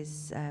director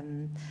is,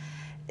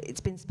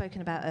 it's been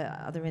spoken about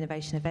at other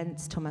innovation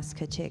events. Thomas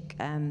Kacik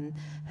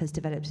has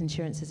developed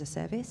insurance as a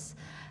service.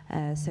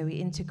 So we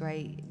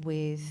integrate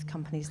with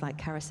companies like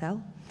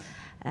Carousel.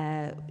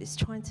 It's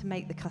trying to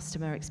make the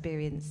customer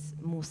experience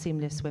more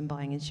seamless when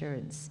buying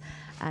insurance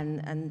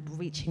and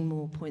reaching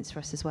more points for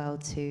us as well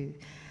to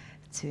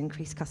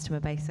increase customer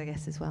base, I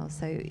guess, as well.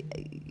 So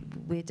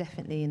we're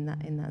definitely in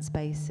that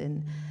space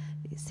and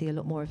see a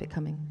lot more of it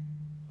coming.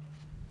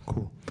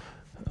 Cool.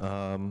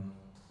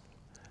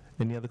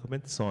 Any other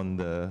comments on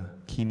the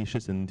key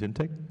niches in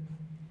FinTech?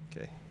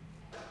 Okay.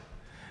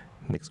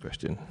 Next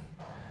question.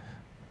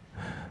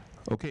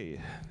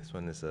 Okay, this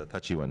one is a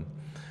touchy one.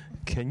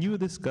 Can you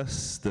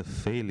discuss the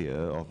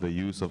failure of the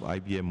use of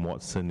IBM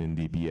Watson in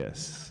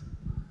DBS?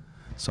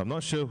 So I'm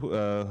not sure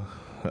who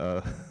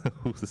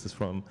this is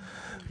from.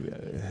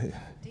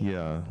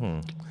 Yeah.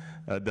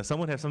 Does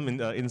someone have some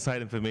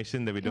inside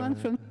information that we don't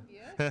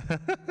have?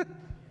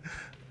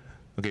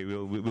 Okay,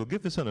 we'll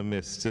give this one a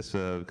miss, just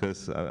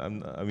because I'm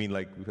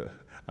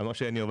not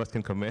sure any of us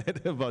can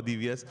comment about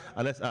DBS,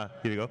 unless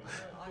here you go.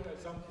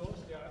 Some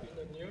posts they are in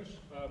the news,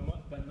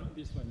 but not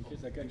this one,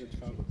 because I get into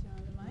trouble.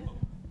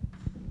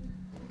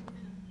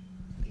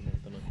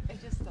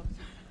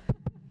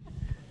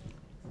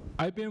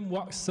 IBM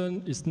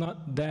Watson is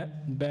not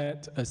that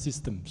bad a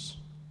systems.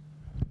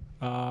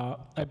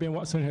 IBM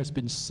Watson has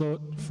been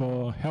sold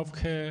for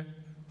healthcare,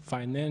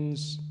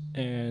 finance,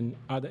 and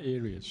other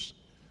areas.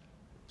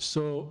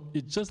 So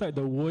it's just like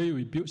the way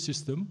we build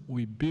system.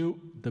 We build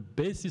the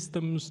base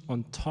systems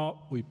on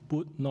top, we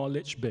put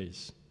knowledge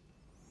base.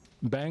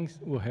 Banks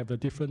will have a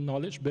different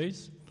knowledge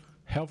base.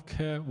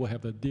 Healthcare will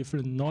have a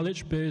different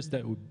knowledge base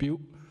that we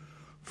build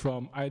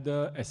from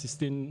either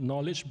existing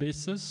knowledge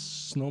bases,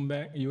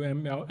 SNOMED,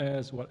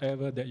 UMLS,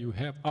 whatever that you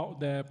have out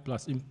there,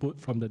 plus input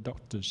from the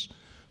doctors.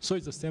 So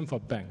it's the same for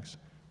banks.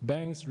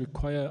 Banks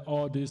require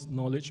all these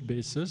knowledge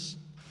bases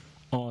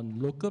on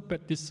local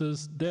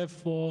practices.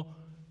 Therefore,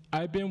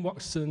 IBM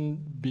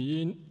Watson,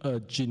 being a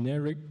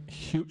generic,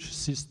 huge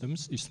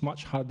systems, is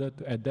much harder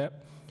to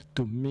adapt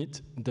to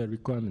meet the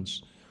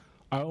requirements.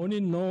 I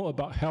only know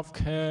about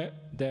healthcare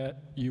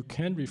that you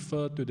can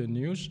refer to the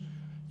news,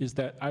 is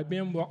that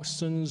IBM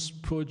Watson's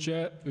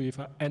project with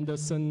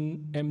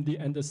MD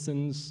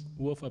Anderson's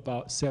worth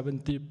about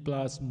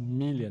 70+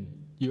 million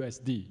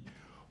USD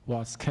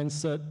was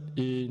cancelled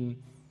in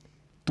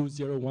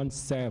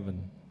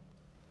 2017.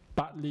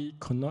 Partly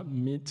could not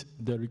meet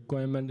the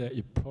requirement that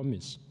it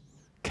promised,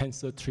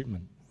 cancer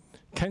treatment.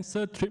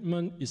 Cancer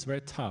treatment is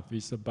very tough.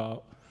 It's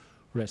about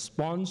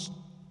response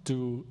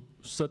to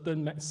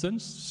certain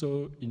medicines,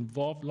 so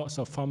involve lots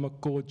of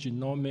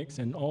pharmacogenomics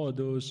and all of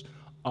those.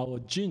 Our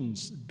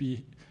genes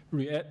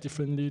react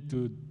differently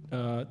to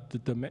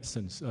the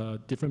medicines.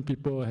 Different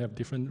people have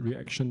different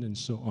reactions and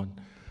so on.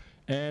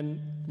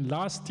 And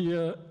last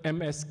year,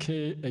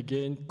 MSK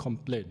again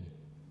complained.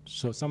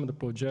 So some of the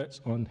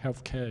projects on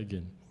healthcare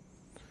again.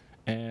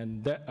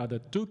 And that are the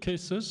two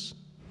cases.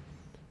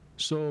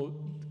 So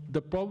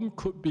the problem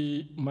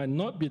might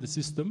not be the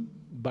system,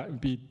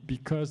 but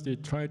because they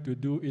try to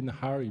do in a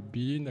hurry.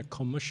 Being a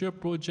commercial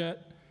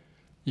project,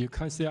 you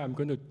can't say I'm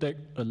going to take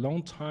a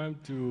long time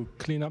to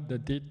clean up the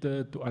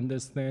data to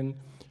understand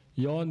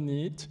your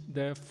need,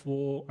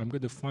 therefore I'm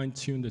going to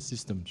fine-tune the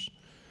systems.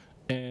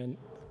 And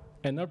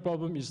another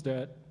problem is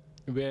that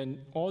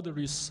when all the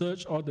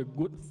research, all the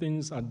good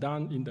things are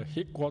done in the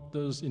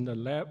headquarters, in the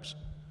labs,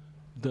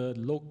 the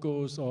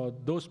locals or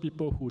those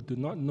people who do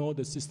not know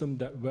the system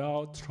that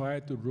well try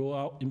to roll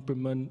out,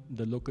 implement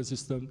the local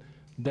system,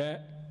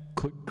 that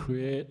could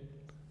create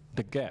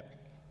the gap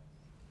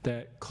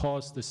that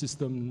cause the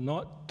system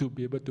not to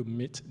be able to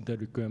meet the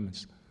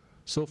requirements.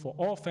 So for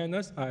all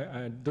fairness,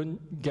 I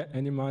don't get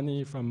any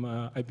money from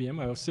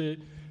IBM. I will say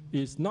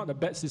it's not a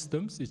bad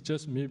system, it's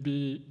just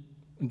maybe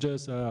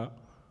just not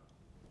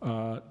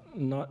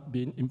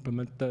being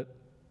implemented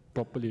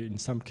properly in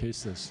some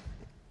cases.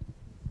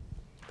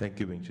 Thank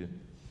you, Beng.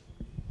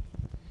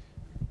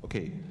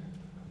 Okay,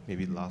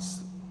 maybe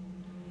last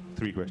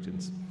 3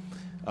 questions.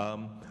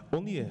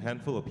 Only a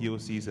handful of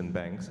POCs and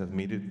banks have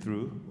made it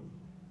through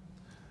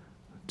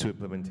to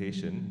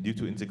implementation due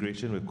to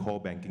integration with core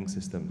banking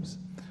systems.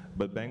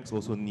 But banks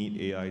also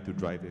need AI to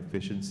drive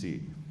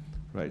efficiency,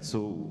 right?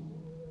 So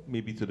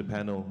maybe to the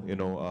panel,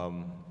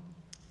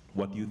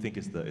 what do you think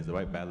is the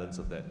right balance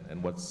of that,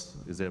 and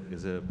is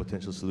there a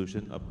potential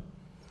solution?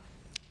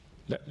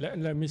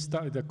 Let me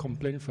start with the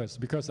complaint first,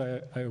 because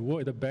I work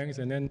at the banks,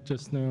 and then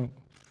just now,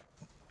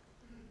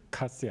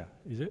 Kasia,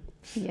 is it?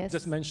 Yes.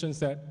 Just mentions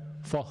that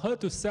for her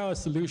to sell a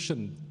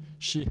solution,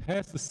 she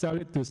has to sell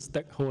it to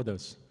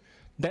stakeholders.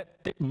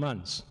 That takes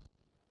months.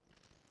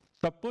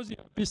 Suppose you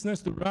have a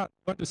business to run,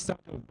 you want to sell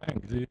to a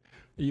bank.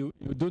 You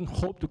don't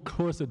hope to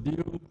close a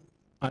deal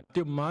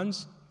until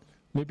months.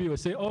 Maybe you will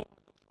say, oh,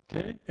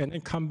 okay, and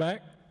then come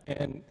back,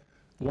 and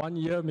 1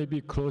 year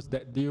maybe close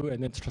that deal,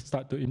 and then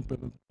start to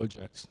implement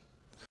projects.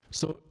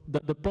 So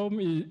the problem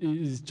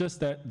is just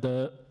that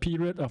the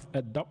period of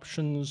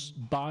adoptions,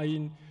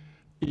 buy-in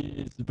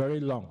is very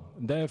long.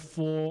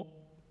 Therefore,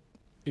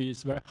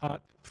 it's very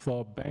hard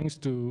for banks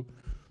to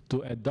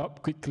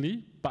adopt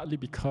quickly, partly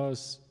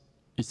because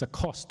it's a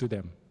cost to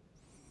them.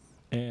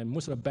 And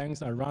most of the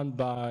banks are run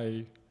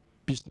by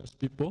business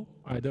people,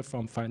 either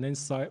from finance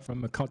side,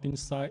 from accounting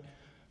side.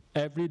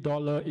 Every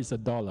dollar is a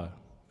dollar.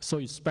 So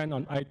you spend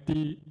on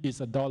IT,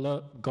 is a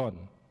dollar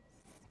gone.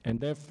 And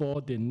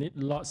therefore, they need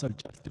lots of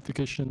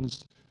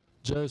justifications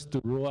just to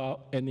roll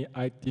out any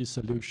IT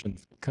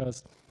solutions,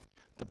 because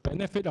the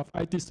benefit of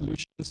IT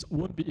solutions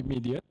won't be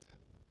immediate,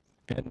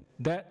 and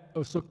that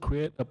also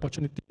creates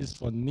opportunities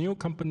for new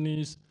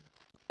companies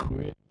to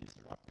create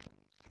disruption.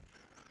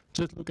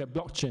 Just look at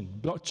blockchain.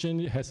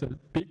 Blockchain has a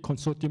big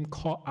consortium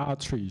called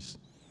R3s.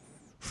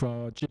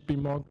 From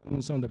JP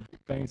Morgan, some of the big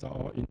banks are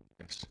all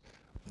indexed.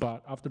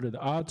 But after the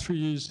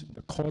R3s,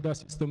 the CORDA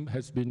system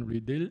has been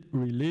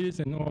released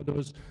and all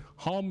those,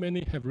 how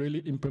many have really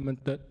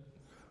implemented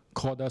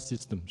CORDA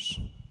systems?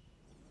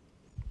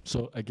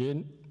 So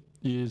again,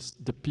 is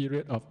the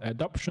period of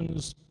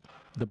adoptions,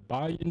 the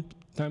buy-in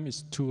time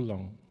is too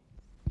long.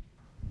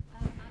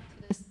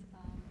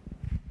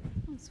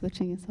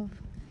 Switching it off,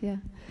 yeah.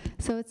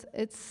 So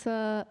it's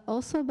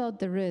also about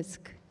the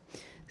risk.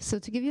 So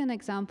to give you an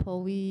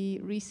example, we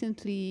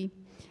recently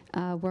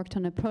worked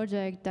on a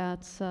project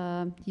that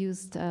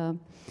used a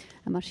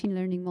machine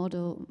learning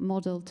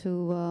model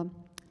to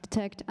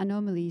detect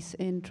anomalies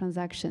in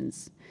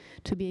transactions,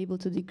 to be able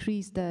to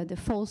decrease the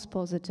false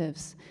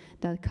positives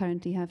that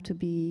currently have to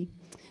be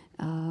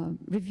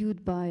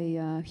reviewed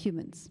by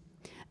humans.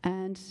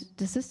 And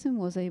the system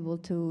was able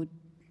to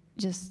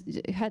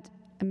it had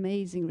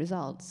amazing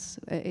results.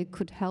 It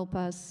could help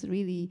us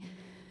really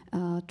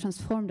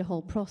transform the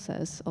whole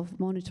process of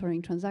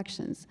monitoring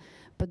transactions.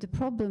 But the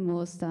problem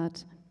was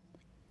that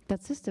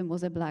that system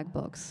was a black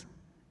box,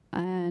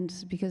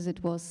 and because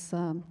it was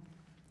from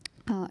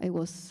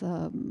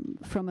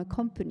a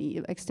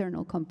company,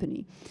 external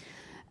company,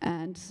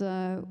 and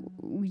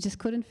we just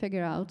couldn't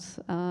figure out,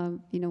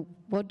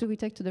 what do we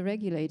take to the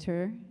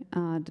regulator?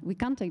 We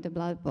can't take the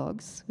black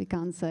box. We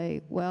can't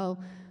say, well,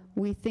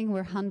 we think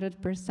we're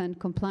 100%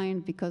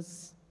 compliant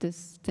because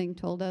this thing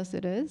told us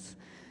it is.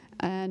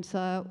 And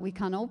we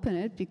can't open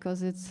it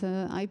because it's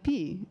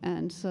IP.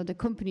 And so the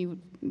company,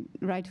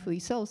 rightfully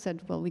so,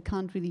 said, well, we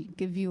can't really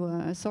give you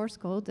a source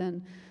code,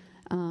 and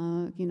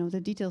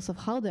the details of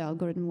how the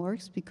algorithm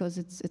works because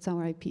it's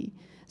our IP.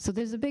 So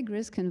there's a big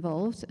risk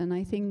involved, and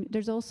I think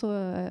there's also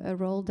a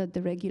role that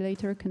the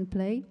regulator can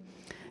play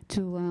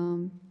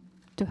to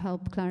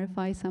help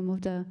clarify some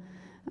of the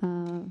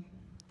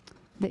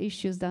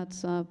issues that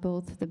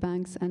both the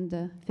banks and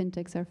the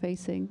fintechs are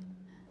facing.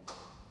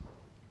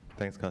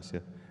 Thanks,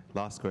 Kasia.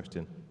 Last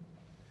question.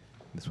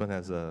 This one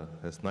has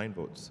 9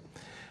 votes.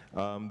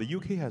 The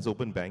UK has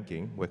open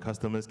banking, where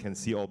customers can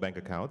see all bank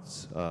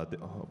accounts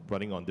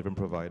running on different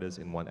providers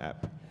in one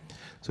app.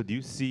 So do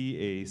you see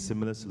a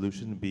similar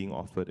solution being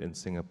offered in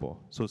Singapore?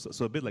 So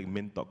a bit like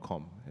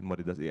Mint.com, and what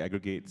it does, it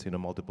aggregates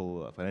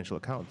multiple financial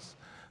accounts.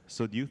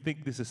 So do you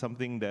think this is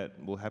something that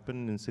will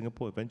happen in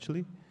Singapore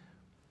eventually?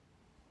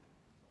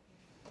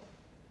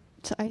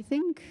 So I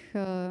think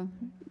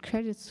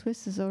Credit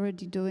Suisse is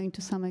already doing,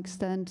 to some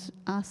extent,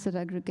 asset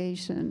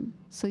aggregation.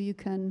 So you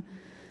can,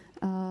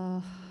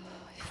 I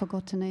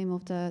forgot the name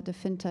of the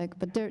fintech,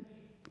 but they're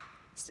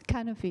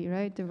Canopy,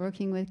 right? They're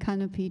working with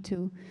Canopy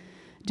to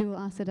do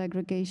asset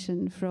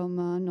aggregation from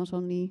not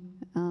only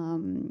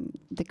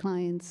the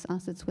client's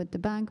assets with the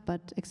bank,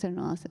 but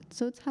external assets.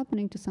 So it's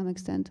happening to some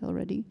extent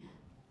already.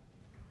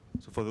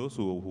 So for those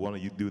who want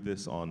to do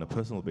this on a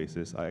personal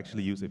basis, I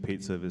actually use a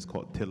paid service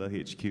called Tiller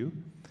HQ.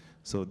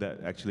 So that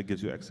actually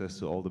gives you access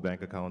to all the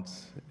bank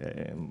accounts.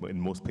 In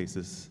most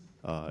places,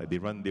 they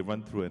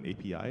run through an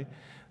API,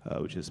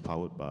 which is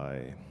powered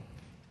by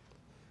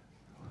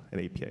an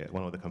API,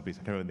 one of the companies,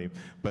 I can't remember the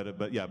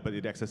name. But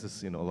it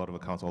accesses a lot of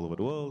accounts all over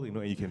the world,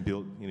 and you can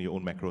build your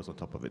own macros on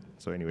top of it.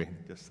 So anyway,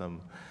 just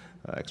some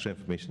extra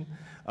information.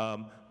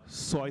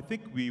 So I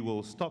think we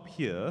will stop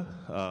here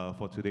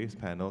for today's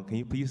panel. Can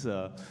you please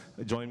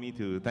join me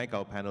to thank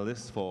our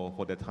panelists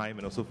for their time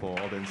and also for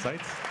all the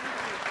insights?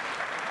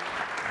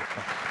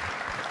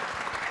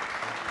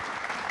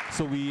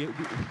 So we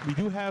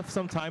do have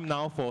some time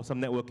now for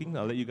some networking.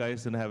 I'll let you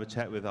guys have a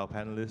chat with our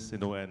panelists,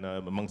 and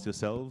amongst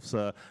yourselves.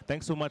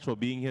 Thanks so much for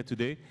being here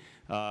today.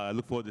 I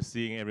look forward to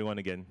seeing everyone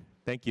again.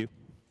 Thank you.